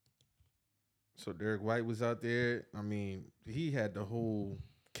 Yeah. So Derek White was out there. I mean, he had the whole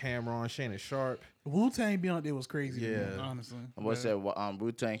camera on. Shannon Sharp. Wu-Tang being out there was crazy, man, honestly. I would say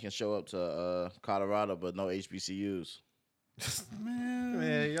Wu-Tang can show up to Colorado, but no HBCUs.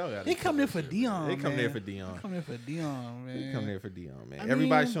 Man, y'all got. They come there for Dion. They come there for Dion.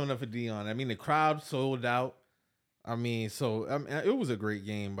 Everybody's showing up for Dion. I mean, the crowd sold out. I mean, it was a great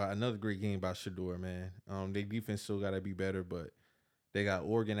game another great game by Shador, man. Their defense still got to be better, but they got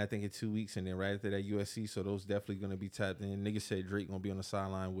Oregon, I think, in 2 weeks, and then right after that USC. So those definitely gonna be tapped in. Niggas said Drake gonna be on the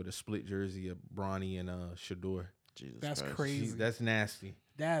sideline with a split jersey of Bronny and Shador. Jesus That's Christ. crazy. That's nasty.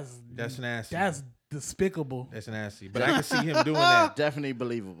 That's nasty. That's despicable. That's nasty. But I can see him doing that. Definitely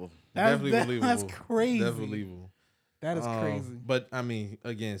believable. Believable. That's crazy. Definitely believable. That is crazy. But I mean,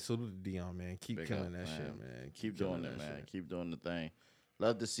 again, salute to Dion, man. Keep killing that shit, man. Keep doing it, man. Keep doing the thing.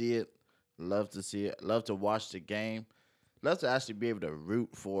 Love to see it. Love to watch the game. let's actually be able to root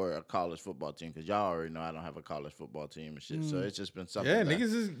for a college football team because y'all already know I don't have a college football team and shit. So it's just been something. Yeah,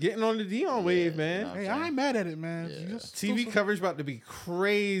 niggas is getting on the Dion wave, man. You know what I'm Hey, I saying? ain't mad at it, man. Yeah. Just TV coverage about to be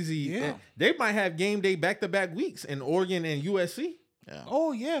crazy. Yeah. And they might have game day back-to-back weeks in Oregon and USC. Yeah.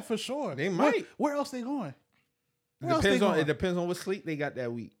 Oh yeah, for sure. They might. Where else they going? It depends on what slate they got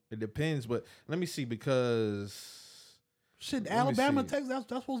that week. It depends, but let me see because Shit, Let me Alabama, see. Texas.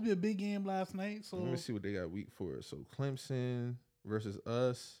 That's supposed to be a big game last night. So let me see what they got week for. So Clemson versus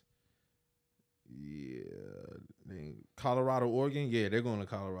us. Yeah, Colorado, Oregon. Yeah, they're going to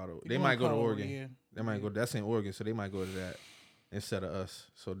Colorado. They might go to Oregon. Yeah. They might go. That's in Oregon, so they might go to that instead of us.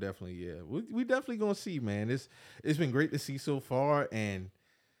 So definitely, yeah, we definitely gonna see, man. It's been great to see so far, and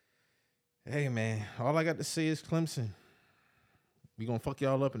hey, man, all I got to say is Clemson. We gonna fuck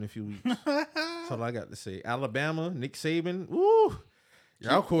y'all up in a few weeks. That's all I got to say. Alabama, Nick Saban. Woo,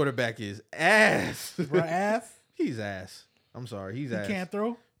 y'all quarterback is ass. Bro, ass. He's ass. I'm sorry, he's He ass. can't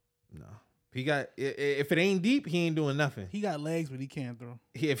throw. No, he got. If it ain't deep, he ain't doing nothing. He got legs, but he can't throw.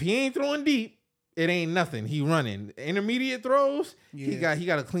 If he ain't throwing deep, it ain't nothing. He running intermediate throws. Yeah. He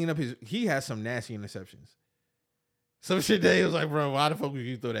got to clean up his. He has some nasty interceptions. Some shit that he was like, bro, why the fuck would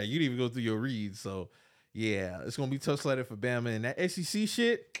you throw that? You didn't even go through your reads. So yeah, it's gonna be tough sledding for Bama and that SEC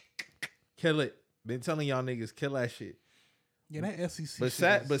shit. Kill it. Been telling y'all niggas kill that shit. Yeah, that SEC. But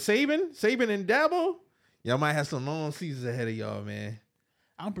shit is- Saban and Dabo, y'all might have some long seasons ahead of y'all, man.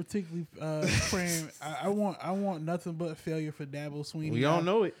 I'm particularly praying. I want nothing but failure for Dabo Sweeney. We all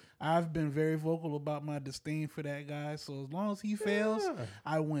know it. I've been very vocal about my disdain for that guy. So as long as he fails, Yeah.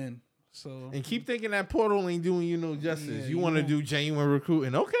 I win. So And keep thinking that portal ain't doing you no justice. Yeah, you you want to won't. do genuine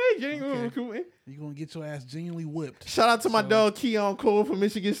recruiting. Okay, genuine recruiting. you're gonna get your ass genuinely whipped. Shout out to my So- dog Keon Cole from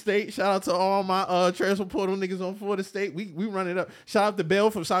Michigan State. Shout out to all my transfer portal niggas on Florida State. We run it up. Shout out to Bell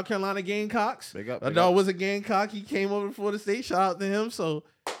from South Carolina Gamecocks. Big up, My big dog up. was a Gamecock. He came over to Florida State. Shout out to him. So,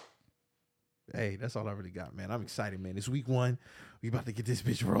 hey, that's all I really got, man. I'm excited, man. It's week 1. We about to get this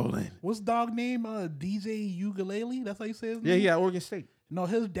bitch rolling. What's dog name? DJ Ukulele. That's how you say his Yeah, name. yeah, Oregon State. No,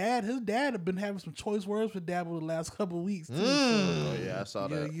 his dad have been having some choice words for Dabo the last couple of weeks too. Oh yeah, I saw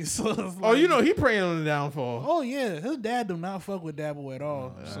So, that. you saw. Oh, you know he praying on the downfall. Oh yeah, his dad do not fuck with Dabo at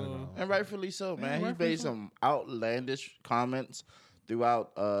all. So And rightfully so, man. He rightfully made so. some outlandish comments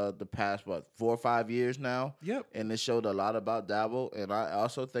throughout the past 4 or 5 years now. Yep. And it showed a lot about Dabo. And I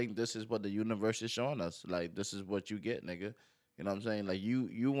also think this is what the universe is showing us. Like, this is what you get, nigga. You know what I'm saying? Like,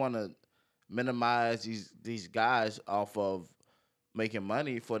 you want to minimize these guys off of making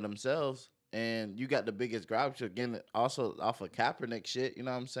money for themselves. And you got the biggest grab again, also off of Kaepernick shit. You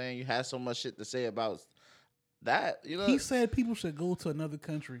know what I'm saying? You had so much shit to say about that. You know? he said people should go to another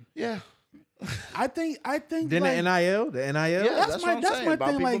country. Yeah. I think Then like, the NIL. Yeah. That's what my I'm saying, about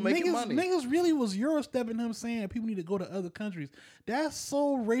thing. people Like making money. niggas really was Eurostepping him saying people need to go to other countries. That's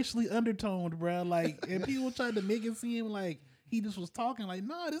so racially undertoned, bro. Like, and people tried to make it seem like he just was talking like,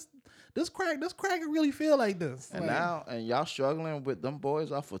 nah, this crack really feel like this. And Like, now, and y'all struggling with them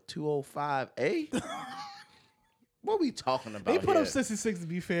boys off of 205A? What we talking about they put here? up 66 to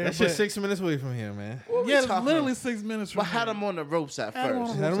be fair. That's but just 6 minutes away from here, man. What we yeah, it's talking literally about? 6 minutes. From But had here. them on the ropes at Had 'em on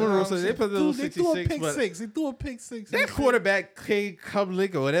first. the Had 'em ropes. on the ropes. They put the little They threw a 66, pick but- six. They threw a pick six. That quarterback, K.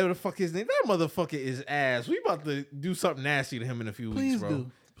 Kublik, or whatever the fuck his name, that motherfucker is ass. We about to do something nasty to him in a few Please weeks, bro.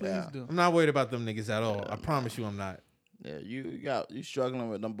 do. Please Yeah. do. I'm not worried about them niggas at all. I promise you I'm not. Yeah, you struggling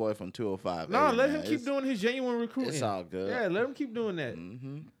with them boys from 205. No, let him keep doing his genuine recruiting. It's all good. Yeah, let him keep doing that.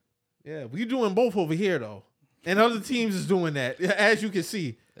 Mm-hmm. Yeah, we doing both over here, though. And other teams is doing that, as you can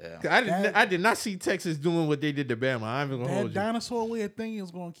see. Yeah. 'Cause I did not see Texas doing what they did to Bama. I'm even gonna That hold you. dinosaur way of thinking is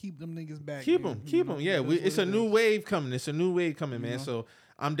going to keep them niggas back. Keep man. them. Yeah, That's what it's it a new is. wave coming. It's a new wave coming, man. know? So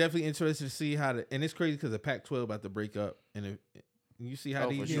I'm definitely interested to see how and it's crazy because the Pac-12 about to break up, and you see how Oh,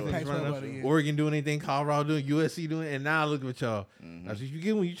 these for these sure. niggas Pac-12 running up. about it, yeah. Oregon doing anything, Colorado doing, USC doing, and now look at y'all. Mm-hmm. That's what you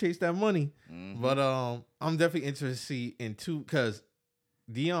get when you chase that money. But I'm definitely interested to see in two because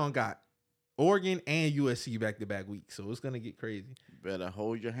Dion got Oregon and USC back-to-back weeks, so it's gonna get crazy. Better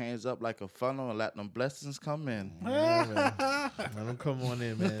hold your hands up like a funnel and let them blessings come in. Yeah, man. Let them come on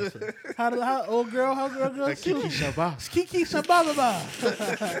in, man. So, How old girl? How girl? Kiki Shabbat. Kiki Shababa.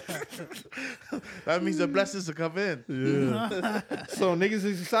 That means the blessings will come in. so niggas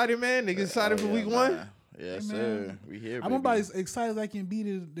is excited, man. Niggas excited for week 1. Man. Yes, Hey, sir. man. We here, I'm baby. about as excited as I can be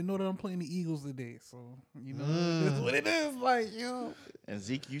to know that I'm playing the Eagles today. So, you know, that's what it is. Like, you know. And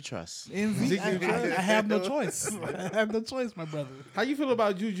Zeke, you trust. And Zeke, you try? I have no choice. I have no choice, my brother. How you feel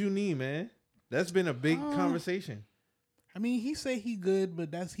about Juju knee, man? That's been a big conversation. I mean, he say he good, but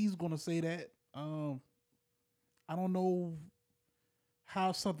he's gonna say that. I don't know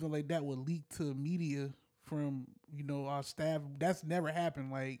how something like that would leak to media from our staff. That's never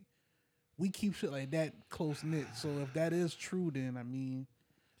happened. Like we keep shit like that close knit. So if that is true, then I mean.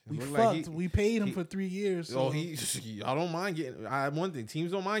 We fucked. We paid him for 3 years. So. I don't mind getting. One thing,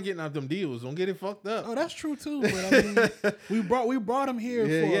 teams don't mind getting out them deals. Don't get it fucked up. Oh, that's true too. But I mean, we brought him here for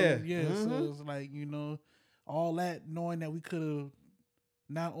Mm-hmm. So it's like all that knowing that we could have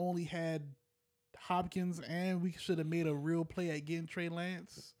not only had Hopkins and we should have made a real play at getting Trey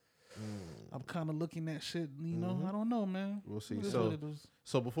Lance. I'm kind of looking at shit. I don't know, man. We'll see.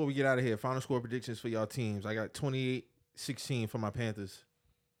 So before we get out of here, final score predictions for y'all teams. I got 28-16 for my Panthers.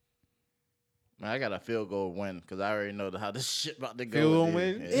 Man, I got a field goal win because I already know how this shit about to go. Field goal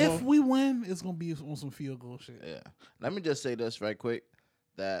win? Yeah. If we win, it's gonna be on some field goal shit. Yeah. Let me just say this right quick,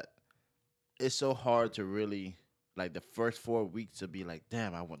 that it's so hard to really like the first 4 weeks to be like,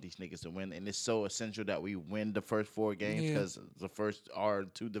 damn, I want these niggas to win, and it's so essential that we win the first 4 games because the first are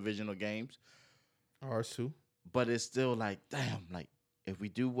 2 divisional games. Ours too. But it's still like, damn, like if we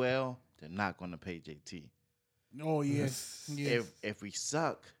do well, they're not gonna pay JT. Oh yes. If we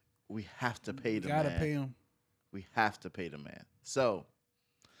suck. We have to pay the man. Gotta pay him. We have to pay the man. So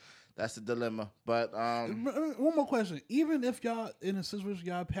that's the dilemma. But one more question. Even if y'all in a situation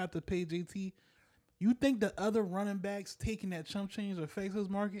y'all have to pay JT, you think the other running backs taking that chump change affects his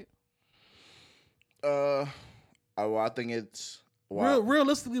market? I think it's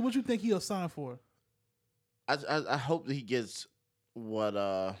realistically. What you think he'll sign for? I hope that he gets what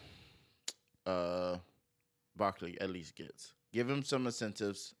Barkley at least gets. Give him some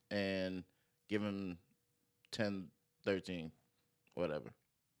incentives and give him 10, 13, whatever.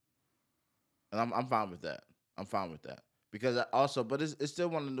 And I'm fine with that. I'm fine with that. Because but it's still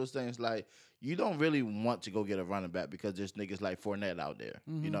one of those things like you don't really want to go get a running back because there's niggas like Fournette out there.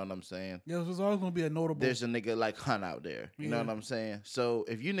 Mm-hmm. You know what I'm saying? Yeah, there's always gonna be a notable. There's a nigga like Hunt out there. You know what I'm saying? So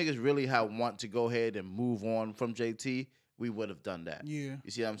if you niggas really want to go ahead and move on from JT, we would have done that. Yeah. You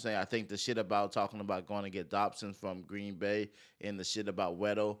see what I'm saying? I think the shit about talking about going to get Dobson from Green Bay and the shit about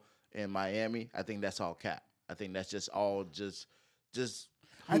Weddle in Miami, I think that's all cap. I think that's just all just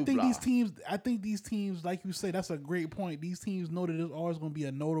I think these teams, like you say, that's a great point. These teams know that there's always going to be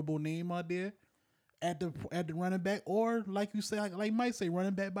a notable name out there at the running back, or like you say, like Mike say,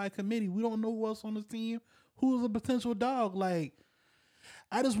 running back by committee. We don't know who else on the team who's a potential dog. Like,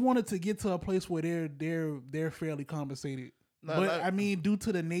 I just wanted to get to a place where they're fairly compensated. I mean, due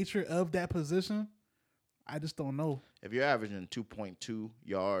to the nature of that position, I just don't know. If you're averaging 2.2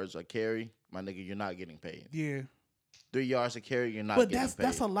 yards a carry, my nigga, you're not getting paid. Yeah. 3 yards a carry, you're not getting paid. But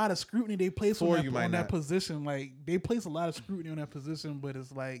that's a lot of scrutiny they place on that position. Like, they place a lot of scrutiny on that position, but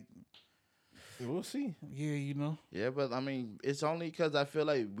it's like... We'll see. Yeah, Yeah, but I mean, it's only because I feel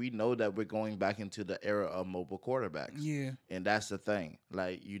like we know that we're going back into the era of mobile quarterbacks. Yeah. And that's the thing.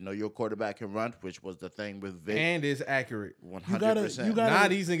 Like, your quarterback can run, which was the thing with Vic. And is accurate. 100%. Now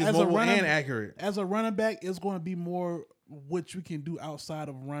these niggas mobile and accurate. As a running back, it's going to be more what you can do outside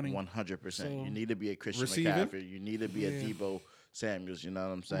of running. 100%. So, you need to be a Christian McCaffrey. You need to be a Debo Samuels, you know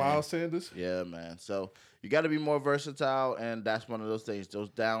what I'm saying? Miles Sanders. Yeah, man. So you got to be more versatile, and that's one of those things. Those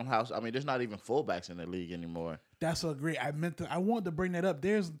down house. I mean, there's not even fullbacks in the league anymore. That's a great. I wanted to bring that up.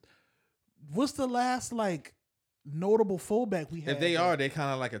 What's the last notable fullback we had? If they are, they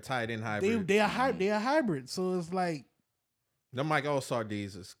kind of like a tight end hybrid. They are hybrid. So it's like the Mike All-Star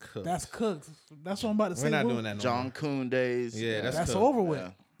days is cooked. That's cooked. That's what I'm about to say. We're not doing that no John more. Kuhn days. Yeah, that's cooked. over with.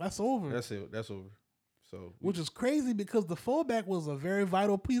 Yeah. That's over. That's it. That's over. So, which is crazy because the fullback was a very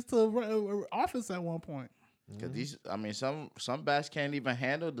vital piece to offense at one point. Because some backs can't even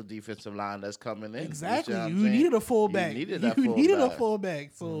handle the defensive line that's coming in. Exactly, you needed a fullback. You needed a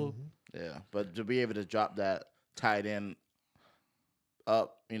fullback. So yeah, but to be able to drop that tight end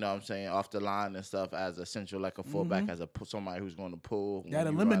up, you know what I'm saying, off the line and stuff as essential like a fullback, as somebody who's going to pull.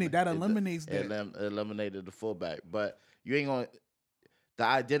 Eliminated the fullback, but you ain't going. The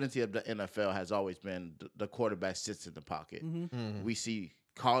identity of the NFL has always been the quarterback sits in the pocket. We see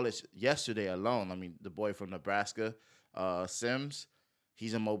college yesterday alone. I mean, the boy from Nebraska, Sims,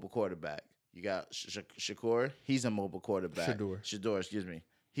 he's a mobile quarterback. You got Shakur, he's a mobile quarterback. Shador, excuse me.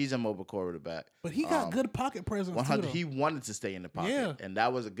 He's a mobile quarterback. But he got good pocket presence 100. He wanted to stay in the pocket, and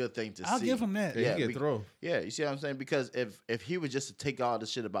that was a good thing to see. I'll give him that. Yeah, he can throw. Yeah, you see what I'm saying? Because if he was just to take all the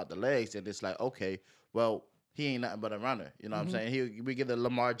shit about the legs, and it's like, okay, well, he ain't nothing but a runner. You know what I'm saying? We get the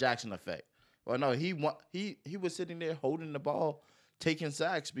Lamar Jackson effect. Well, no, he was sitting there holding the ball, taking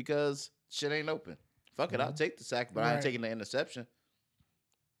sacks because shit ain't open. Fuck it, I'll take the sack, but I ain't taking the interception.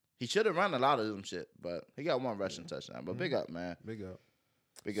 He should have run a lot of them shit, but he got one rushing touchdown. But big up, man. Big up.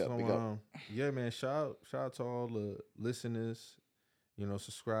 Big up. Yeah, man. Shout out to all the listeners. you know,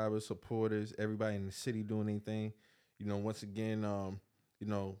 subscribers, supporters, everybody in the city doing anything. You know, once again, you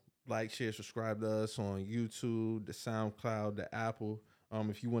know, like, share, subscribe to us on YouTube, the SoundCloud, the Apple.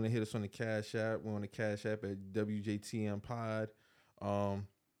 If you want to hit us on the Cash App, we're on the Cash App at WJTM Pod.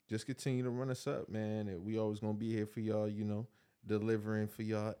 Just continue to run us up, man. And we always gonna be here for y'all, you know, delivering for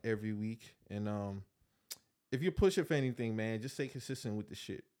y'all every week. And if you're pushing for anything, man, just stay consistent with the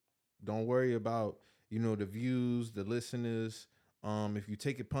shit. Don't worry about, you know, the views, the listeners. If you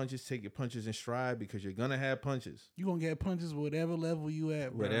take your punches in stride, because you're gonna have punches. You gonna get punches whatever level you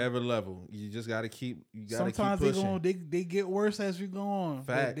at, bro. Whatever level. You just gotta keep Sometimes keep pushing. they get worse as you go on.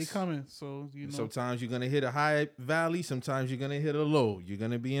 Facts. They coming. So you know. Sometimes you're gonna hit a high valley, sometimes you're gonna hit a low. You're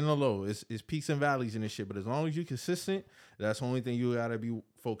gonna be in a low. It's peaks and valleys in this shit. But as long as you're consistent, that's the only thing you gotta be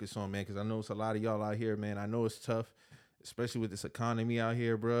focused on, man. Because I know it's a lot of y'all out here, man. I know it's tough, especially with this economy out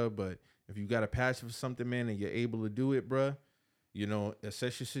here, bro. But if you got a passion for something, man, and you're able to do it, bro, you know,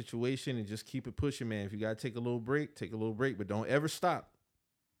 assess your situation and just keep it pushing, man. If you gotta take a little break, but don't ever stop.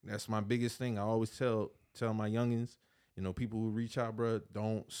 That's my biggest thing. I always tell my youngins, you know, people who reach out, bro,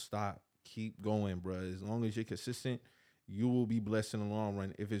 don't stop. Keep going, bro. As long as you're consistent, you will be blessed in the long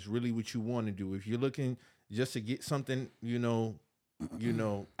run. If it's really what you want to do. If you're looking just to get something, you know,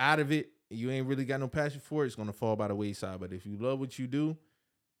 out of it, you ain't really got no passion for it, it's gonna fall by the wayside. But if you love what you do,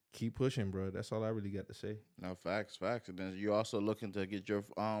 keep pushing, bro. That's all I really got to say. No, facts. And then you're also looking to get your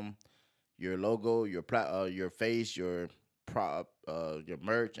logo, your face, your prop, your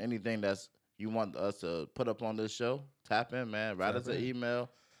merch, anything that's you want us to put up on this show. Tap in, man. Write us an email.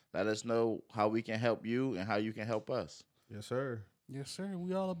 Let us know how we can help you and how you can help us. Yes, sir. Yes, sir.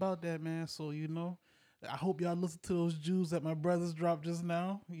 We all about that, man. So you know, I hope y'all listen to those Jews that my brothers dropped just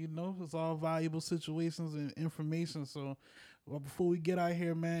now. You know, it's all valuable situations and information. So. Well, before we get out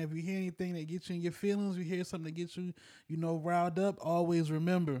here, man, if you hear anything that gets you in your feelings, you hear something that gets you, you know, riled up, always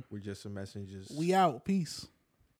remember. We're just some messengers. We out. Peace.